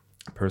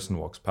 a person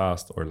walks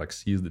past or like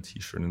sees the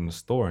t-shirt in the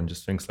store and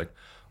just thinks like,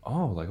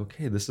 oh, like,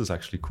 okay, this is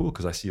actually cool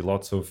because I see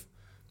lots of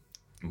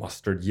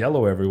mustard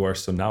yellow everywhere.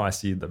 So now I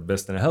see that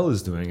Best in Hell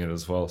is doing it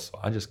as well. So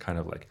I just kind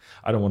of like,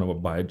 I don't want to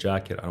buy a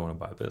jacket. I don't want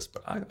to buy this,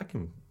 but I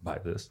can buy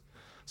this.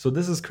 So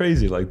this is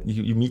crazy. Like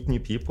you meet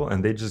new people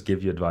and they just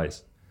give you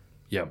advice.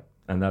 Yeah.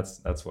 And that's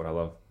what I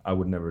love. I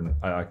would never,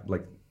 I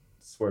like,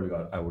 swear to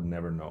God, I would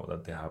never know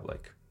that they have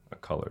like a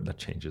color that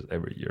changes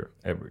every year.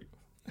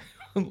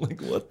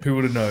 Like, what? Who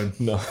would have known?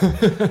 No.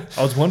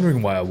 I was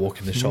wondering why I walk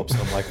in the shops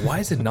and I'm like, why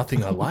is there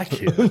nothing I like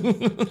here?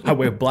 I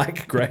wear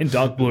black, grey, and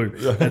dark blue.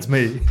 That's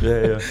me.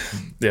 Yeah.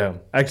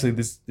 Actually,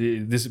 this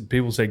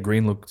people say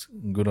green looks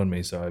good on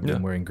me, so I've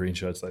been wearing green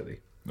shirts lately.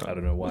 I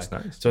don't know why. That's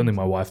nice. It's only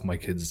my wife and my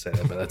kids that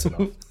say that, but that's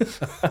enough.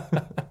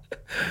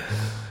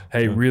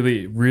 Hey,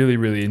 really, really,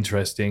 really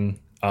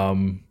interesting.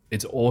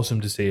 It's awesome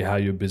to see how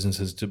your business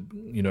has,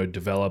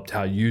 developed,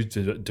 how you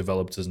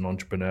developed as an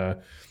entrepreneur,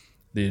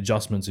 the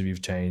adjustments that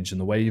you've changed and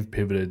the way you've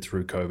pivoted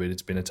through COVID.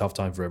 It's been a tough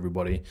time for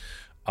everybody.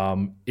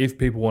 If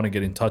people want to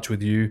get in touch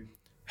with you,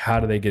 how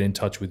do they get in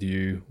touch with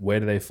you? Where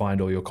do they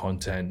find all your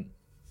content?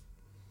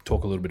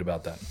 Talk a little bit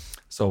about that.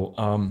 So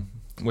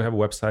we have a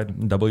website,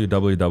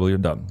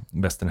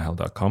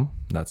 www.bestinhell.com.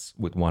 That's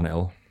with one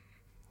L.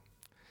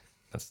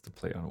 That's the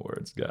play on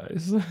words,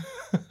 guys.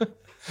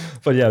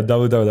 But yeah,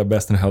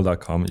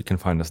 www.bestinhell.com. You can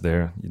find us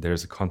there.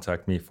 There's a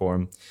contact me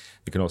form.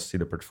 You can also see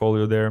the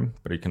portfolio there,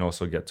 but you can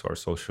also get to our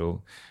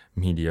social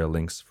media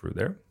links through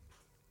there.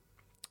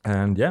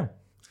 And yeah,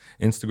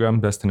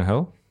 Instagram, Best in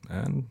Hell,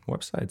 and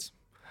websites.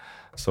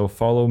 So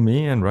follow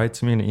me and write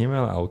to me an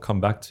email. I'll come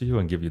back to you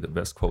and give you the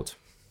best quote.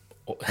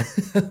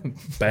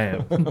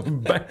 Bam.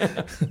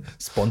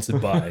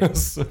 Sponsored by.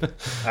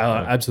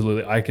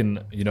 Absolutely. I can,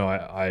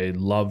 I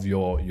love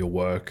your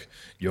work.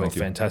 You're a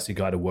fantastic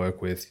guy to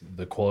work with.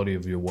 The quality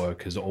of your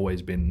work has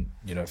always been,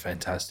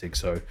 fantastic.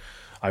 So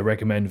I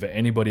recommend for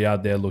anybody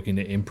out there looking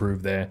to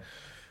improve their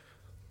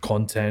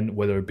content,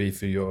 whether it be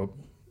for your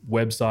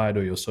website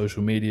or your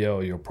social media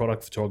or your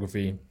product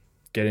photography,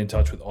 get in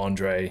touch with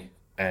Andrey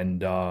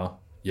and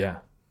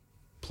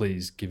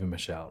please give him a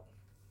shout.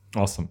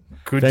 Awesome.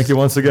 Thank you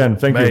once again.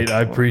 Thank you. Mate, I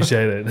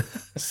appreciate it.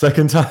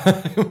 Second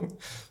time.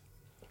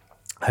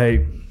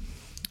 Hey,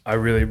 I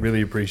really,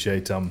 really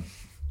appreciate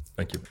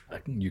Thank you.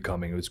 You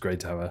coming. It was great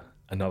to have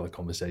another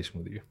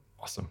conversation with you.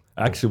 Awesome.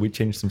 Actually, we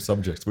changed some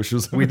subjects, which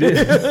was We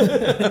did.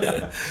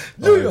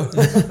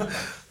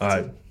 All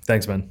right.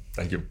 Thanks, man.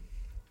 Thank you.